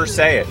heard her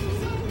say it.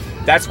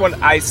 That's what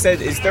I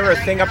said. Is there a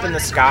thing up in the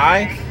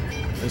sky?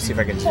 Let me see if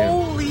I can zoom.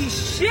 Holy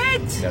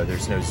shit! No,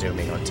 there's no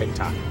zooming on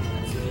TikTok.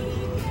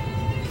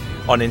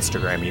 On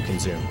Instagram, you can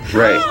zoom.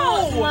 Right.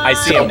 I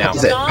see him now.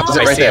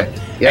 I see him.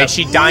 And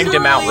she dimed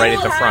him out right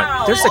at the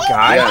front. There's a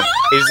guy. Yeah.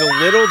 There's a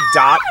little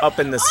dot up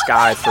in the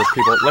sky for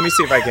people. Let me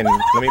see if I can.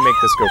 Let me make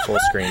this go full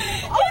screen.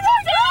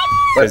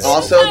 But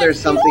also, there's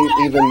something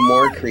even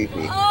more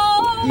creepy.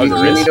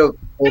 You need to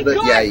pull the,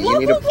 you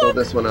need to pull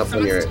this one up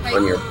on your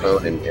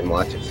phone and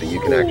watch it so you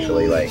can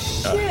actually like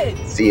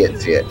see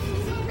it.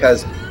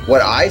 Because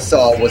what I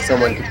saw was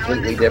someone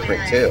completely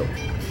different too.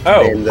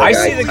 Oh, I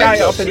see the guy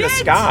up in the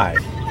sky.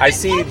 I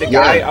see the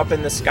guy up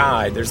in the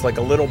sky. There's like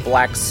a little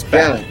black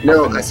speck. Yeah,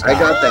 no, I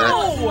got that.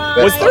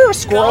 Was there a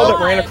squirrel that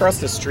ran across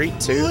the street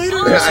too?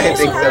 I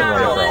think so.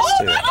 Ran across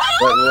too.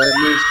 But let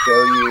me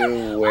show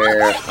you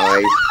where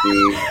I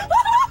see.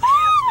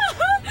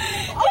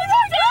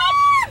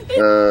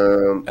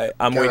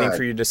 I'm waiting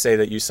for you to say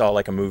that you saw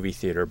like a movie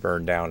theater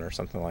burn down or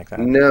something like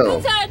that.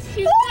 No.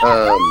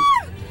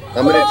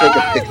 I'm gonna take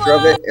a picture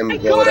of it and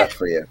blow it up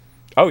for you.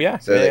 Oh yeah,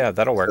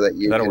 that'll work. So that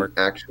you that'll can work.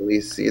 actually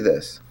see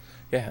this.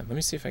 Yeah, let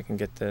me see if I can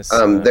get this.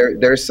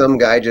 There's some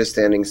guy just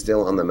standing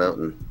still on the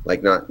mountain,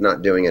 like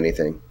not doing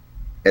anything,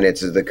 and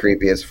it's the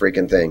creepiest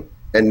freaking thing.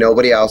 And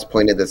nobody else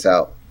pointed this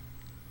out.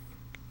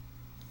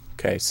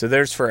 Okay, so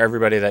there's for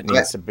everybody that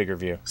needs a bigger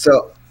view.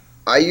 So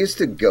I used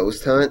to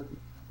ghost hunt,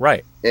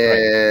 right?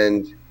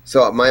 And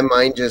so my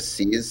mind just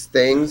sees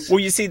things. Well,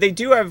 you see, they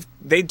do have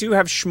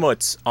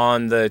schmutz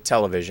on the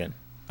television.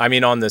 I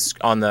mean, on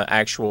the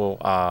actual.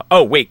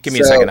 Oh, wait, give me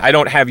a second. I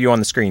don't have you on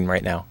the screen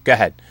right now. Go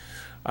ahead.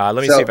 Let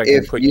me see if I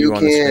can put you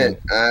on the screen.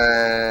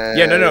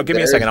 No. Give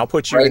me a second. I'll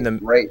put you in the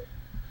right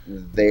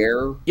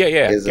there.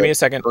 Yeah. Give me a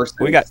second.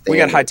 We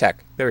got high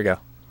tech. There we go.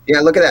 Yeah,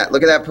 look at that.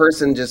 Look at that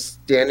person just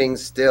standing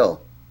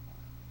still.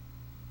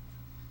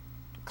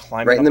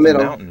 Climbing right in the up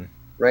middle. Mountain.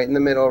 Right in the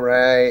middle.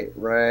 Right.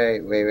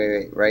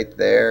 Wait. Right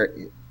there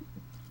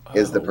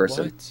is the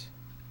person. What?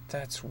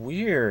 That's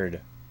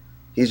weird.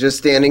 He's just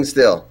standing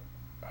still.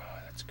 Oh,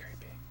 that's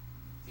creepy.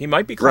 He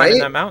might be climbing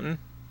that mountain.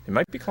 He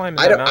might be climbing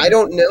that mountain. I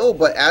don't know,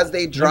 but as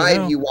they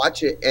drive, you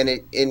watch it, and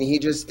he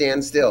just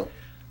stands still.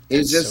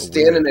 He's just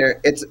standing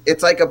there.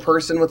 It's like a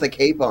person with a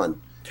cape on.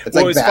 It's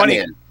like Batman.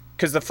 Funny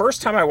because the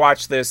first time I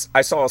watched this,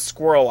 I saw a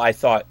squirrel. I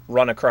thought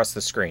run across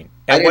the screen,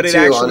 and what it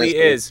actually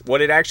is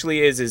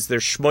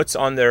there's schmutz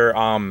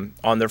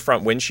on their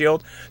front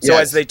windshield. So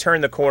as they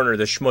turn the corner,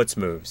 the schmutz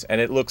moves,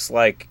 and it looks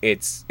like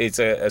it's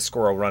a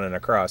squirrel running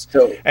across.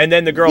 So, and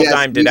then the girl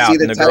dimed it out,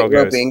 and the girl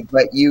goes.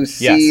 But you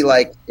see,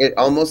 like it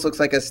almost looks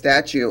like a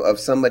statue of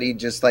somebody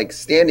just like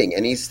standing,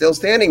 and he's still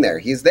standing there.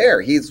 He's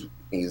there. He's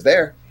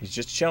there. He's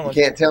just chilling.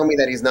 You can't tell me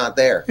that he's not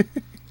there.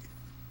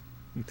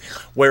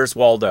 Where's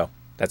Waldo?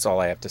 That's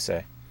all I have to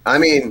say. I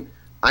mean,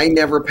 I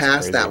never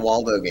passed that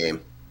Waldo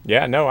game.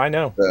 Yeah, no, I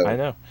know.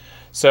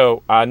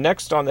 So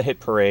next on the hit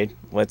parade,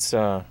 let's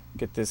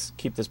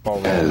keep this ball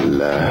rolling.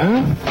 Hello.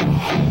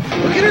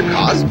 Look at her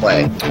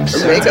cosplay.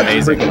 Her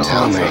makeup's freaking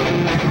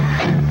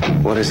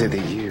awesome. What is it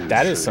that you?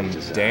 That is some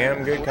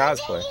damn good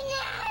cosplay.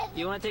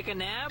 You want to take a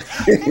nap?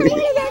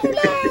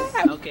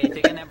 Okay,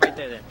 take a nap right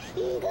there then.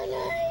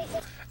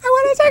 I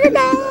want to take a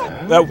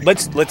nap. No,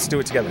 let's do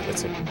it together.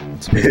 Let's see. All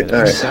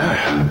right. So,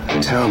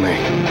 tell me,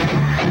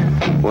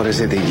 what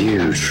is it that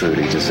you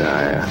truly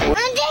desire? I'm taking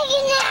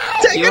a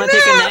nap. You want to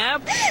take a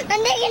nap?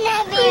 I'm taking a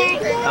nap here.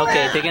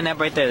 Okay, take a nap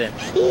right there then.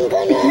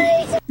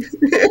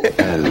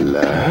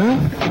 Hello?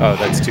 Oh,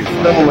 that's too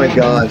funny. Oh my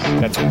gosh.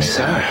 That's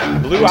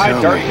amazing.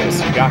 Blue-eyed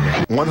darkness. You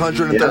got me.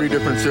 130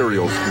 different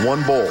cereals,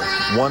 1 bowl,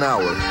 1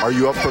 hour. Are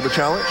you up for the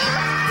challenge?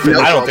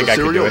 I don't think I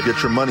can do it.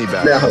 Get your money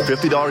back. No. A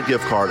 $50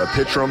 gift card, a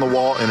picture on the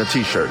wall, and a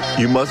t-shirt.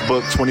 You must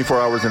book 24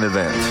 hours in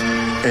advance.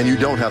 And you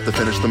don't have to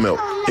finish the milk.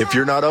 If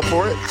you're not up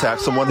for it, tag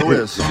someone who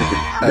is.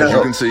 As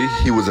you can see,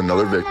 he was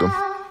another victim.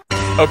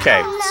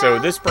 Okay, so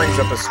this brings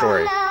up a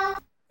story.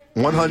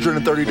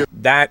 130.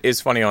 That is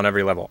funny on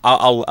every level.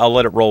 I'll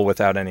let it roll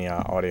without any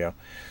audio.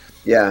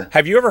 Yeah.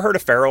 Have you ever heard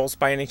of Farrell's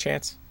by any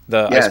chance?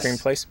 The ice cream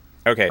place?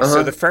 Okay,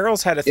 so the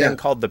Farrell's had a thing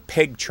called the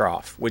Pig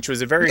Trough, which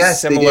was a very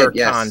similar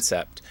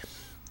concept.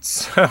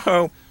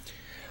 So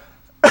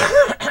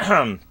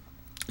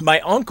my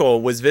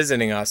uncle was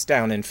visiting us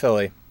down in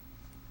Philly,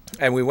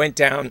 and we went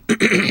down,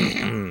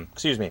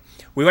 excuse me,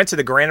 we went to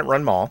the Granite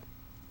Run Mall,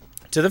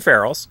 to the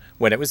Farrells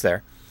when it was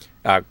there.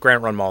 Granite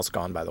Run Mall's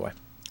gone, by the way.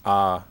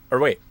 Or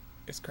wait,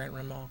 is Granite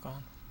Run Mall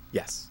gone?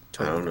 Yes.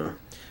 Totally. I don't know.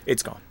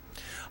 It's gone.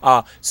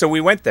 So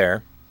we went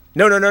there.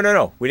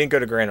 No. We didn't go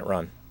to Granite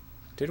Run.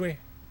 Did we?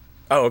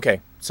 Oh,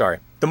 okay. Sorry.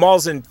 The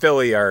malls in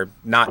Philly are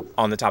not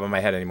on the top of my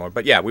head anymore.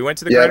 But yeah, we went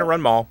to the Granite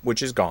Run Mall,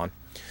 which is gone.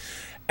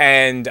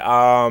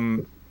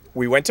 And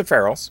we went to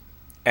Farrell's.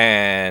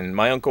 And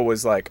my uncle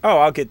was like, oh,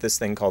 I'll get this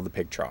thing called the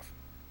pig trough.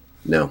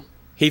 No.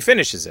 He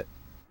finishes it.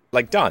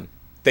 Like, done.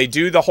 They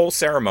do the whole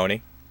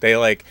ceremony. They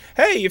like,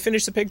 hey, you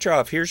finished the pig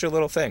trough. Here's your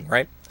little thing,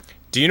 right?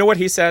 Do you know what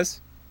he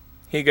says?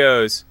 He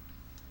goes,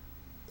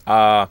 could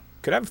I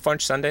have a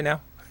fudge sundae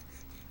now?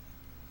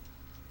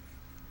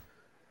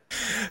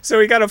 So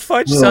he got a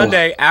fudge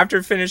sundae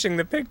after finishing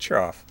the pig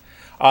trough.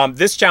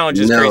 This challenge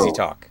is crazy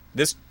talk.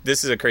 This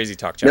is a crazy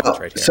talk challenge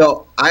right here.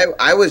 So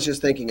I was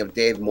just thinking of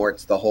Dave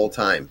Mortz the whole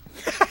time.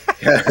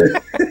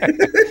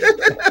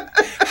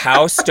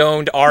 How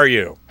stoned are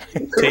you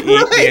to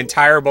eat the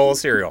entire bowl of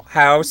cereal?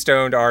 How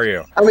stoned are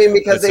you? I mean,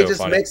 because they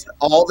just mixed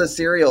all the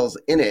cereals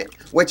in it,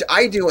 which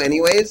I do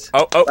anyways.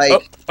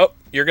 Oh,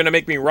 you're going to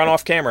make me run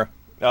off camera.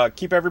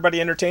 Keep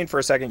everybody entertained for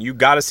a second. You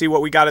got to see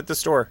what we got at the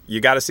store.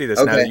 You got to see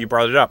this now that you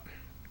brought it up.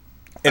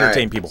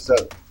 Entertain people. So,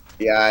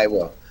 yeah, I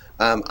will.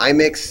 I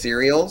mix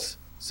cereals.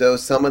 So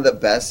some of the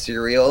best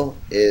cereal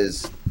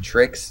is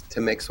Trix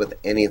to mix with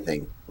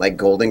anything. Like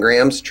Golden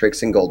Grams.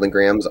 Trix and Golden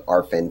Grams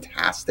are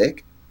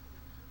fantastic.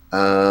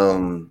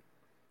 I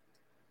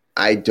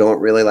don't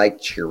really like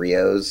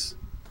Cheerios,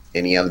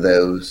 any of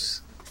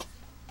those.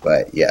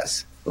 But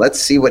yes,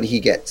 let's see what he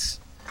gets.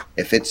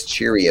 If it's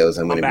Cheerios,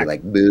 I'm going to be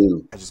like,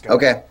 boo.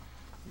 Okay.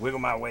 Wiggle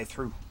my way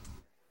through.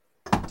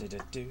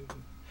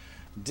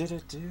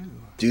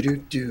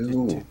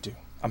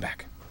 I'm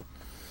back.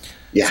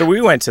 Yeah. So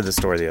we went to the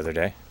store the other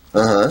day.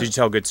 Uh-huh. Did you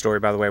tell a good story,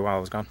 by the way, while I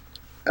was gone?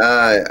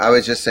 I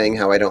was just saying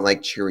how I don't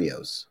like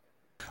Cheerios.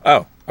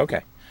 Oh,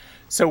 okay.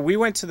 So we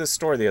went to the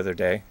store the other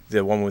day,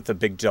 the one with the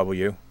big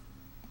W,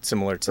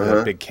 similar to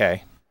the big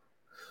K.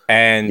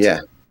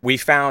 And we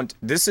found,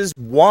 this is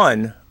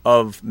one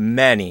of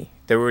many.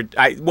 There were,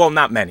 well,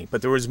 not many,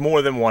 but there was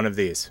more than one of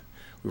these.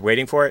 We're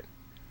waiting for it.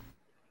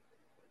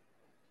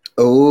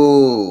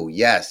 Oh,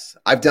 yes.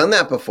 I've done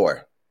that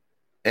before.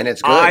 And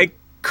it's good. I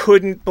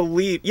couldn't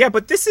believe. Yeah,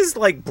 but this is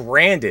like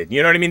branded.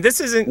 You know what I mean? This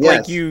isn't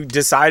like you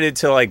decided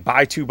to like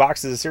buy 2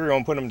 boxes of cereal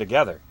and put them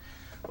together.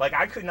 Like,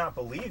 I could not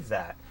believe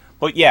that.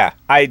 But yeah,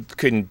 I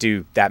couldn't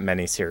do that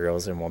many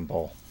cereals in one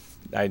bowl.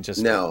 I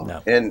just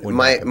no. And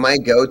my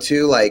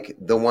go-to, like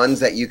the ones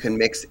that you can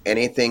mix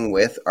anything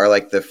with, are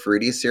like the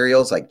fruity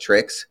cereals, like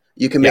Trix.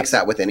 You can mix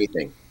that with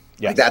anything.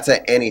 Like that's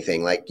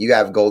anything. Like you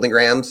have Golden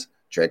Grams,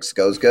 Trix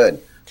goes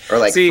good, or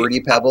like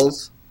Fruity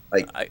Pebbles.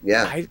 Like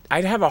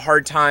I'd have a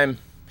hard time.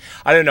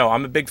 I don't know.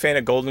 I'm a big fan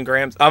of Golden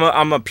Grams.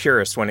 I'm a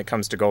purist when it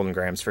comes to Golden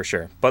Grams for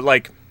sure. But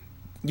like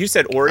you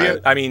said,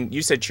 Oreo.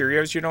 You said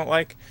Cheerios. You don't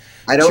like.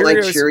 I don't like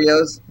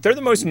Cheerios. They're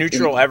the most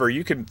neutral ever.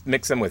 You could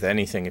mix them with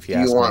anything if you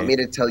ask me. Do you want me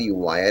to tell you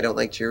why I don't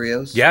like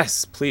Cheerios?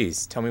 Yes,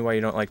 please. Tell me why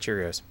you don't like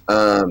Cheerios.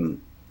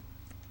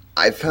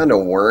 I found a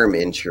worm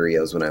in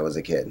Cheerios when I was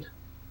a kid.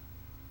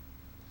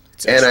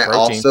 And I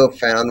also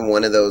found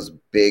one of those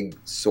big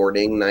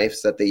sorting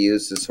knives that they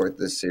use to sort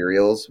the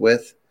cereals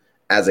with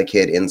as a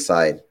kid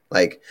inside.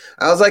 Like,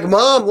 I was like,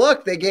 Mom,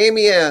 look, they gave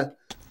me a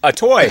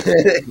toy. And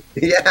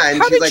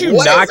how she's did like, you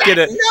what not is get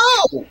that? a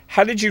No.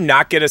 How did you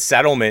not get a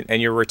settlement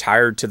and you're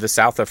retired to the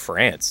south of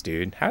France,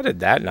 dude? How did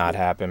that not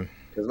happen?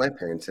 Because my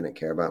parents didn't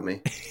care about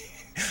me.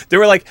 They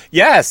were like,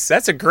 yes,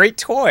 that's a great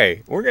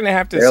toy. We're going to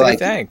have to say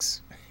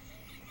thanks.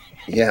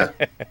 Yeah.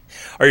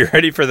 Are you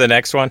ready for the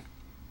next one?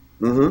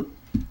 Mm-hmm.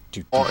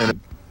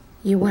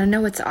 You want to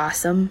know what's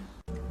awesome?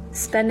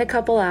 Spend a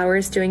couple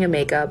hours doing a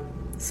makeup.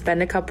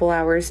 Spend a couple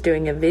hours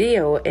doing a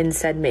video in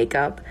said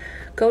makeup.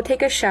 Go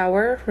take a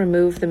shower,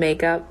 remove the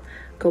makeup,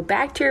 go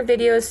back to your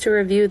videos to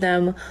review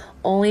them,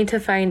 only to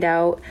find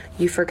out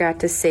you forgot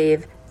to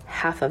save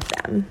half of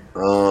them.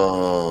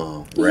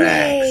 Oh,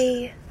 Rex.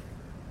 Yay!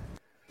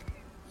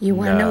 You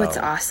want to know what's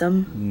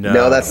awesome?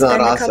 No, that's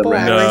not awesome,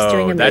 Rex.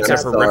 No, that's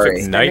a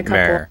horrific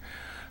nightmare.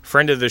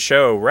 Friend of the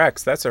show,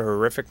 Rex, that's a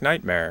horrific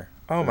nightmare.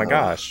 Oh my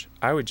gosh.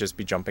 I would just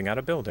be jumping out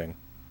of building.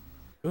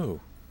 Ooh,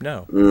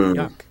 no.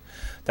 Yuck.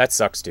 That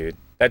sucks, dude.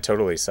 That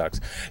totally sucks.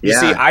 You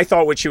see, I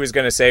thought what she was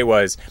going to say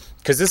was,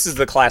 because this is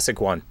the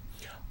classic one.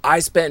 I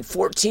spent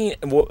 14.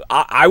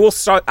 I will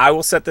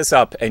set this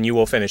up and you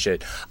will finish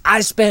it.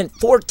 I spent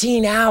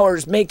 14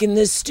 hours making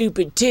this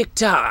stupid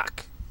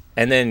TikTok.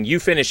 And then you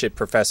finish it,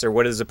 Professor.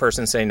 What does the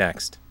person say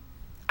next?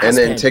 And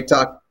then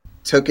TikTok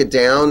took it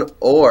down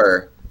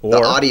or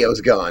the audio's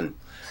gone.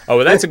 Oh,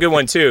 well, that's a good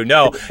one, too.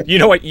 No, you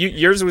know what?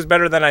 Yours was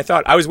better than I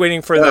thought. I was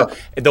waiting for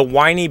the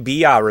whiny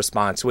Bia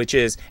response, which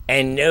is,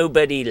 and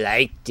nobody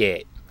liked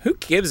it. Who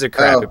gives a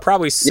crap? It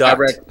probably sucked.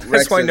 Rex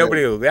that's why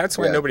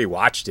nobody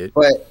watched it.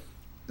 But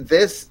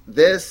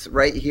this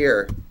right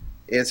here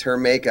is her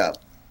makeup.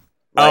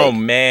 Oh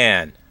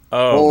man.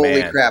 Oh,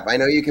 holy man. crap. I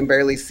know you can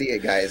barely see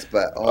it, guys,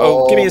 but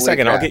give me a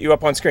second. crap. I'll get you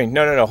up on screen.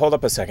 No. Hold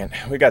up a second.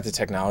 We got the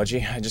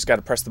technology. I just got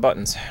to press the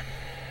buttons.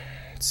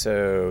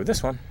 So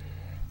this one.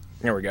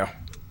 Here we go.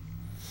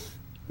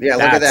 Yeah,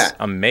 look at that.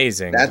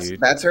 Amazing, dude.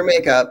 That's her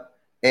makeup,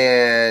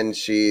 and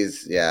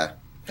she's, half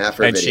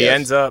her And videos. she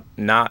ends up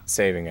not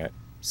saving it.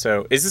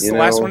 So is this the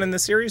last one in the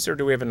series, or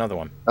do we have another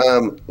one?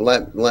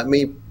 Let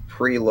me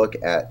pre-look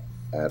at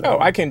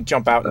I can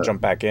jump out and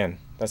jump back in.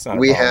 That's not a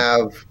we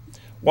problem. have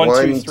One,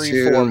 two,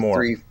 three, four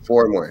more.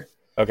 Four more.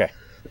 Okay.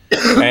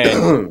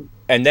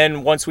 And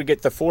then once we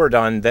get the 4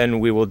 done,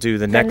 then we will do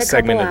the next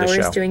segment of the show.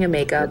 Spend a couple hours doing a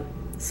makeup.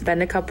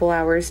 Spend a couple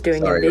hours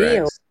doing Sorry, a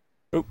video. Rex.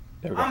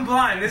 I'm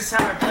blind. This is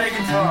how I play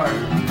guitar.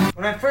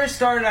 When I first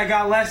started, I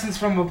got lessons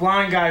from a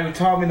blind guy who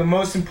taught me the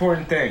most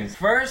important things.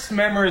 First,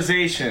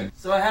 memorization.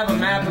 So I have a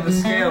map of the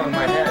scale in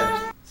my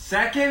head.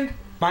 Second,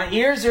 my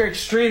ears are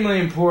extremely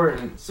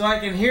important. So I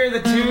can hear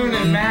the tune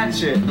and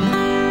match it.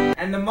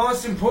 And the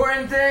most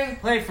important thing,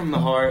 play from the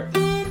heart.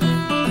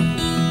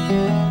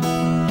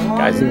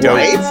 Guys,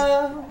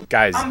 dope.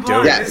 Guys,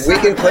 dope. Yeah, we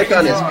can click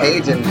on his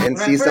page and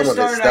see some of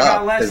his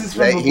stuff, because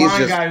he's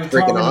just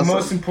freaking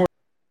awesome.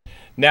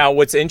 Now,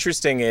 what's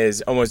interesting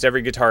is almost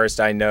every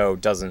guitarist I know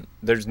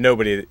there's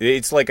nobody,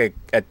 it's like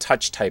a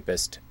touch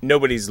typist.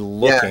 Nobody's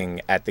looking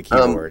at the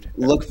keyboard.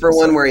 Look for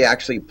one where he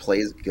actually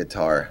plays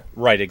guitar.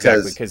 Right,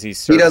 exactly, because he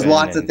does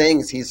lots of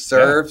things. He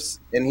surfs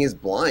and he's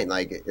blind.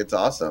 Like, it's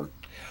awesome.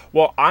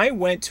 Well, I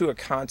went to a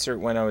concert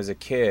when I was a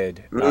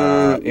kid.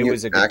 It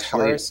was a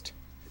guitarist.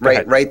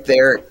 Right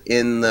there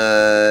in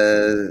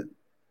the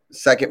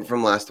second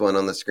from last one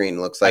on the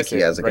screen. Looks like he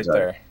has a guitar.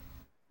 There.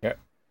 Yep.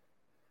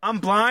 I'm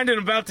blind and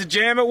about to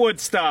jam at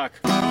Woodstock.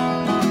 'Cause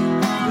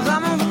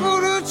I'm a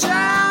voodoo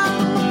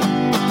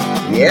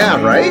child. Yeah,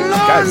 right?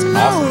 Guy's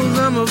awesome.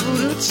 I'm a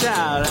voodoo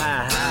child.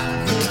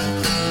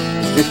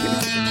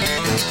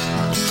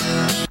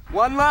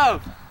 One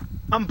love.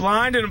 I'm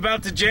blind and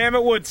about to jam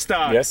at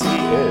Woodstock. Yes, he is.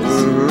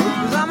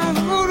 'Cause I'm a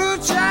voodoo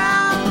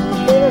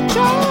child. Voodoo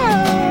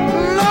child.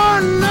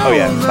 Oh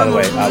yeah, by the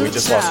way, we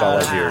just lost all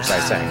our viewers. I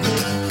sang.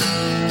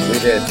 We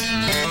did.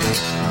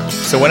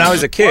 So when I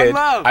was a kid,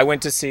 I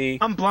went to see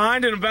I'm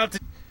blind and about to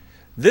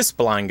this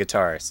blind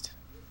guitarist,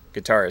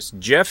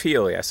 Jeff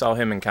Healey. I saw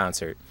him in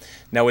concert.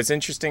 Now what's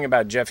interesting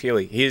about Jeff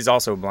Healey, he is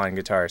also a blind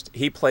guitarist.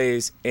 He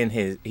plays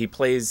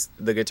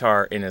the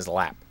guitar in his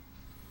lap.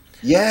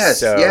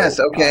 Yes,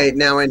 okay,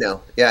 now I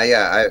know.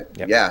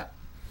 Yeah.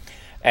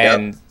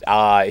 And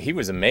he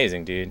was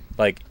amazing, dude.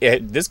 Like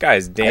this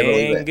guy's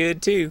dang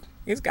good too.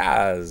 This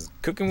guy's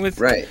cooking with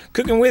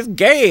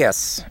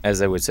gas, as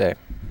they would say.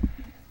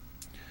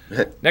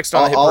 Next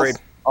on the hit parade.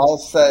 I'll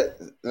set.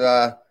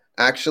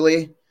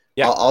 Actually,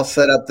 I'll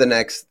set up the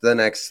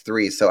next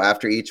 3. So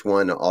after each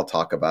one, I'll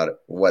talk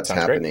about what's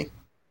happening. Great.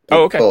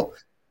 Oh, okay. Cool.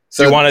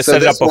 So you want to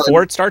set it up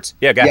before it starts?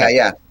 Yeah, go ahead.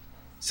 Yeah.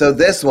 So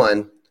this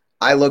one,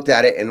 I looked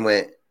at it and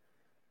went,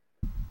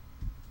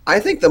 I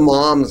think the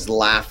mom's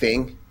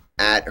laughing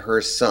at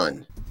her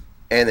son,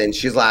 and then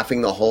she's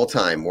laughing the whole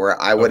time.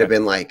 Where I would have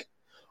been like,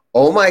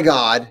 "Oh my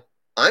God,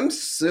 I'm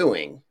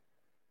suing."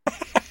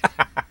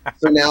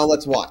 So now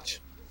let's watch.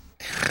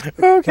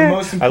 Okay.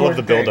 I love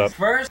the build-up.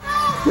 First.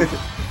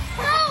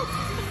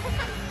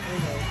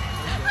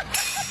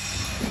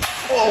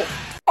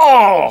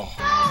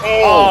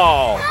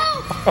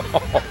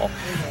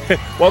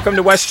 Welcome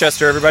to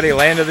Westchester, everybody,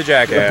 land of the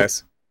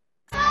jackass.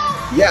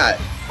 Yeah,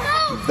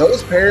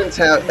 those parents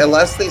have,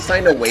 unless they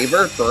signed a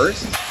waiver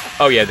first.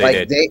 Oh yeah,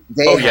 they did.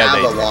 They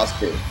have a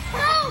lawsuit.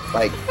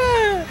 Like,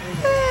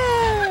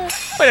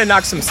 way to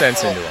knock some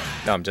sense into them.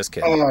 No, I'm just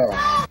kidding.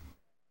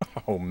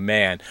 Oh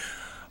man,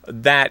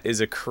 that is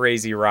a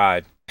crazy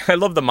ride. I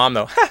love the mom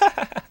though.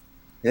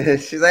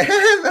 She's like,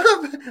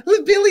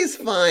 Billy's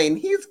fine.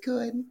 He's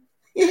good.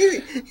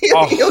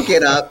 He'll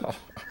get up.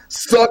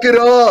 Suck it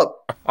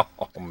up.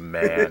 Oh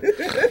man.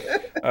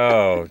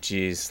 Oh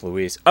geez,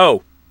 Louise.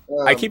 Oh,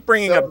 I keep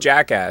bringing up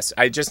Jackass.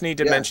 I just need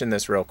to mention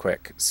this real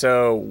quick.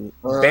 So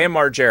Bam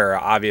Margera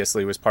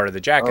obviously was part of the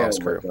Jackass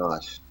crew. Oh my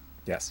gosh.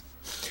 Yes.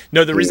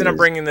 No, the reason I'm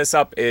bringing this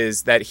up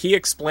is that he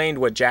explained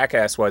what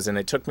Jackass was, and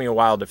it took me a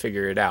while to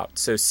figure it out.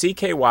 So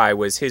CKY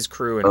was his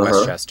crew in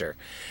Westchester.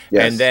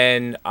 Yes. And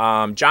then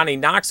Johnny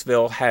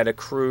Knoxville had a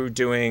crew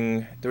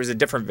there was a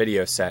different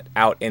video set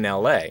out in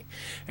LA.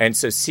 And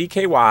so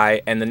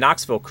CKY and the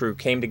Knoxville crew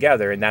came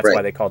together, and that's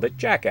why they called it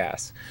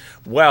Jackass.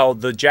 Well,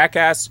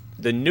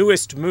 the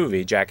newest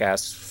movie,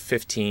 Jackass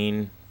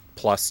 15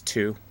 plus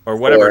 2, or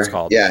whatever it's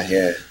called.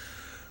 Yeah.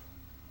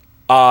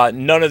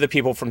 None of the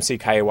people from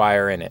CKY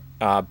are in it.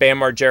 Bam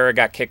Margera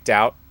got kicked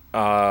out.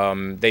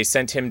 They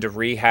sent him to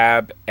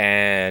rehab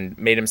and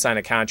made him sign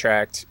a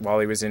contract while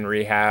he was in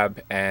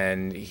rehab,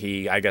 and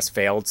he, I guess,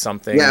 failed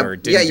something or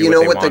didn't do what they wanted. You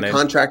know what the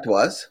contract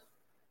was?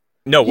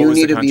 No, what was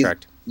the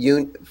contract?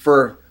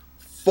 For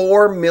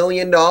 $4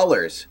 million,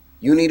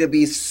 you need to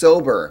be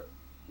sober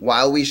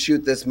while we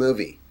shoot this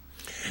movie.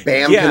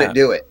 Bam couldn't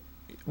do it.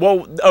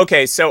 Well,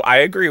 okay, so I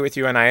agree with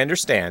you and I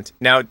understand.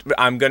 Now,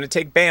 I'm going to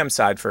take Bam's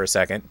side for a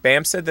second.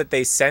 Bam said that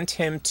they sent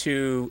him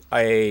to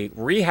a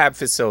rehab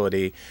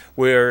facility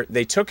where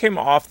they took him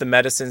off the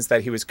medicines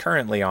that he was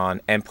currently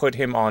on and put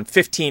him on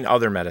 15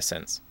 other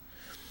medicines.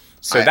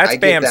 So that's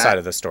Bam's side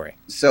of the story.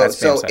 So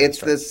it's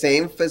the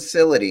same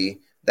facility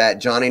that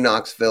Johnny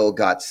Knoxville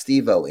got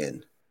Steve-O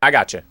in. I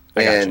got you.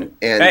 And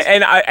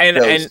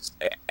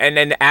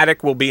an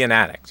addict will be an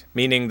addict,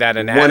 meaning that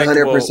an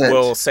addict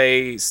will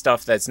say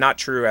stuff that's not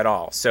true at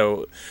all.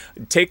 So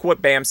take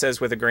what Bam says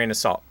with a grain of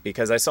salt,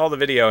 because I saw the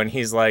video and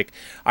he's like,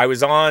 I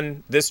was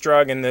on this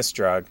drug and this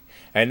drug,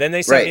 and then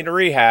they sent me to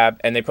rehab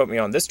and they put me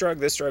on this drug,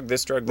 this drug,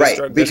 this drug, this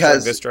drug, this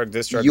drug, this drug,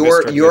 this drug.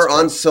 You're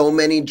on so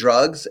many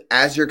drugs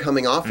as you're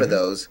coming off of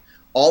those.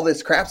 All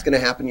this crap's going to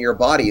happen to your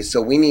body.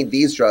 So we need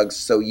these drugs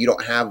so you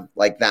don't have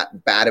like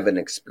that bad of an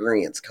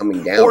experience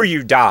coming down. Or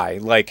you die,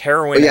 like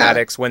heroin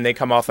addicts when they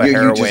come off of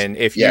heroin.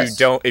 If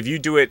you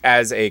do it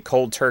as a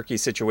cold turkey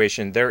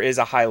situation, there is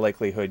a high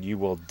likelihood you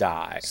will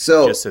die.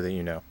 So just so that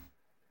you know,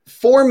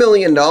 $4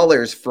 million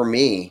for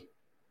me,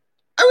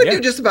 I would do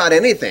just about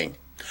anything.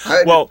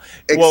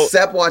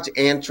 Except watch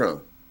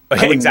Antrim.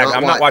 Exactly.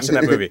 I'm not watching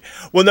that movie.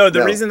 Well, no,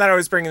 the reason that I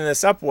was bringing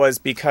this up was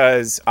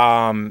because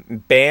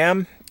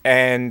Bam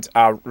and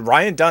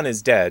Ryan Dunn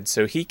is dead,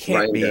 so he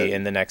can't be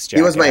in the next Jackass.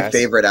 He was my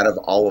favorite out of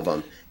all of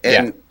them.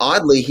 And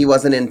oddly, he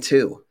wasn't in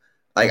 2.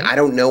 Like, I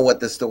don't know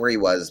what the story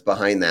was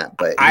behind that,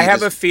 but I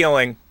have a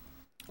feeling.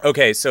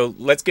 Okay, so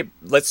let's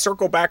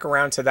circle back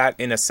around to that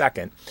in a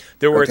second.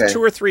 There were 2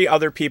 or 3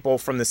 other people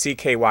from the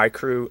CKY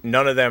crew.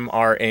 None of them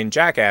are in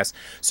Jackass.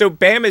 So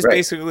Bam is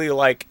basically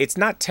like, it's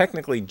not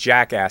technically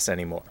Jackass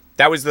anymore.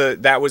 That was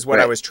what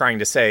I was trying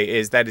to say,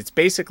 is that it's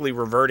basically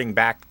reverting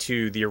back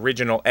to the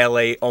original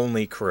LA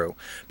only crew,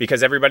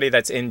 because everybody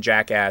that's in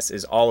Jackass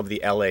is all of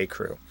the LA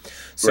crew.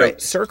 So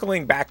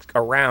circling back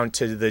around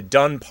to the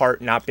Dunn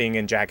part not being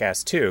in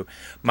Jackass 2,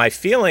 my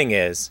feeling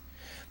is,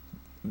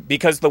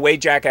 because the way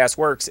Jackass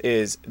works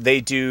is they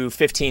do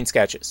 15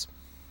 sketches.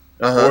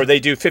 Or they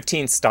do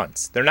 15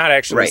 stunts. They're not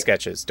actually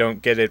sketches.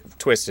 Don't get it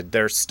twisted.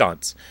 They're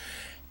stunts.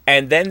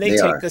 And then they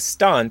take the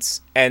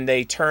stunts and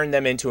they turn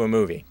them into a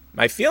movie.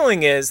 My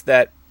feeling is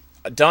that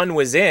Dunn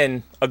was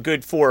in a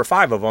good 4 or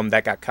 5 of them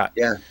that got cut.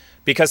 Yeah.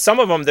 Because some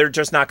of them they're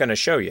just not going to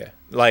show you.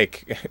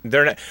 Like,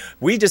 they're not.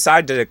 We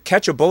decided to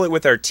catch a bullet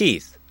with our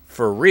teeth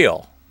for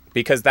real,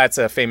 because that's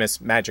a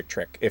famous magic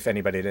trick, if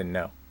anybody didn't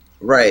know.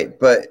 Right,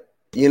 but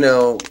you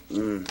know.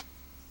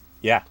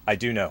 Yeah, I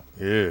do know.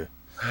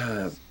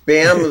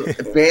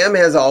 Bam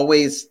has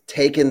always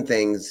taken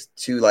things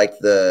to like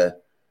the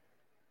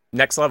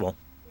next level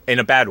in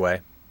a bad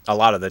way a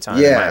lot of the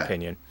time, in my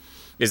opinion.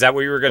 Is that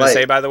what you were going to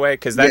say, by the way?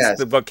 Because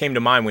that's what came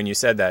to mind when you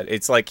said that.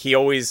 It's like he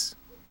always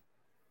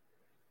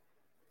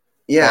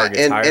and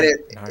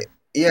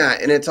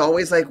it's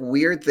always like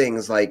weird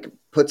things, like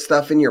put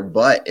stuff in your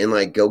butt and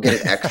like go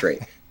get an X-ray.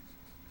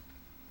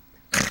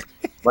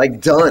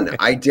 Like, done.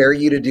 I dare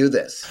you to do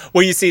this.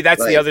 Well, you see,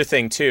 that's the other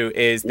thing too,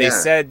 is they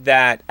said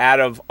that out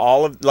of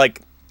all of,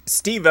 like,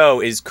 Steve-O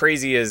is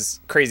crazy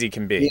as crazy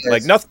can be.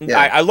 Like, nothing. Yeah.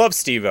 I love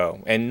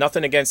Steve-O and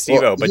nothing against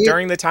Steve-O, but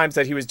during the times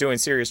that he was doing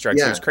serious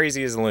drugs, he was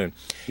crazy as a loon.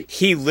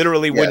 He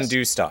literally wouldn't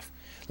do stuff.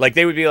 Like,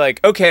 they would be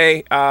like,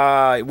 okay,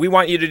 we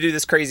want you to do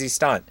this crazy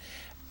stunt.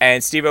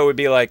 And Steve-O would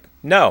be like,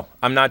 no,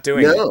 I'm not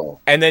doing it.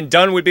 And then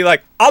Dunn would be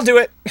like, I'll do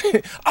it.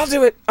 I'll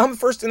do it. I'm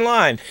first in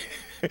line.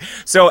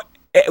 So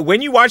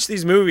when you watch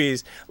these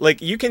movies,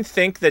 like, you can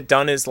think that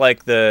Dunn is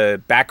like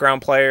the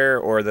background player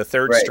or the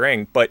third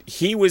string, but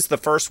he was the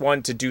first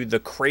one to do the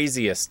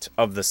craziest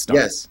of the stunts.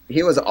 Yes,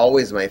 he was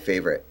always my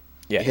favorite.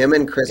 Yeah, him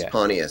and Chris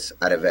Pontius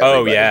out of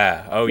everybody.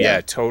 Oh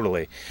yeah,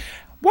 totally.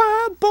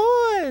 Wild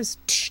Boys.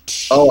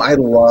 Oh, I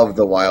love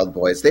the Wild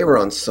Boys. They were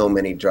on so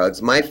many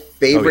drugs. My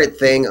favorite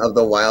thing of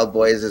the Wild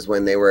Boys is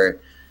when they were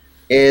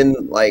in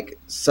like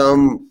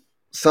some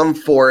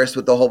forest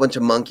with a whole bunch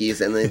of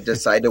monkeys, and they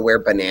decide to wear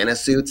banana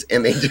suits,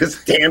 and they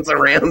just dance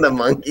around the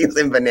monkeys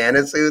in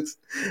banana suits.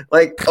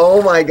 Like,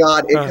 oh my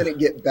God, it couldn't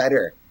get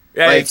better.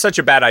 Yeah, like, it's such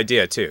a bad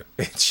idea too.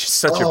 It's just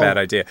such a bad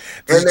idea.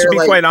 To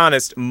be quite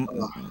honest,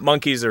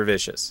 monkeys are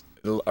vicious.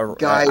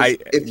 Guys,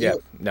 if you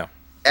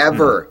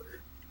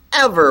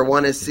ever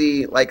want to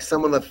see like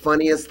some of the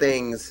funniest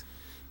things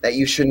that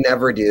you should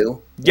never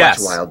do, watch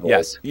Wild Boys.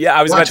 Yes. Yeah,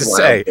 I was about to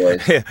say,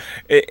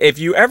 if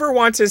you ever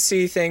want to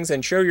see things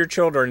and show your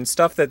children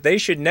stuff that they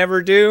should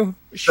never do,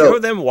 show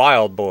them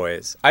Wild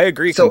Boys. I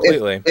agree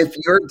completely. If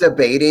you're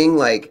debating,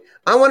 like,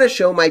 I want to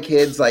show my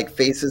kids like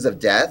Faces of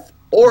Death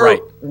or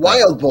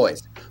Wild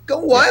Boys, go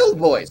Wild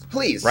Boys,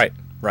 please. Right.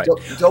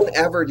 Don't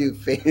ever do.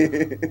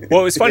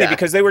 Well, it was funny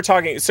because they were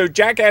talking. So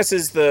Jackass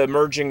is the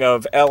merging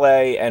of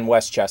L.A. and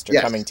Westchester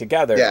coming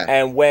together. Yeah.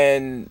 And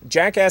when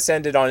Jackass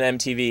ended on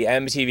MTV,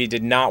 MTV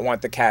did not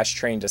want the cash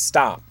train to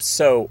stop.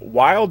 So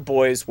Wild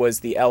Boys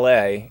was the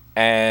L.A.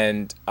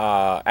 and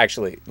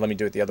actually, let me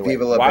do it the other way.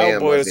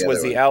 Wild Boys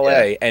was the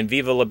L.A. and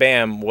Viva La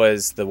Bam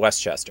was the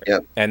Westchester.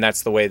 Yep. And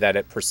that's the way that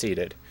it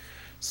proceeded.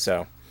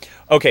 So,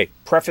 okay,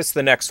 preface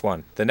the next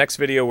one. The next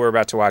video we're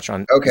about to watch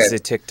on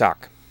the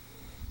TikTok.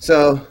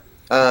 So,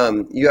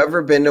 you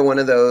ever been to one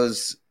of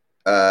those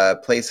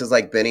places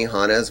like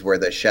Benihana's where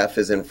the chef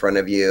is in front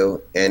of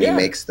you and he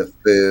makes the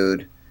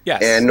food?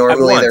 Yes. And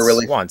normally they're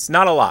really once,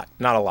 not a lot.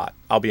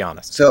 I'll be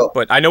honest. So,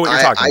 but I know what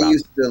you're talking about. I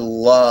used to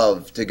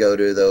love to go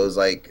to those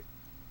like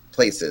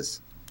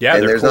places. Yeah,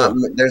 and they're cool.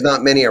 there's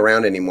not many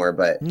around anymore,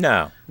 but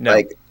no.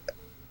 Like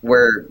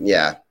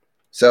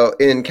So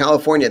in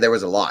California there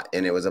was a lot,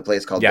 and it was a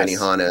place called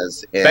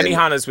Benihana's. And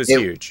Benihana's was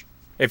huge.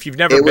 If you've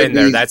never been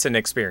there, that's an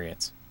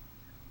experience.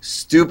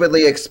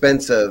 Stupidly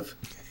expensive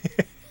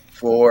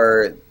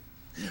for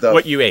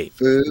what you ate.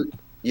 Food.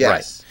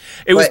 Yes.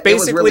 Right. It was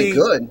basically really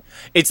good.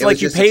 It's like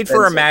you paid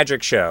for a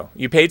magic show.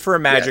 You paid for a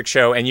magic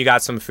show and you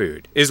got some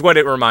food, is what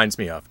it reminds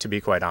me of, to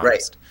be quite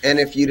honest. Right. And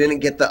if you didn't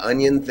get the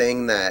onion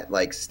thing that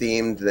like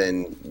steamed,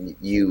 then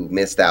you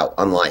missed out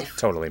on life.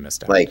 Totally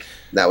missed out. Like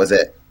that was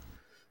it.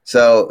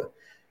 So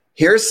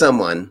here's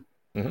someone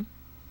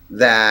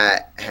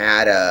that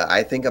had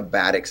I think a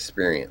bad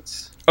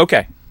experience.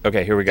 Okay,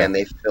 here we go. And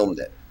they filmed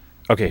it.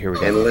 Okay, here we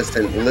go. And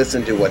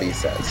listen to what he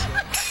says.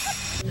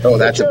 Oh,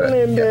 that's a bit.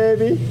 Name,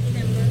 baby?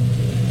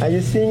 Are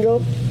you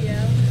single?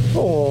 Yeah.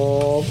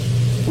 Oh,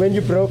 when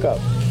you broke up?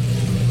 A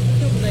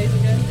couple days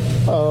ago.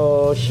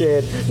 Oh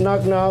shit!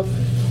 Knock knock.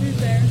 Who's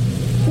there?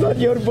 Not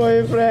your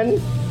boyfriend.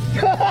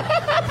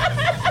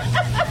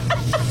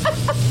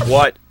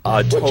 What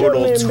a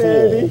total name, tool!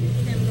 Baby?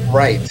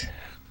 Right.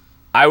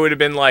 I would have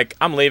been like,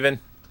 I'm leaving,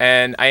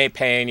 and I ain't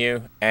paying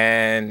you,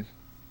 and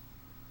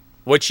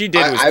what she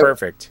did was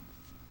perfect.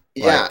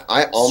 Yeah, like,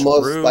 I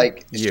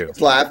almost she's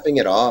laughing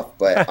it off,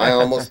 but I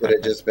almost would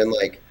have just been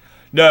like,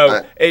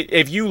 no.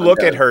 If you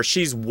look at her,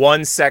 she's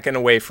 1 second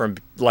away from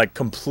like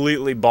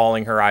completely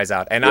bawling her eyes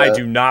out, and I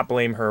do not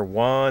blame her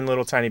one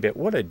little tiny bit.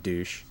 What a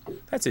douche!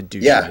 That's a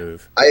douchey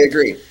move. I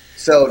agree.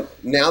 So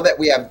now that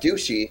we have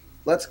douchey,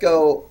 let's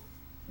go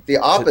the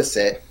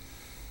opposite.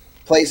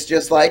 Place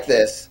just like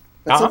this,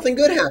 but something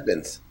good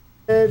happens.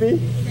 Baby.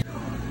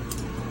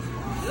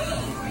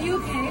 Are you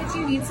okay? Do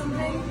you need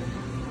something?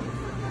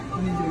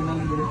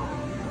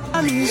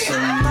 I need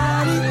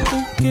somebody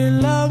who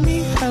can love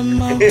me at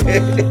my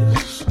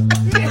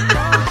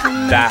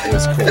That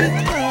was cool.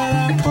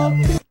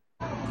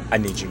 I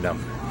need your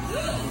number.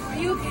 Are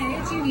you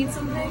okay? Do you need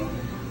something?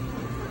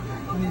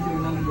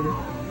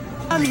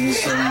 I need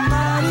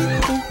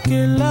somebody who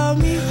can love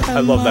me at I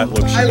love that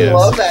look she gives. I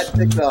love that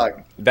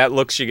TikTok. That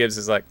look she gives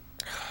is like,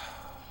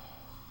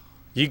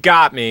 you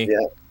got me.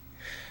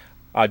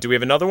 Yeah. Do we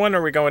have another one, or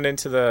are we going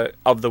into the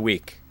of the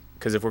week?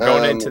 Because if we're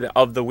going into the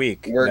of the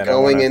week, we're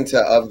going into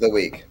of the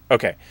week.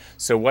 Okay,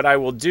 so what I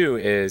will do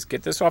is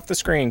get this off the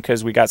screen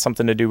because we got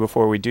something to do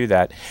before we do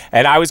that.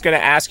 And I was going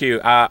to ask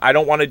you, I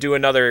don't want to do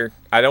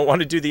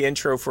the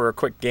intro for a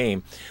quick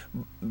game,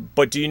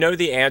 but do you know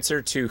the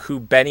answer to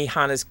who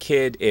Benihana's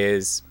kid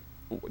is?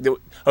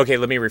 Okay,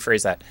 let me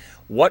rephrase that.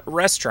 What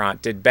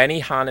restaurant did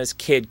Benihana's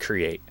kid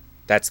create?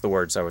 That's the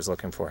words I was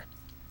looking for.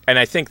 And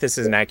I think this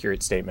is an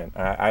accurate statement.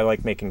 I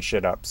like making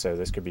shit up, so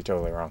this could be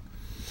totally wrong.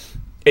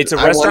 It's a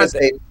restaurant.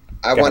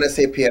 I want to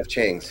say P.F.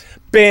 Chang's.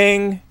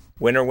 Bing!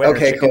 Winner,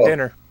 chicken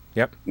dinner.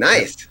 Yep.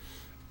 Nice.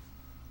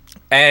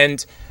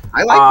 And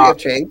I like P.F.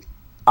 Chang's.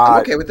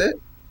 I'm okay with it.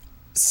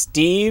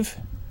 Steve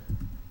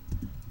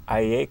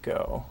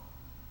Aoki.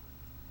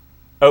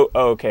 Oh,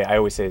 okay. I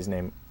always say his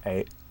name.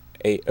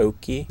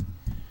 Aoki.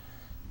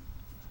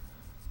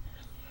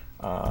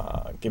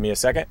 Give me a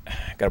second.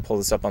 Got to pull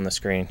this up on the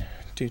screen.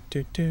 Yes,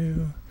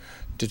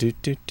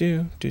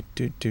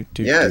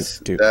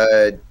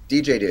 the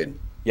DJ dude.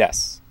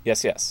 Yes.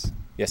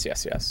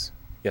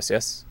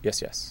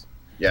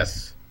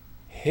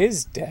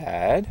 His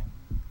dad,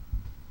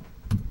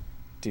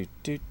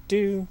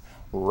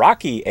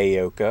 Rocky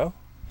Aoki,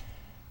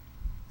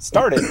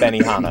 started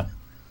Benihana.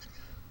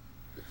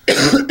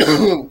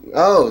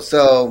 Oh,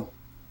 so.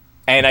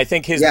 And I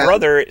think his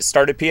brother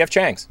started P.F.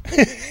 Chang's.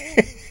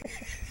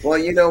 Well,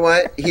 you know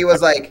what? He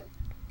was like,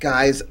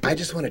 guys, I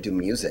just want to do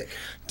music.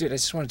 Dude, I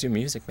just want to do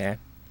music, man.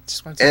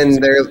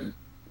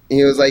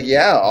 He was like,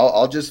 yeah,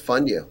 I'll just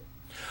fund you.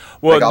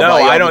 Well, like, no,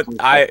 I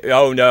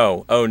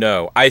don't. Oh,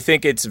 no. I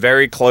think it's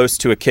very close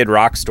to a Kid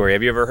Rock story.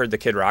 Have you ever heard the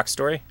Kid Rock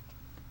story?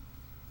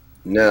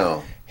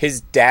 No.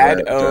 His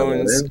dad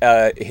owned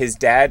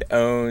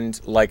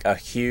like a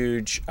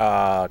huge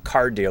car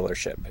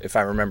dealership, if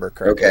I remember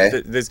correctly.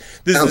 Okay. This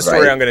is the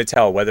story I'm going to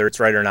tell. Whether it's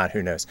right or not,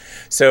 who knows?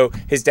 So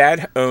his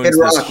dad owns Kid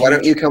Rock, why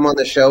don't you come on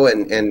the show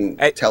and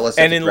tell us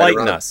and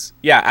enlighten us?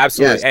 Yeah,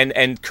 absolutely. Yes.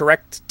 And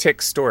correct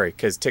Tick's story,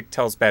 because Tick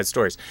tells bad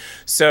stories.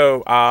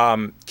 So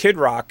Kid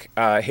Rock,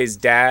 his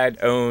dad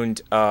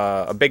owned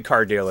a big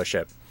car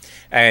dealership,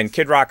 and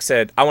Kid Rock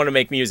said, "I want to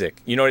make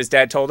music." You know what his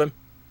dad told him?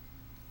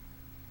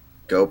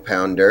 Go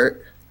pound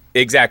dirt.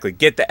 Exactly.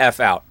 Get the F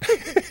out.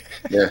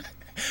 Yeah.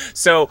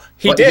 So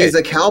he did. He's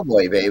a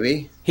cowboy,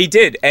 baby. He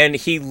did. And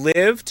he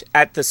lived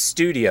at the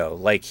studio.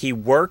 Like, he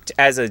worked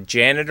as a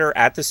janitor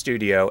at the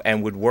studio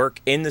and would work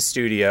in the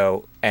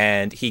studio.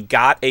 And he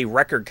got a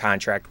record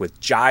contract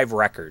with Jive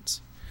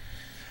Records.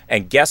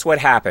 And guess what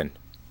happened?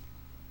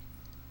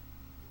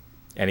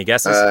 Any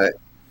guesses?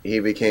 he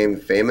became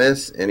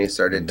famous and he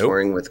started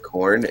touring with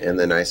Korn, and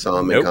then I saw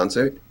him in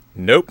concert?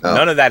 Nope. Oh.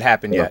 None of that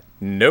happened yet.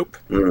 Nope.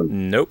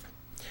 Nope.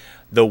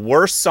 The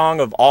worst song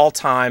of all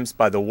times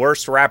by the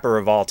worst rapper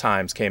of all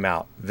times came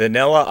out.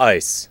 Vanilla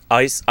Ice.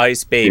 Ice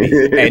Ice Baby.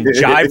 And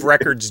Jive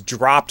Records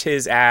dropped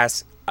his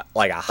ass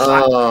like a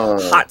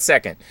hot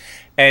second.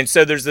 And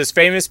so there's this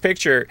famous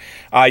picture.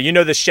 You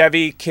know the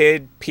Chevy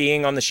kid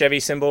peeing on the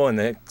Chevy symbol and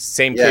the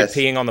same kid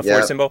peeing on the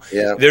Ford symbol?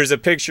 Yeah. There's a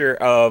picture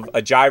of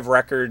a Jive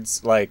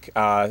Records like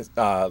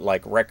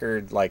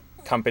record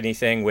company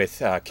thing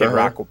with Kid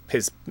Rock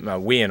his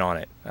weeing on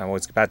it. I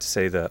was about to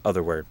say the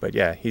other word, but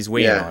yeah, he's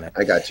weeing on it.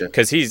 I got you.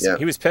 Because he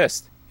was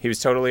pissed. He was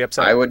totally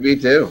upset. I would be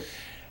too.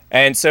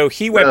 And so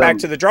he went back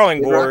to the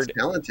drawing board. Rock's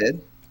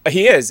talented.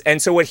 He is.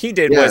 And so what he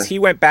did was he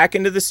went back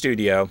into the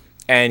studio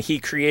and he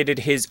created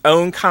his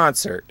own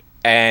concert.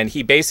 And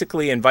he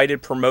basically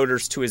invited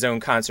promoters to his own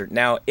concert.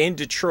 Now, in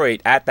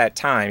Detroit at that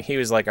time, he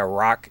was like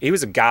he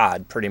was a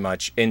god pretty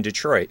much in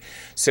Detroit.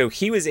 So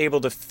he was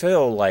able to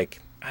fill like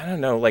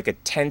a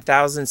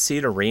 10,000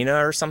 seat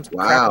arena or some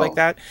crap like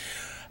that.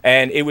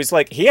 And it was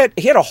like he had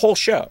a whole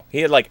show.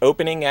 He had like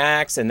opening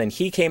acts, and then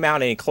he came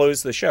out and he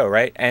closed the show,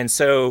 right? And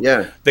so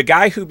the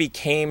guy who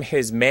became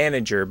his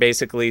manager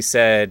basically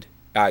said,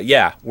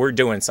 we're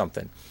doing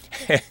something.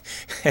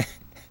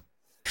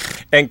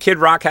 And Kid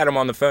Rock had him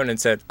on the phone and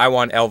said, I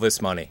want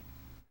Elvis money.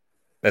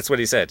 That's what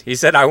he said. He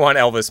said, I want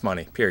Elvis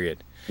money,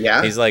 period.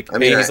 Yeah. He's like,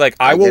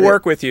 I will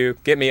work with you.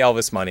 Get me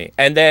Elvis money.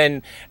 And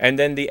then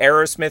the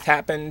Aerosmith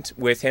happened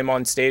with him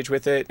on stage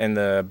with it, and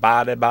the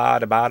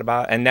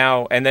ba-da-ba-da-ba-da-ba.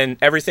 And then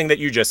everything that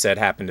you just said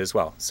happened as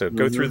well. So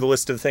go through the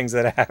list of things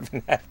that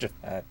happened after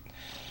that.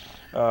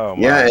 Oh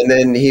my. Yeah, and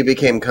then he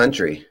became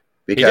country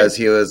because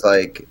he was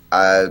like,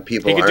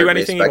 people aren't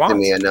respecting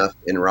me enough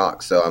in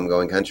rock, so I'm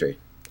going country.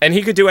 And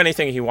he could do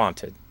anything he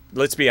wanted.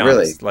 Let's be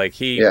honest. Like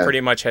he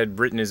pretty much had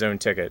written his own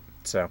ticket.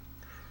 So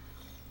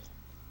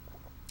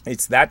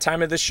it's that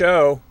time of the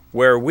show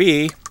where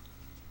you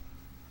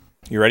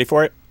ready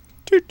for it?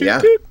 Toot, toot,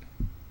 toot.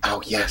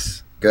 Oh,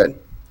 yes. Good.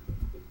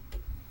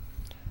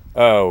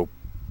 Oh,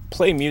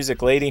 play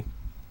music, lady.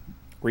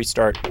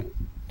 Restart.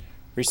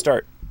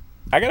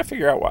 I got to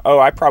figure out why. Oh,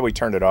 I probably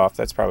turned it off.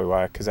 That's probably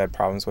why, because I had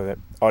problems with it.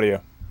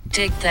 Audio.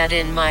 Take that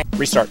in my...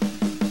 Restart.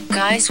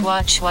 Guys,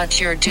 watch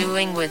what you're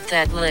doing with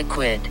that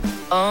liquid.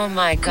 Oh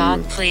my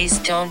god, please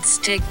don't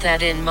stick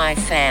that in my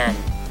fan.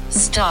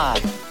 Stop.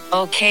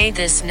 Okay,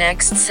 this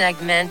next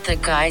segment the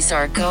guys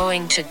are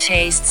going to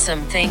taste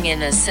something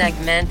in a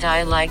segment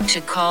I like to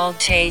call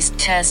Taste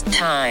Test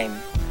Time.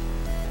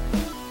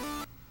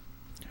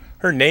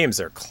 Her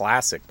names are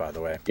classic, by the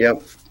way.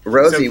 Yep.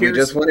 Rosie, we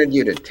just wanted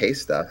you to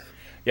taste stuff.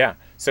 Yeah.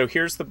 So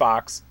here's the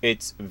box.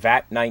 It's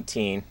VAT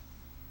 19.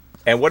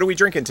 And what are we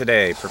drinking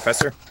today,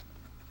 Professor?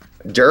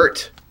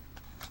 Dirt.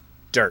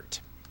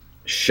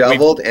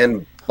 Shoveled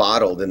and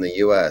bottled in the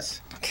U.S.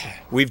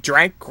 We've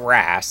drank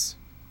grass,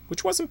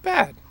 which wasn't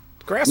bad.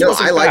 Grass wasn't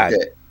bad. No, I liked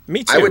it.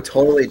 Me too. I would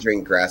totally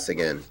drink grass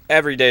again.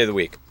 Every day of the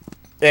week.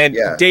 And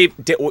Dave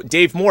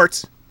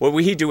Mortz, what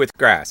would he do with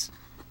grass?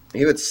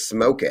 He would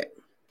smoke it.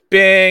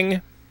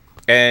 Bing.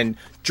 And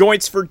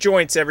joints for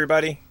joints,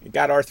 everybody. You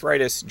got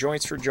arthritis.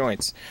 Joints for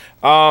joints.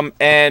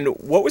 And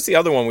what was the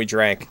other one we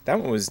drank? That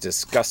one was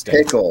disgusting.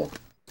 Pickle.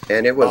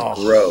 And it was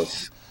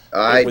gross.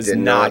 It was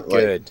not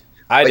good.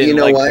 I didn't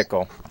like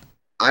pickle.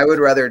 I would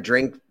rather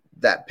drink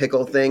that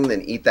pickle thing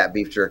than eat that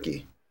beef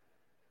jerky.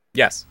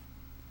 Yes.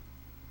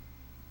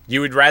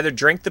 You would rather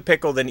drink the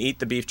pickle than eat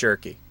the beef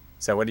jerky.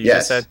 Is that what you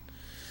just said?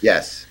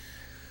 Yes.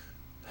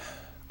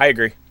 I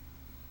agree.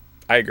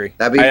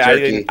 That beef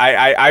jerky.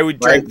 I would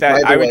drink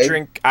that.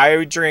 I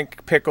would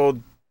drink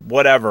pickled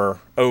whatever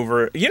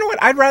over. You know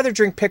what? I'd rather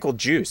drink pickled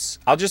juice.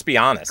 I'll just be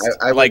honest.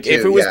 I like too,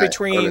 if it was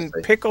between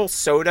pickle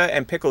soda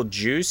and pickled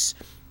juice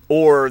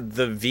or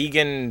the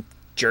vegan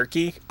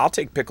jerky, I'll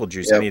take pickled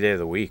juice any day of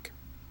the week.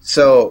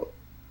 So,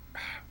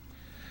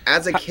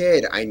 as a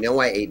kid, I know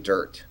I ate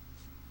dirt.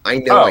 I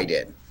know I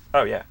did.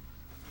 Oh yeah.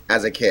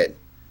 As a kid.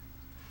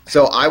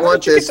 So I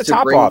want this to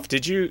top bring off.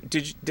 Did you?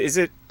 Is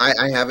it?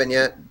 I haven't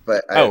yet,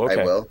 but I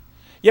will.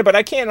 Yeah, but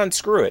I can't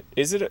unscrew it.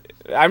 Is it?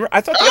 I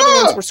thought the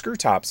other ones were screw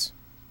tops.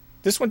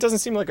 This one doesn't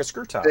seem like a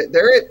screw top. It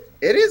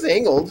is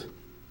angled.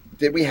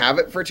 Did we have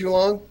it for too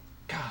long?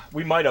 God,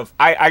 we might have.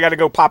 I got to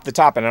go pop the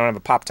top, and I don't have a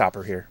pop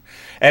topper here.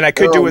 And I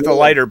could do it with a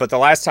lighter, but the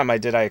last time I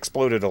did, I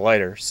exploded a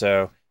lighter.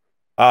 So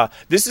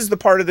this is the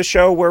part of the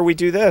show where we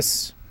do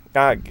this.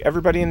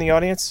 Everybody in the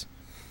audience?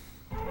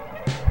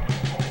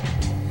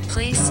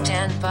 Please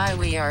stand by.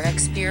 We are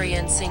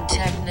experiencing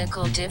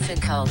technical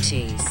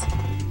difficulties.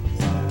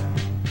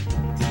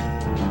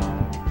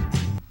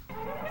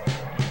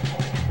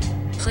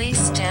 Please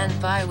stand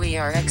by. We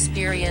are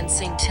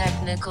experiencing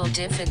technical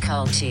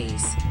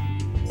difficulties.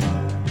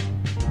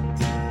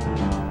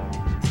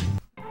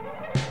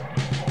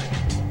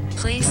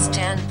 Please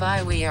stand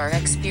by. We are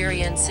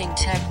experiencing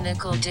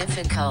technical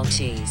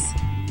difficulties.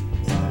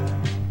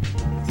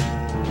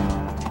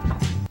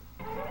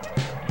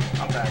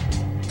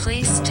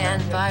 Please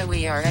stand by.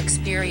 We are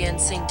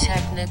experiencing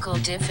technical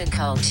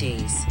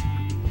difficulties.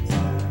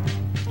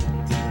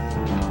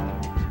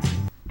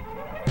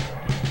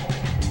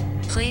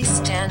 Please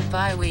stand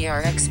by. We are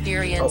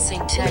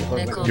experiencing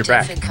technical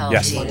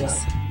difficulties.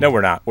 Yes. No,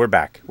 we're not. We're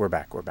back.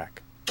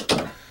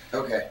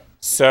 Okay.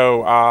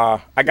 So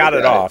I got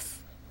it off.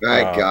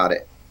 I got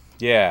it.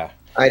 Yeah.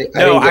 I didn't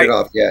get it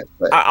off yet.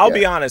 But I'll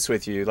be honest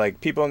with you,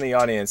 like people in the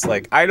audience,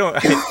 like I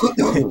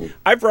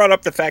brought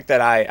up the fact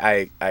that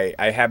I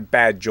have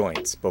bad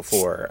joints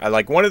before.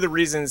 Like one of the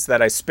reasons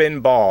that I spin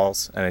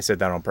balls, and I said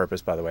that on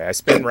purpose, by the way, I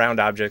spin round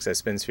objects, I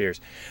spin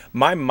spheres.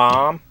 My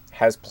mom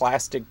has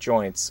plastic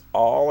joints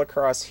all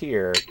across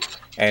here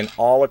and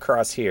all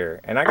across here.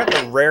 And I got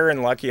the rare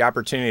and lucky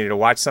opportunity to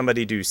watch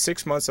somebody do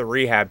 6 months of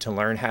rehab to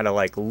learn how to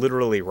like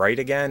literally write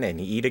again and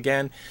eat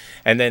again,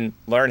 and then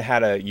learn how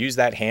to use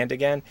that hand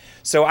again.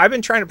 So I've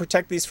been trying to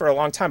protect these for a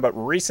long time, but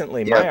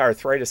recently my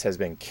arthritis has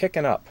been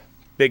kicking up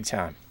big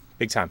time.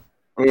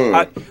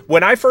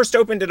 When I first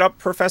opened it up,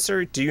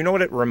 Professor, do you know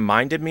what it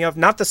reminded me of?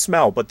 Not the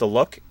smell, but the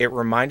look. It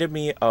reminded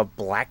me of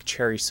black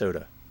cherry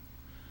soda.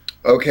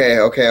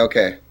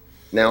 Okay.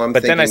 Now I'm.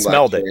 But then I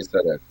smelled it.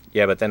 Soda.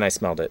 Yeah, but then I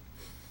smelled it.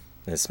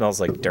 And it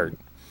smells like dirt.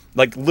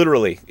 Like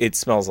literally, it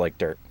smells like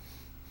dirt.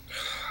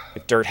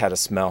 If dirt had a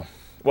smell.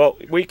 Well,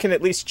 we can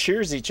at least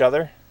cheers each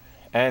other,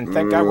 and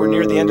thank God we're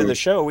near the end of the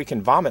show. We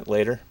can vomit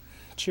later.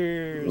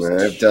 Cheers.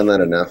 I've done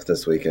that enough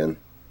this weekend.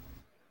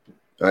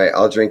 All right,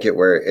 I'll drink it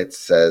where it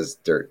says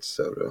dirt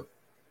soda.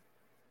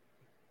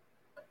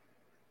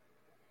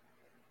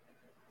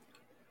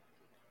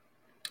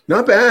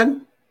 Not bad.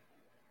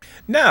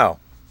 No.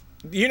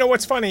 You know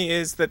what's funny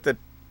is that the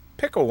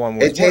pickle one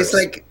was It tastes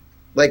worse.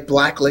 like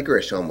black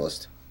licorice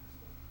almost.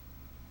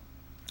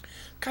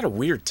 Got a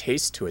weird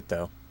taste to it,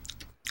 though.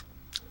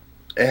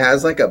 It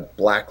has like a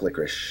black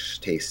licorice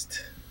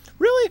taste.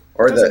 Really?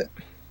 Or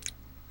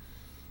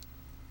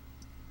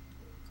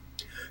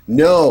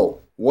No.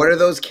 What are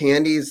those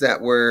candies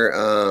that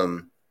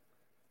were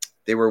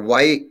they were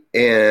white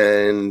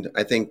and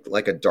I think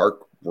like a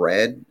dark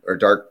red or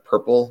dark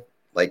purple?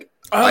 Like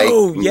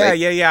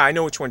yeah. I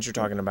know which ones you're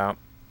talking about.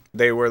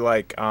 They were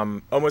like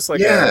almost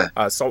like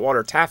a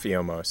saltwater taffy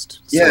almost.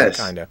 Yes.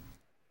 Kind of.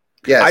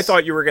 Yes. I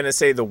thought you were going to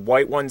say the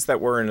white ones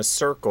that were in a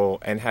circle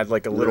and had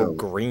like a little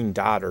green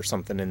dot or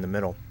something in the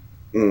middle.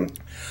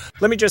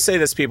 Let me just say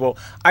this, people.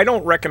 I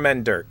don't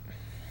recommend dirt.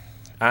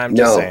 I'm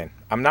just saying.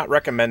 I'm not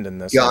recommending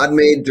this. God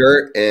made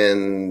dirt,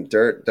 and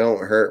dirt don't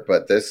hurt,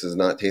 but this is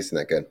not tasting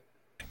that good.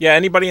 Yeah,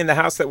 anybody in the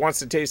house that wants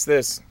to taste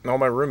this, all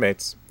my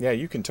roommates, yeah,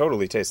 you can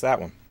totally taste that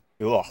one.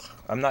 Ugh,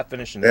 I'm not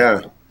finishing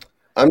that. Yeah,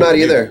 I'm not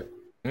either.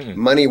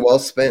 Money well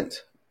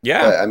spent.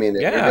 Yeah. But, I mean,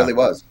 it really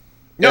was.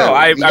 No,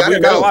 we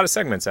got a lot of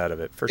segments out of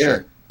it, for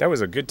sure. That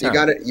was a good time.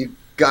 You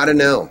gotta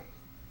know.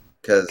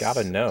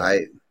 Gotta know.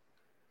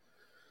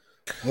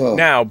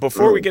 Now,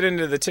 before we get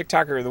into the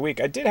TikToker of the week,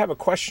 I did have a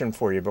question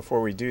for you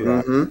before we do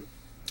that.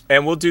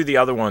 And we'll do the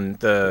other one,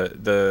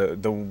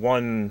 the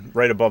one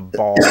right above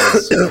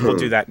balls. We'll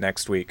do that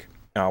next week.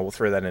 We'll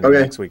throw that into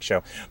next week's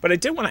show. But I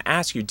did want to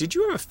ask you, did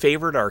you have a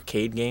favorite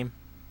arcade game?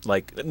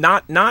 Like,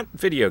 not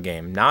video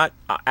game, not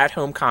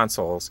at-home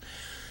consoles,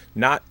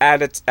 not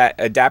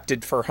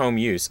adapted for home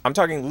use. I'm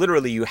talking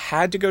literally you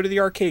had to go to the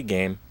arcade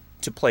game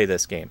to play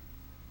this game.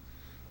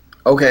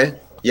 Okay,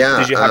 yeah.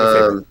 Did you have a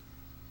favorite?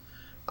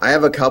 I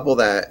have a couple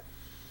that,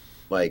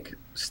 like,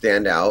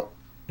 stand out.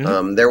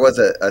 There was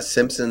a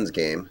Simpsons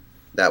game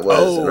that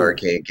was an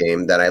arcade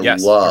game that I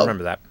loved. I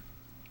remember that.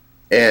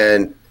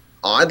 And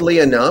oddly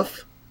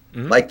enough,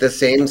 like the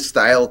same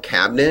style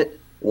cabinet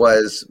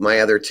was my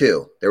other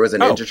two. There was a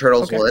Ninja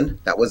Turtles one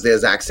that was the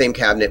exact same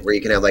cabinet where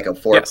you can have like a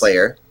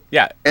 4-player.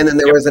 Yeah. And then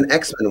there was an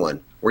X-Men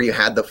one where you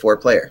had the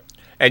 4-player.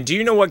 And do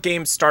you know what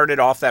game started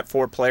off that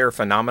 4-player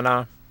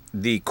phenomena?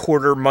 The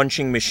quarter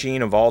munching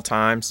machine of all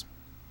times?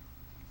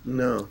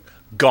 No.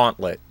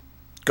 Gauntlet.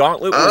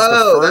 Gauntlet was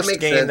the first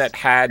game that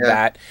had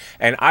that.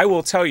 And I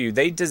will tell you,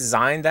 they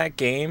designed that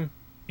game,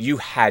 you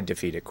had to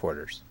feed it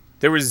quarters.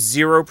 There was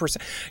 0%.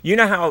 You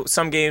know how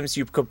some games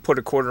you could put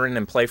a quarter in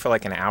and play for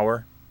like an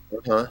hour?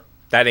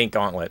 That ain't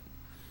Gauntlet.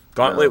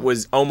 Gauntlet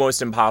was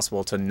almost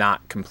impossible to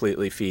not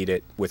completely feed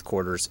it with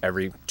quarters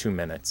every 2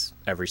 minutes,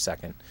 every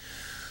second.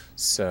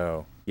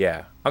 So,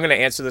 yeah. I'm going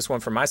to answer this one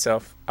for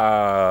myself.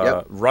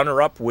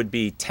 Runner-up would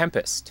be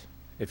Tempest,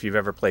 if you've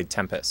ever played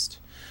Tempest.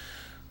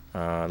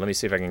 Let me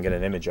see if I can get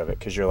an image of it,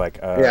 because you're like,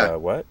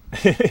 what?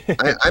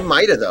 I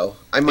might have, though.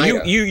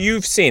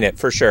 You've seen it,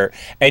 for sure.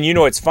 And you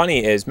know what's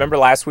funny is, remember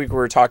last week we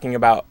were talking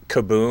about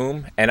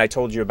Kaboom, and I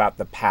told you about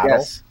the paddle?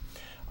 Yes.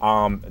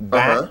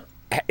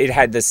 It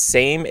had the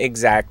same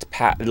exact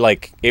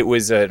like it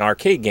was an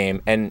arcade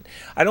game, and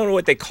I don't know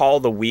what they call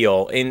the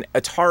wheel in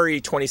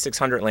Atari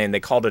 2600 land.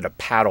 They called it a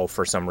paddle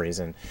for some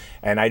reason,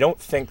 and I don't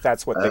think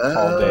that's what they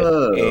called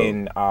it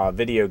in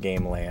video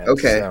game land.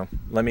 Okay, so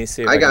let me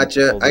see. If I got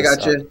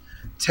you.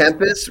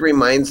 Tempest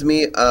reminds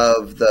me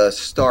of the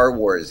Star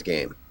Wars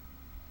game.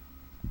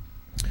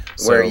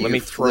 So let me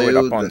throw it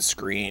up on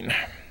screen.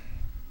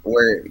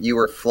 Where you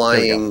were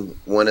flying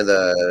one of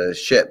the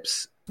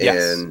ships.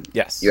 And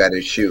you had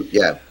to shoot,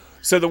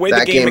 So the way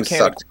that the game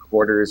sucked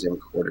quarters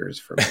and quarters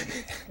for me.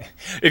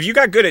 If you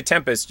got good at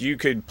Tempest, you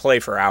could play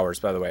for hours.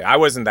 By the way, I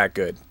wasn't that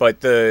good,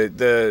 but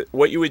the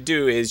what you would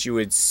do is you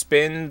would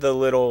spin the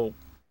little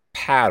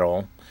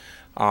paddle.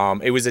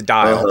 It was a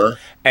dial,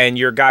 and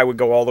your guy would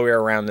go all the way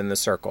around in the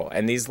circle.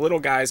 And these little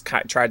guys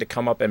tried to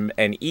come up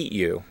and eat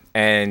you.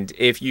 And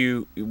if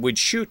you would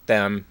shoot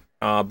them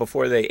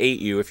before they ate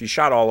you, if you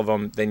shot all of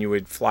them, then you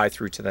would fly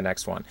through to the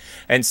next one.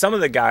 And some of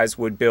the guys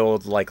would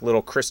build like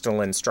little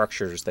crystalline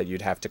structures that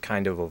you'd have to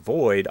kind of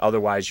avoid.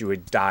 Otherwise, you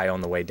would die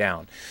on the way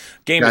down.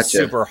 Game is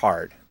super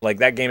hard. Like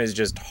that game is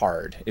just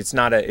hard. It's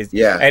not a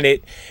and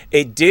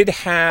it did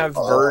have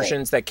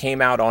versions that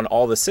came out on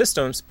all the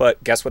systems,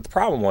 but guess what the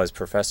problem was,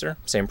 Professor?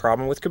 Same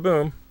problem with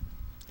Kaboom.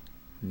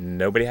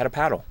 Nobody had a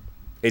paddle.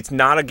 It's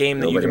not a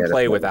game that you can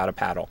play without a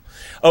paddle.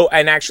 Oh,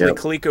 and actually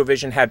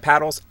ColecoVision had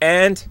paddles,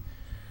 and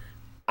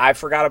I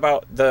forgot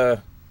about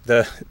the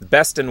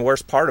best and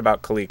worst part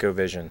about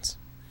ColecoVisions.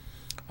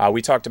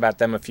 We talked about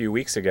them a few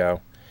weeks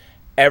ago.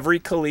 Every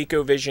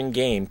ColecoVision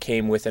game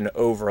came with an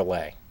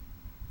overlay.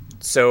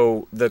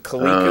 So the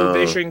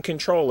ColecoVision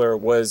controller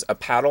was a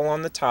paddle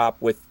on the top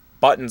with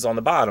buttons on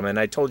the bottom. And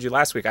I told you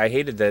last week I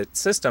hated the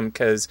system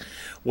because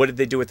what did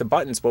they do with the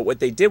buttons? But what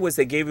they did was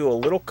they gave you a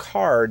little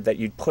card that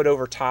you'd put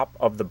over top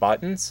of the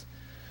buttons.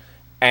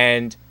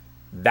 And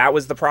that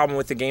was the problem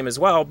with the game as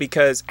well,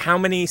 because how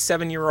many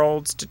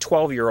 7-year-olds to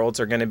 12-year-olds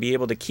are going to be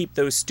able to keep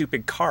those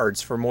stupid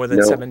cards for more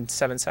than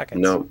 7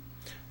 seconds? No.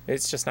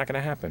 It's just not going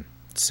to happen.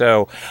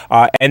 So,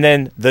 and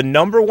then the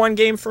number one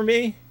game for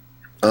me,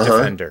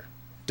 Defender.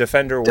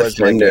 Defender was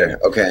my game.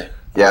 Okay.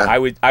 Yeah.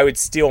 I would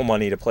steal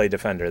money to play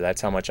Defender. That's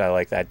how much I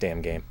like that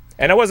damn game.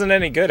 And I wasn't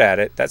any good at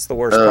it. That's the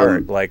worst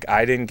part. Like,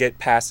 I didn't get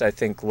past, I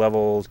think,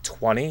 level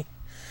 20. I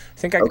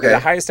think the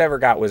highest I ever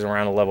got was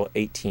around a level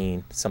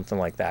 18, something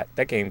like that.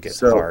 That game gets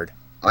hard.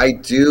 I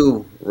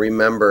do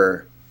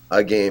remember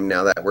a game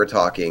now that we're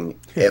talking.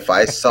 If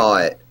I saw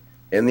it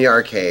in the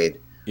arcade,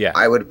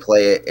 I would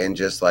play it and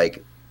just,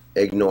 like,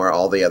 ignore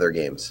all the other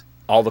games.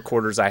 All the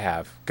quarters I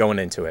have going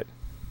into it.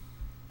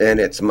 And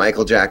it's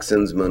Michael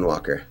Jackson's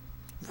Moonwalker.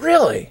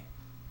 Really?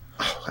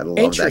 Oh, I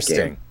love that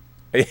game.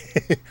 I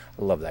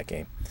love that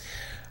game.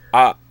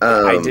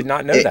 I did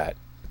not know that.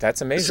 That's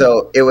amazing.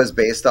 So it was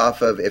based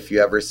off of, if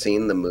you ever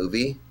seen the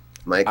movie,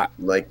 like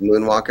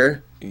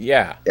Moonwalker.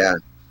 Yeah. Yeah.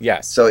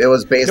 Yes. So it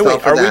was based off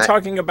of that. Are we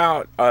talking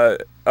about,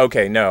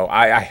 okay, no,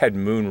 I had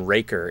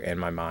Moonraker in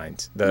my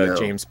mind, the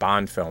James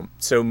Bond film.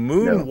 So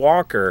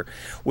Moonwalker,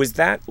 was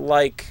that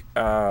like,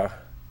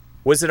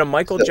 was it a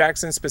Michael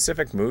Jackson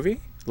specific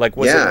movie? Like,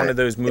 was it one of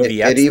those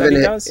moviettes that he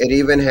does? It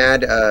even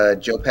had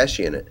Joe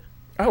Pesci in it.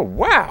 Oh,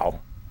 wow.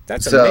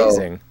 That's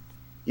amazing.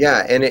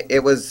 Yeah, and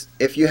it was,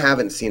 if you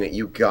haven't seen it,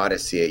 you got to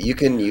see it. You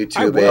can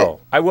YouTube it.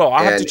 I will.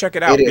 I'll have to check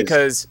it out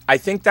because I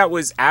think that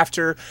was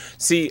after.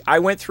 See, I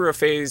went through a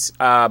phase.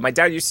 My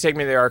dad used to take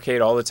me to the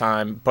arcade all the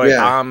time, but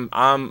I'm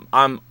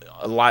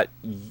a lot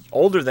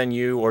older than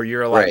you, or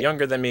you're a lot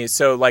younger than me.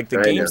 So, like,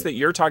 the games that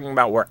you're talking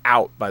about were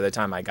out by the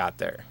time I got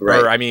there.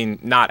 Right. Or, I mean,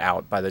 not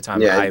out by the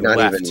time I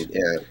left.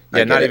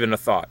 Not even a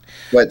thought.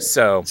 But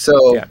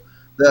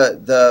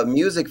the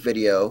music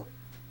video,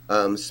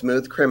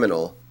 Smooth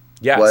Criminal,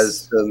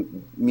 was the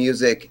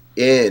music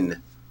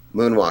in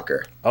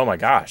Moonwalker. Oh my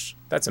gosh,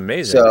 that's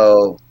amazing.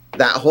 So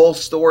that whole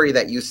story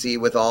that you see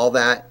with all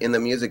that in the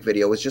music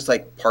video was just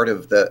like part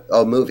of the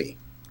movie.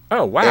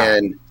 Oh wow.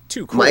 And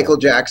too cool. Michael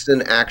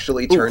Jackson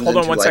actually turns into,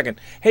 hold on one second.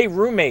 Hey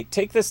roommate,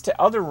 take this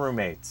to other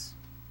roommates.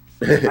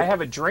 I have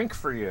a drink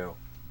for you.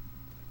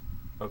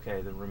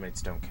 Okay, the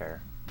roommates don't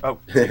care. Oh,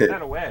 take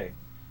that away.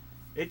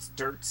 It's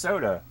dirt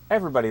soda.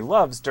 Everybody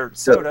loves dirt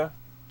soda.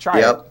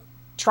 Try it.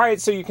 Try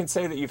it so you can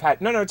say that you've had...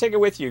 No, take it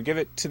with you. Give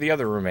it to the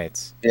other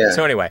roommates. Yeah.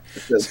 So anyway.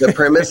 The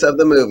premise of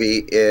the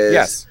movie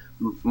is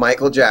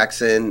Michael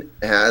Jackson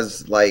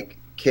has, like,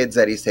 kids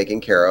that he's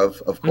taking care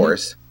of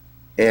course.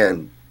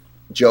 And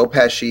Joe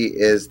Pesci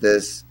is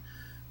this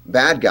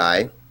bad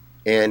guy,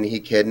 and he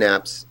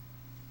kidnaps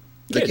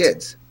the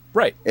kids.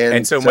 Right.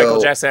 And so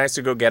Michael Jackson has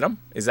to go get them?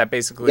 Is that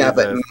basically the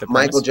premise?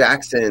 Michael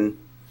Jackson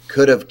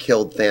could have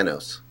killed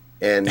Thanos,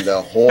 and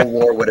the whole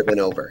war would have been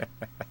over.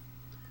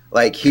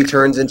 Like, he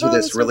turns into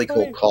this really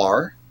cool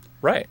car.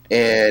 Right.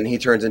 And he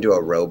turns into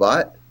a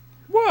robot.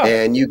 Whoa.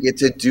 And you get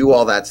to do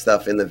all that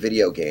stuff in the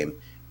video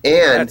game.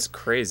 And that's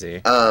crazy.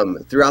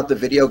 Throughout the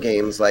video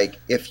games, like,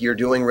 if you're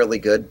doing really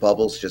good,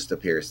 Bubbles just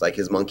appears, like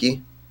his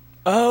monkey.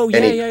 Oh,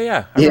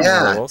 yeah. I remember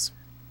Bubbles.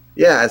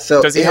 Yeah,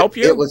 so does he help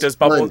you? Is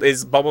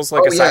Bubbles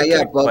like a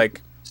sidekick?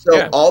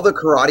 Yeah. All the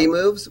karate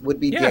moves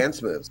would be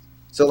dance moves.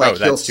 So, like,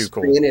 he'll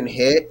spin and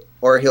hit,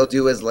 or he'll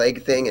do his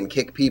leg thing and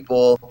kick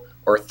people,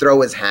 or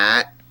throw his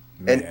hat.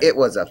 And it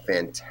was a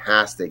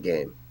fantastic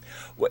game.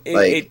 Well,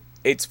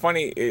 it's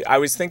funny. I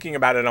was thinking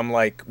about it. I'm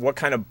like, what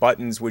kind of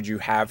buttons would you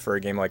have for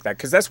a game like that?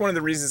 Because that's one of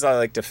the reasons I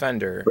like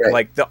Defender,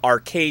 like the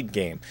arcade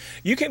game.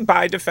 You can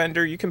buy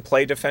Defender. You can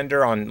play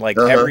Defender on like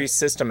every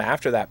system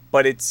after that.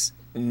 But it's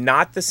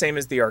not the same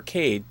as the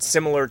arcade,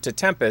 similar to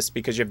Tempest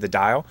because you have the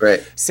dial.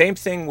 Right. Same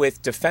thing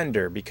with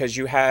Defender because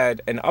you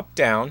had an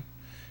up-down.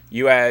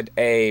 You had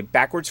a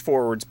backwards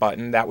forwards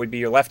button. That would be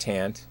your left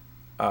hand.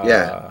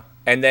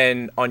 And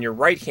then on your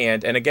right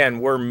hand, and again,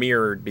 we're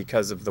mirrored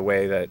because of the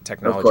way that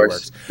technology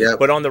works. Yep.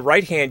 But on the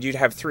right hand, you'd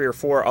have 3 or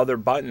 4 other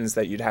buttons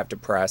that you'd have to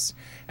press.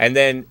 And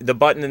then the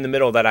button in the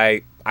middle that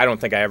I don't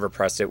think I ever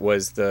pressed it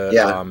was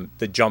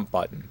the jump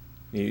button.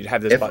 You'd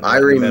have this button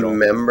in the middle. If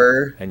I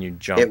remember, and you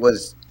jump. It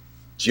was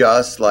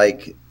just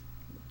like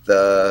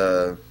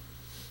the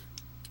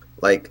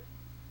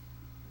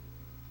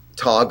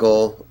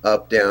toggle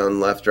up, down,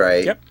 left,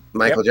 right. Yep.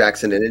 Michael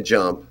Jackson in a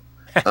jump,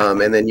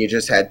 and then you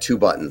just had 2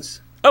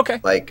 buttons.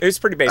 Okay, like it was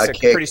pretty basic,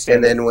 kick, pretty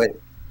standard. And then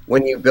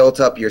when you built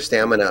up your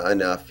stamina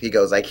enough, he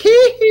goes like hee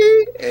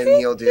hee, and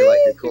he'll do like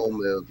a cool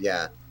move.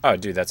 Yeah. Oh,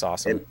 dude, that's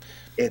awesome. And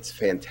it's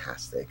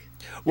fantastic.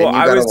 Well, and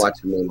you gotta watch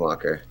the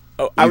Moonwalker.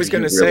 Oh, I was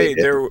going to say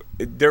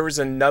there was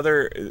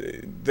another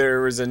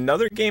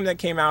game that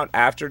came out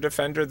after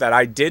Defender that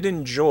I did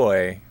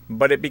enjoy,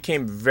 but it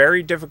became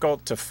very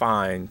difficult to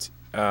find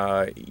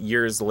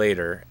years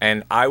later.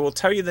 And I will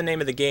tell you the name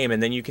of the game,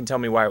 and then you can tell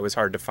me why it was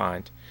hard to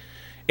find.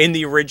 In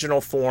the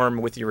original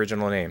form with the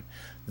original name.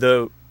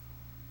 The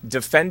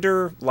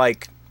Defender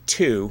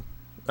 2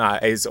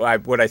 is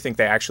what I think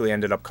they actually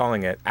ended up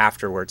calling it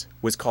afterwards,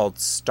 was called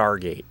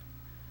Stargate.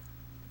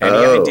 Any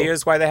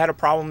ideas why they had a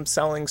problem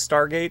selling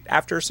Stargate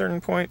after a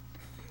certain point?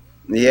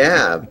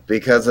 Yeah,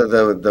 because of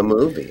the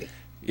movie.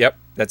 Yep,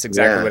 that's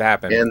exactly what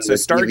happened. And so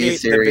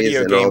Stargate, the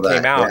video game,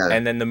 came out,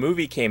 and then the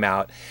movie came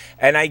out.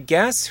 And I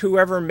guess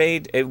whoever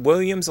made it,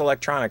 Williams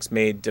Electronics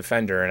made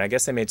Defender, and I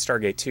guess they made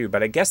Stargate too,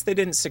 but I guess they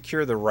didn't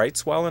secure the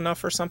rights well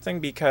enough or something,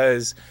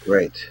 because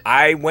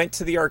I went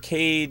to the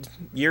arcade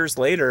years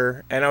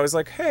later, and I was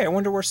like, hey, I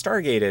wonder where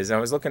Stargate is. And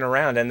I was looking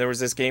around, and there was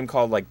this game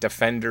called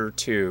Defender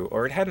 2,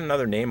 or it had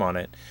another name on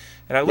it.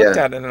 And I looked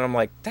at it, and I'm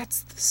like,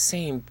 that's the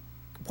same...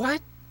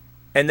 What?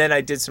 And then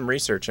I did some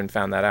research and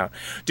found that out.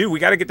 Dude, we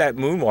got to get that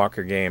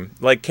Moonwalker game.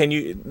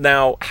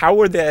 How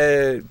were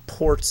the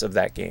ports of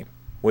that game?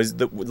 Was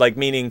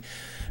meaning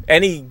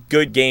any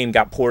good game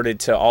got ported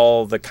to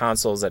all the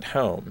consoles at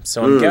home.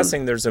 So I'm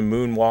guessing there's a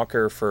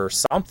Moonwalker for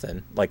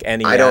something like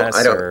NES. I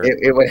don't.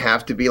 It would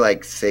have to be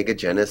like Sega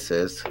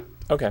Genesis.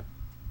 Okay.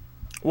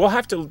 We'll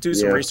have to do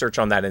some research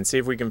on that and see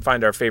if we can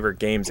find our favorite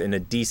games in a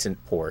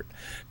decent port.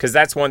 Because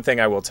that's one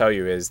thing I will tell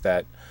you is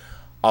that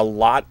a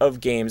lot of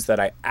games that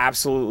I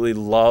absolutely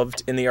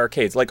loved in the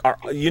arcades, one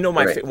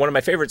of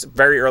my favorites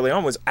very early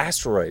on was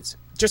Asteroids.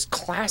 Just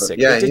classic.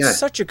 They did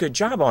such a good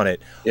job on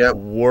it. Yep.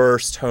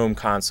 Worst home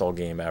console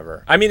game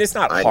ever. I mean, it's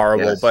not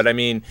horrible, but I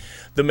mean,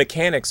 the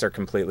mechanics are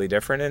completely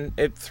different, and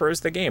it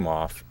throws the game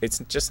off. It's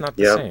just not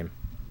the same.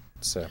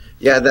 So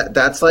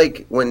that's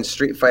like when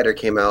Street Fighter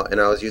came out, and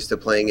I was used to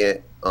playing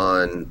it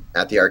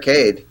at the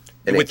arcade,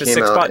 and with the 6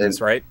 buttons,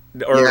 right?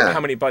 Or how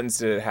many buttons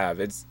did it have?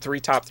 It's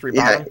 3 top, 3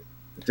 bottom.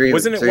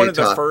 Wasn't it one of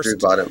the first? 3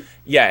 bottom.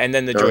 Yeah, and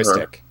then the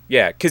joystick.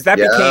 Yeah, because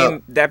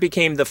that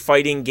became the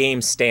fighting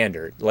game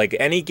standard. Like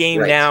any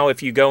game now,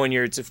 if you go and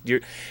you're,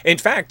 in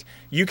fact,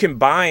 you can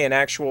buy an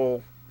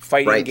actual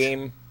fighting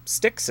game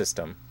stick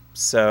system.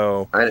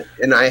 So I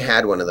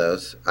had one of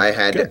those. I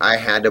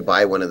had to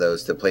buy one of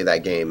those to play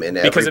that game, and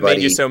because it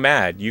made you so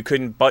mad, you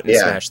couldn't button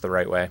smash the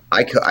right way.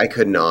 I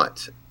could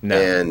not.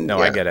 No,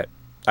 I get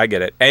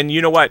it. And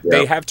you know what?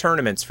 They have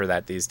tournaments for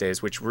that these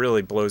days, which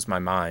really blows my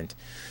mind.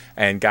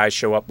 And guys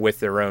show up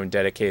with their own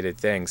dedicated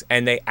things.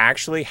 And they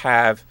actually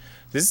have...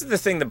 This is the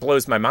thing that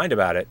blows my mind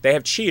about it. They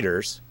have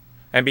cheaters.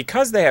 And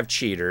because they have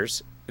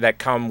cheaters that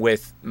come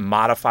with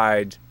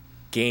modified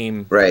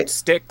game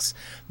sticks,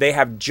 they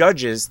have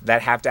judges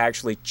that have to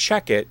actually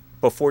check it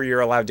before you're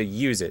allowed to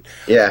use it.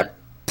 Yeah.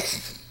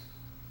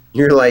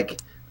 You're like,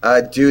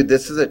 dude,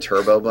 this is a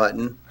turbo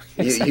button.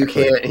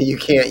 Exactly. You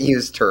can't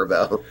use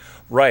turbo.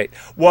 Right.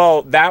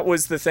 Well, that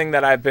was the thing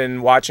that I've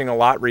been watching a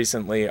lot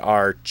recently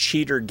are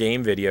cheater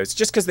game videos,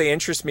 just because they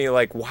interest me.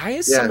 Like, why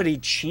is somebody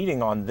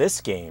cheating on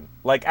this game?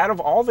 Like, out of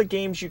all the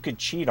games you could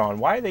cheat on,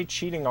 why are they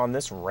cheating on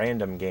this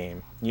random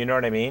game? You know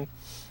what I mean?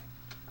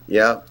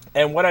 Yeah.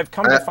 And what I've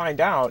come to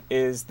find out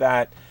is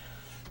that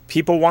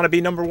people want to be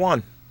number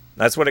one.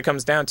 That's what it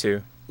comes down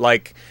to.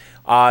 Like,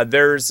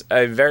 there's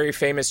a very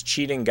famous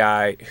cheating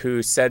guy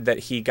who said that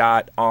he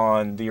got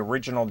on the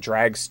original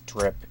drag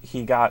strip,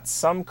 he got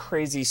some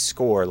crazy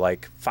score,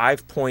 like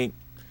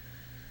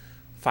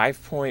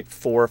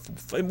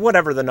 5.4,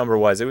 whatever the number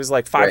was. It was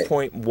like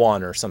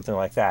 5.1 or something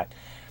like that.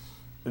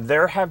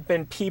 There have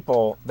been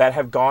people that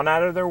have gone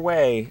out of their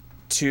way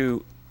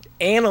to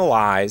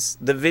analyze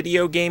the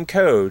video game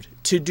code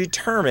to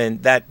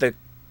determine that the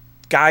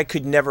guy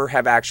could never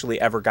have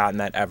actually ever gotten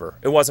that ever.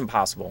 It wasn't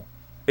possible.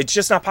 It's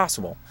just not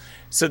possible.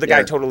 So the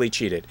guy totally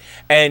cheated.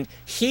 And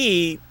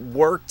he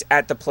worked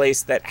at the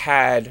place that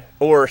had,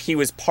 or he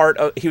was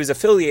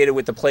affiliated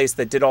with the place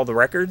that did all the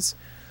records.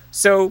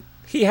 So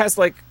he has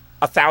like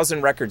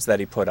 1,000 records that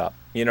he put up.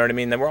 You know what I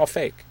mean? They were all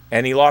fake.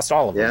 And he lost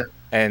all of them.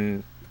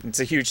 And it's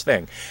a huge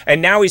thing.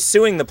 And now he's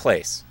suing the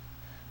place.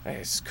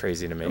 It's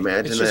crazy to me.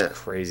 Imagine it's just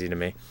crazy to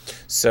me.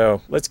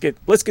 So let's get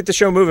the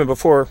show moving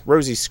before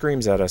Rosie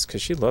screams at us,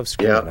 because she loves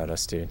screaming at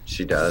us, dude.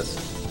 She does.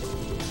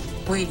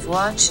 We've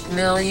watched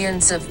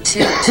millions of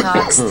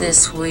TikToks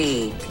this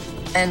week,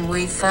 and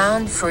we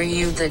found for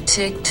you the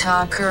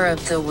TikToker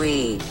of the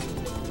week.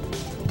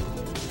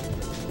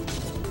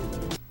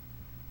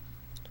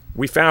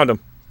 We found him.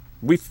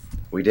 We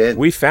did.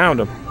 We found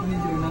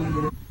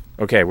him.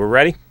 Okay, we're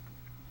ready?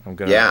 I'm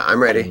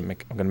ready. I'm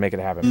gonna make it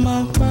happen.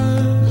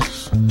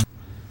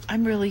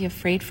 I'm really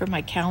afraid for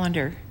my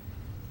calendar.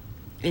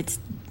 Its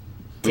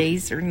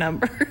days are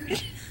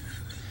numbered.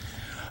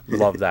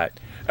 Love that.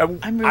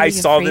 Really I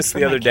saw afraid this for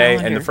the my other day,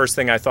 calendar. and the first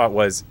thing I thought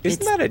was,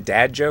 isn't that a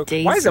dad joke?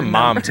 days Why is a are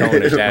mom numbered.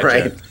 telling a dad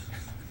Right.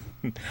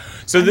 joke?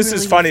 So this is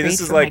really funny. afraid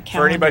This is for my like,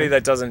 for anybody calendar.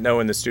 that doesn't know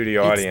in the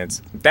studio It's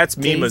audience, that's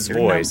days Mima's are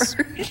voice.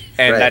 numbered.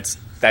 And Right.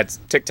 that's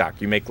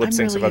TikTok. You make lip I'm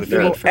syncs really of other afraid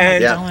people. for my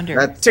And calendar.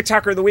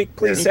 TikToker of the week,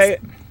 please It's say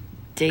it.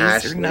 Days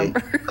Ashley. are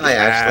numbered. Hi,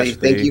 Ashley. Ashley.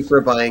 Thank you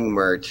for buying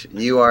merch.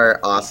 You are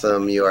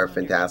awesome. You are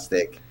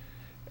fantastic.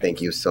 Thank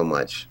you so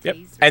much. Yep.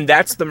 And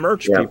that's the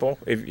merch, Yep. people,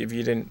 if you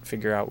didn't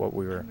figure out what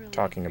we were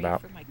talking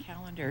about.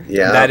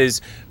 Yeah. That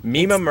is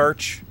Mima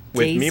merch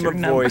with Days Mima are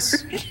numbered.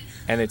 voice,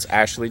 and it's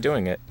Ashley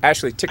doing it.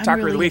 Ashley, TikToker I'm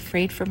really of the week.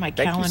 afraid for my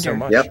Thank calendar. you so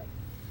much. Yep.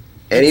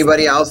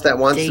 Anybody else that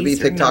wants to be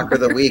Days are TikToker of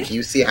the numbered. week,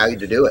 you see how you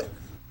do it.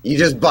 You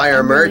just buy our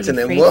I'm merch really and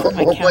then afraid we'll for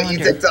my put you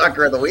calendar.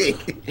 TikToker of the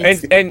week.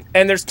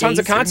 And there's tons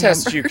of Days are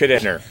contests numbered. you could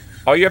enter.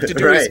 All you have to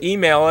do is Right.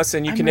 email us,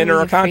 and you I'm can really enter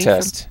a afraid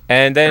contest.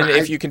 And then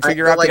if you can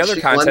figure I out feel the like other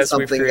she won contests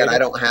we've something created, that I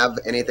don't have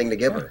anything to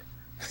give her.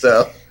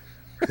 So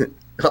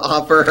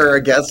offer her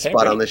a guest Can't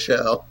spot wait. on the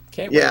show.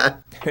 Can't Yeah.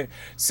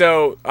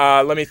 So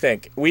let me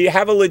think. We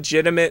have a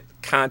legitimate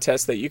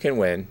contest that you can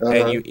win, and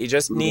Uh-huh. you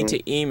just need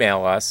to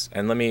email us.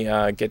 And let me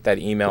get that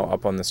email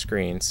up on the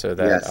screen so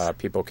that Yes.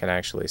 people can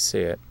actually see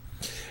it.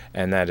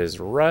 And that is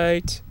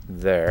right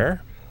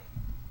there.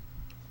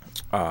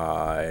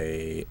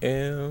 I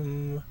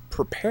am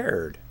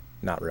prepared.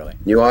 Not really.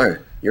 You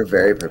are. You're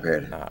very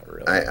prepared. Not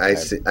really. I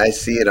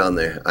see it on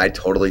there. I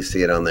totally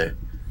see it on there.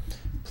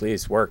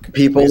 Please work.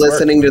 People Please work.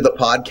 listening to the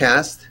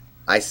podcast,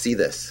 I see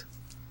this.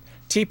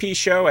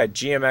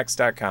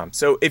 tpshow@gmx.com.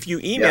 So if you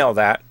email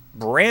that,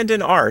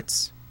 Brandon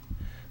Arts,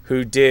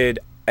 who did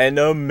an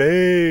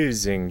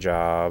amazing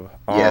job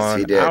Yes,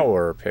 he on did.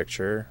 our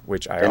picture,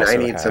 which I And also I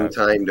need have. some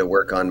time to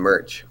work on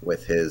merch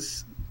with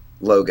his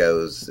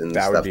logos and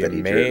That would stuff be that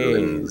he drew.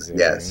 And amazing.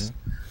 yes,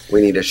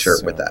 we need a shirt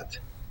So- with that.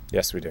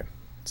 Yes, we do.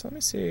 So let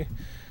me see.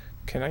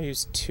 Can I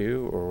use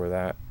 2 or will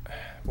that?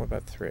 What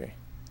about 3?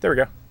 There we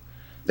go.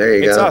 There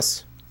you It's go.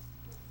 us.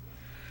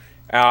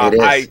 It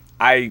is.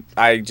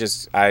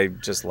 I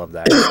just love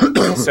that.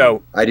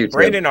 So I do too.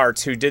 Brandon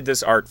Arts, who did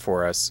this art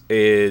for us,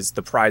 is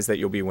the prize that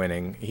you'll be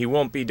winning. He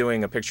won't be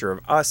doing a picture of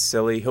us,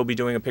 silly. He'll be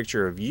doing a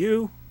picture of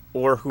you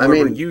or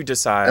whoever you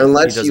decide.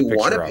 unless he does you a picture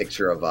want a of.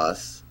 picture of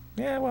us.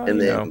 Yeah, well, and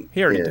you then, know,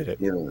 he already yeah, did it.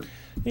 you know.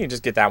 You can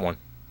just get that one.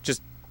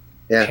 Just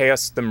Yeah. pay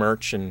us the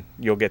merch and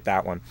you'll get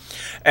that one.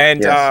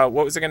 And Yes.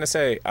 what was I going to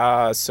say?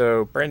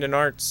 So Brandon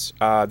Arts,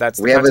 that's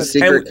the We have a contest.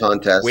 secret And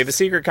contest. We have a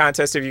secret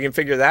contest. If you can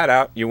figure that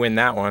out, you win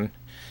that one.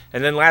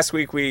 And then last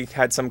week we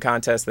had some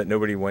contest that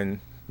nobody won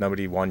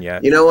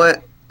yet. You know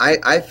what?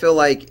 I feel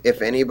like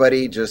if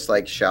anybody just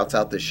like shouts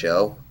out the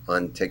show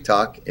on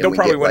TikTok and They'll we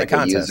probably get win a like a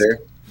contest. user,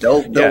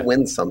 they'll Yeah.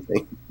 win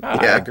something. Ah,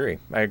 Yeah. I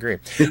agree.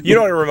 You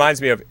know what it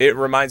reminds me of? It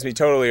reminds me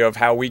totally of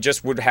how we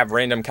just would have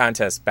random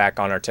contests back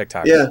on our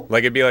TikTok. Yeah.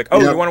 Like it'd be like,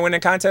 oh, Yeah. you want to win a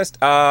contest?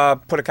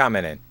 Put a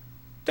comment in.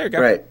 There you go.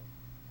 Right.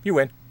 You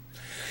win.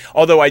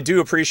 Although I do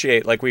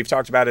appreciate, like we've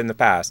talked about in the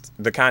past,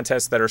 the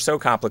contests that are so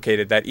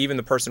complicated that even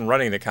the person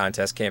running the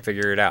contest can't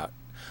figure it out.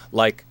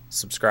 Like,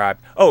 subscribe.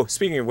 Oh,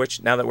 speaking of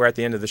which, now that we're at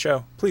the end of the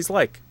show, please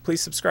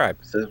subscribe.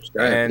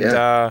 Subscribe, And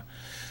yeah.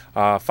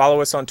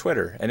 follow us on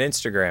Twitter and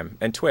Instagram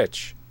and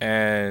Twitch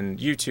and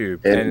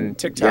YouTube and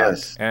TikTok.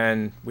 yes.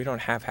 And we don't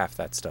have half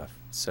that stuff.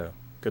 So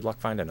good luck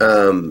finding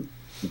us.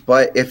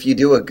 But if you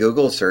do a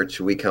Google search,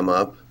 we come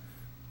up.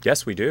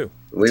 Yes, we do.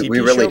 We TP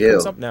really show do.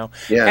 comes up now.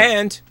 Yeah.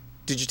 And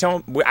did you tell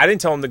him? I didn't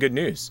tell him the good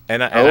news,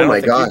 and I Oh don't my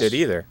think gosh. you did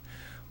either.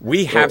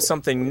 We have Well-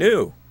 something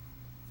new.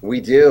 We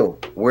do.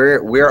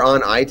 We're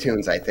on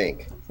iTunes, I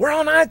think. We're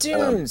on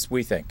iTunes.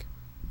 We think.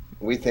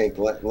 We think.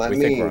 Let We me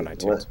think we're on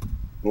iTunes.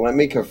 let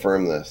me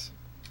confirm this.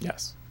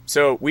 Yes.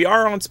 So we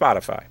are on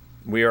Spotify.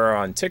 We are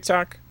on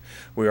TikTok.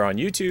 We are on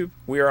YouTube.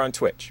 We are on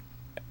Twitch.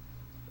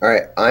 All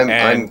right, I'm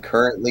And-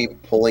 currently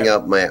pulling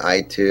up my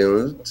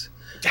iTunes,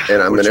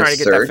 and I'm We're going trying to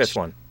to get that search fifth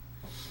one.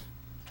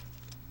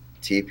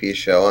 TP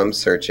show. I'm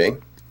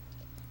searching.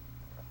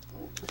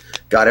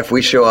 God, if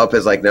we show up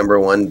as like number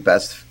one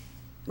best,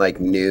 like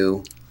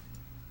new.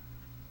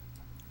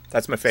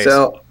 That's my face.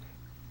 So,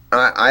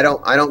 I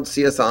don't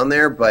see us on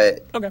there,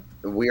 but okay,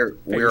 we're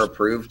Figures.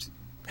 approved.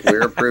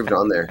 We're approved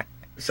on there.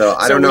 So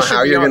I So don't we know should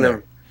how be you're on gonna.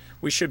 there.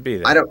 We should be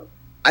there.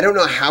 I don't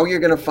know how you're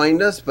gonna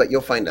find us, but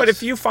you'll find us. But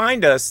if you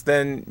find us,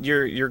 then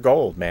you're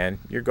gold, man.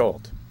 You're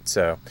gold.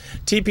 So,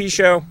 TP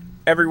Show,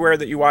 everywhere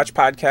that you watch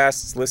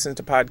podcasts, listen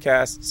to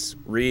podcasts,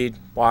 read,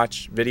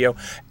 watch video.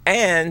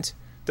 And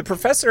the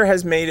professor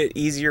has made it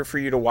easier for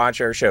you to watch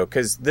our show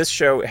because this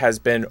show has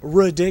been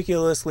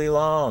ridiculously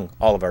long.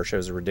 All of our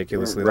shows are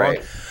ridiculously long.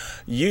 Right.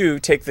 you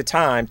take the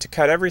time to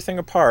cut everything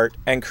apart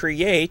and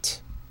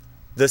create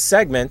the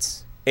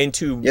segments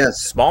into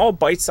small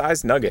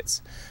bite-sized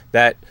nuggets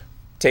that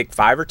take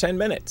 5 or 10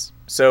 minutes.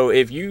 So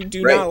if you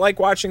do not like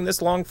watching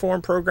this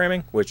long-form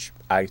programming, which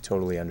I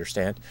totally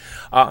understand,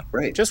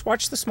 just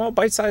watch the small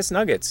bite-sized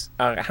nuggets.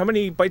 How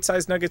many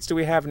bite-sized nuggets do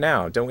we have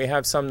now? Don't we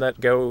have some that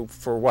go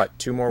for, what,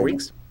 2 more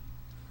weeks?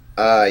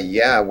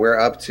 Yeah, we're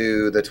up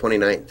to the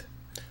 29th.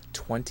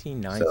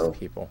 29th,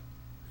 people.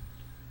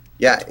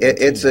 Yeah,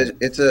 it's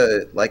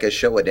a like a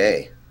show a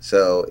day.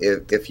 So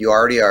if you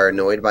already are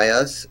annoyed by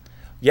us,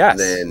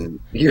 then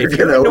if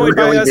you're annoyed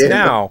by us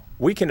now,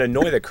 we can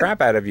annoy the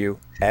crap out of you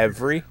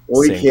every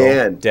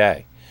single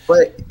day.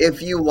 But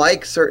if you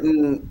like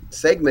certain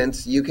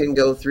segments, you can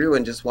go through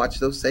and just watch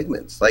those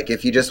segments. Like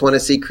if you just want to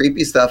see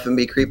creepy stuff and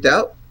be creeped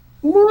out,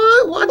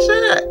 watch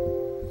that.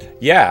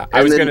 Yeah,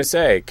 I was going to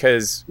say,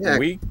 because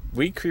we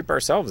creep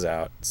ourselves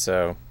out.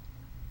 So,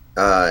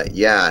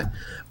 yeah.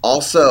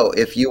 Also,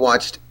 if you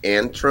watched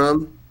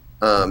Antrum,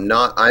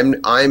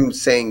 I'm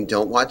saying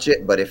don't watch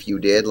it, but if you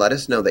did, let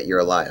us know that you're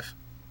alive.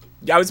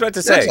 Yeah, I was about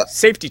to say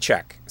safety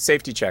check,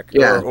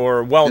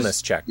 or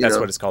wellness check. That's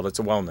what it's called. It's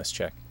a wellness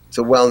check. It's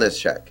a wellness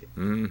check.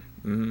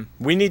 Mm-hmm.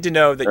 We need to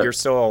know that you're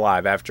still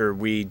alive after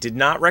we did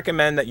not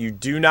recommend that you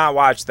do not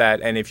watch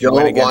that. And if you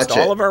went against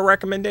all of our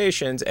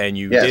recommendations and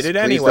you did it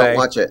anyway, please don't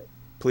watch it.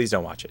 Please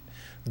don't watch it.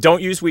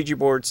 Don't use Ouija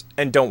boards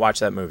and don't watch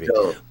that movie.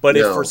 But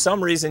if for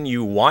some reason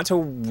you want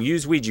to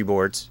use Ouija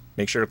boards,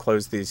 make sure to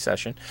close the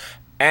session.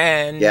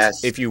 And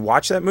if you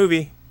watch that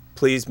movie,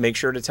 please make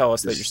sure to tell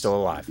us that you're still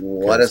alive.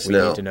 Let us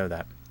know. We need to know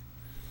that.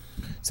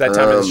 It's that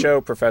time of the show,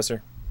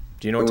 Professor.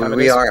 Do you know what time it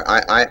is? We are.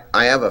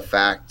 I have a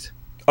fact.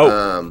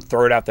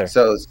 Throw it out there.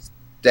 So,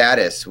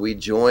 status. We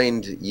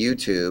joined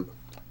YouTube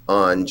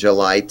on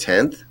July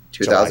 10th,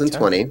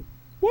 2020.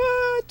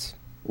 What?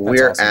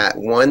 We're at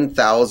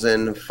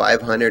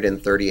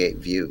 1,538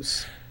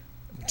 views.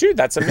 Dude,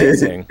 that's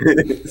amazing.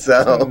 That's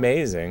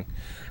amazing.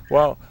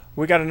 Well,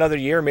 we got another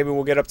year. Maybe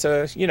we'll get up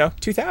to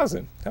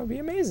 2,000. That would be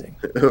amazing.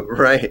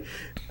 Right.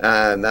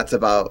 That's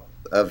about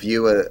a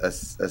view a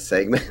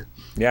segment.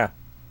 Yeah.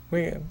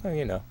 We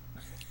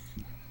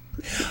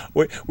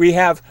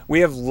have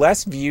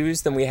less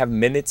views than we have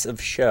minutes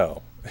of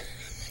show.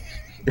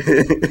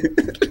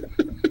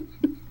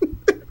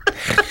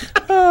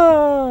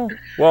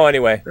 Well,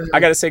 anyway, I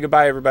got to say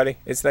goodbye, everybody.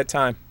 It's that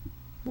time.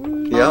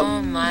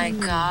 Oh my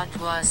God,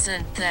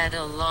 wasn't that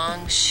a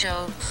long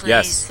show?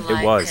 Please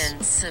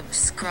and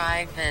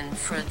subscribe. And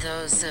for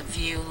those of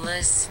you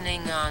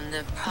listening on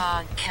the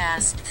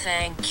podcast,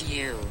 thank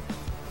you.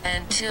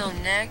 Until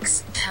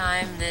next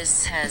time,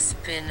 this has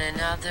been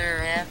another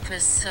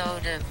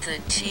episode of the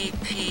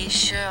TP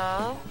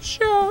Show.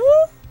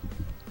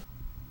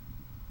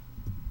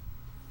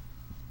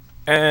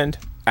 And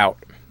out.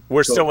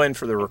 We're still in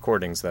for the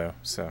recordings, though.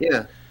 So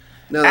yeah.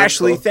 No,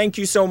 Ashley, thank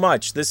you so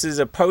much. This is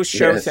a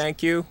post-show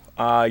thank you.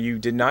 You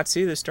did not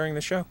see this during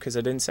the show because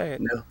I didn't say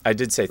it. No. I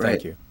did say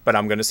thank you, but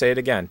I'm going to say it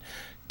again.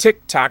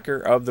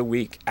 TikToker of the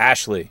week,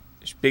 Ashley.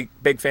 Big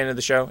fan of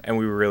the show, and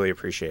we really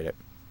appreciate it.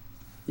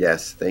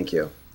 Yes, thank you.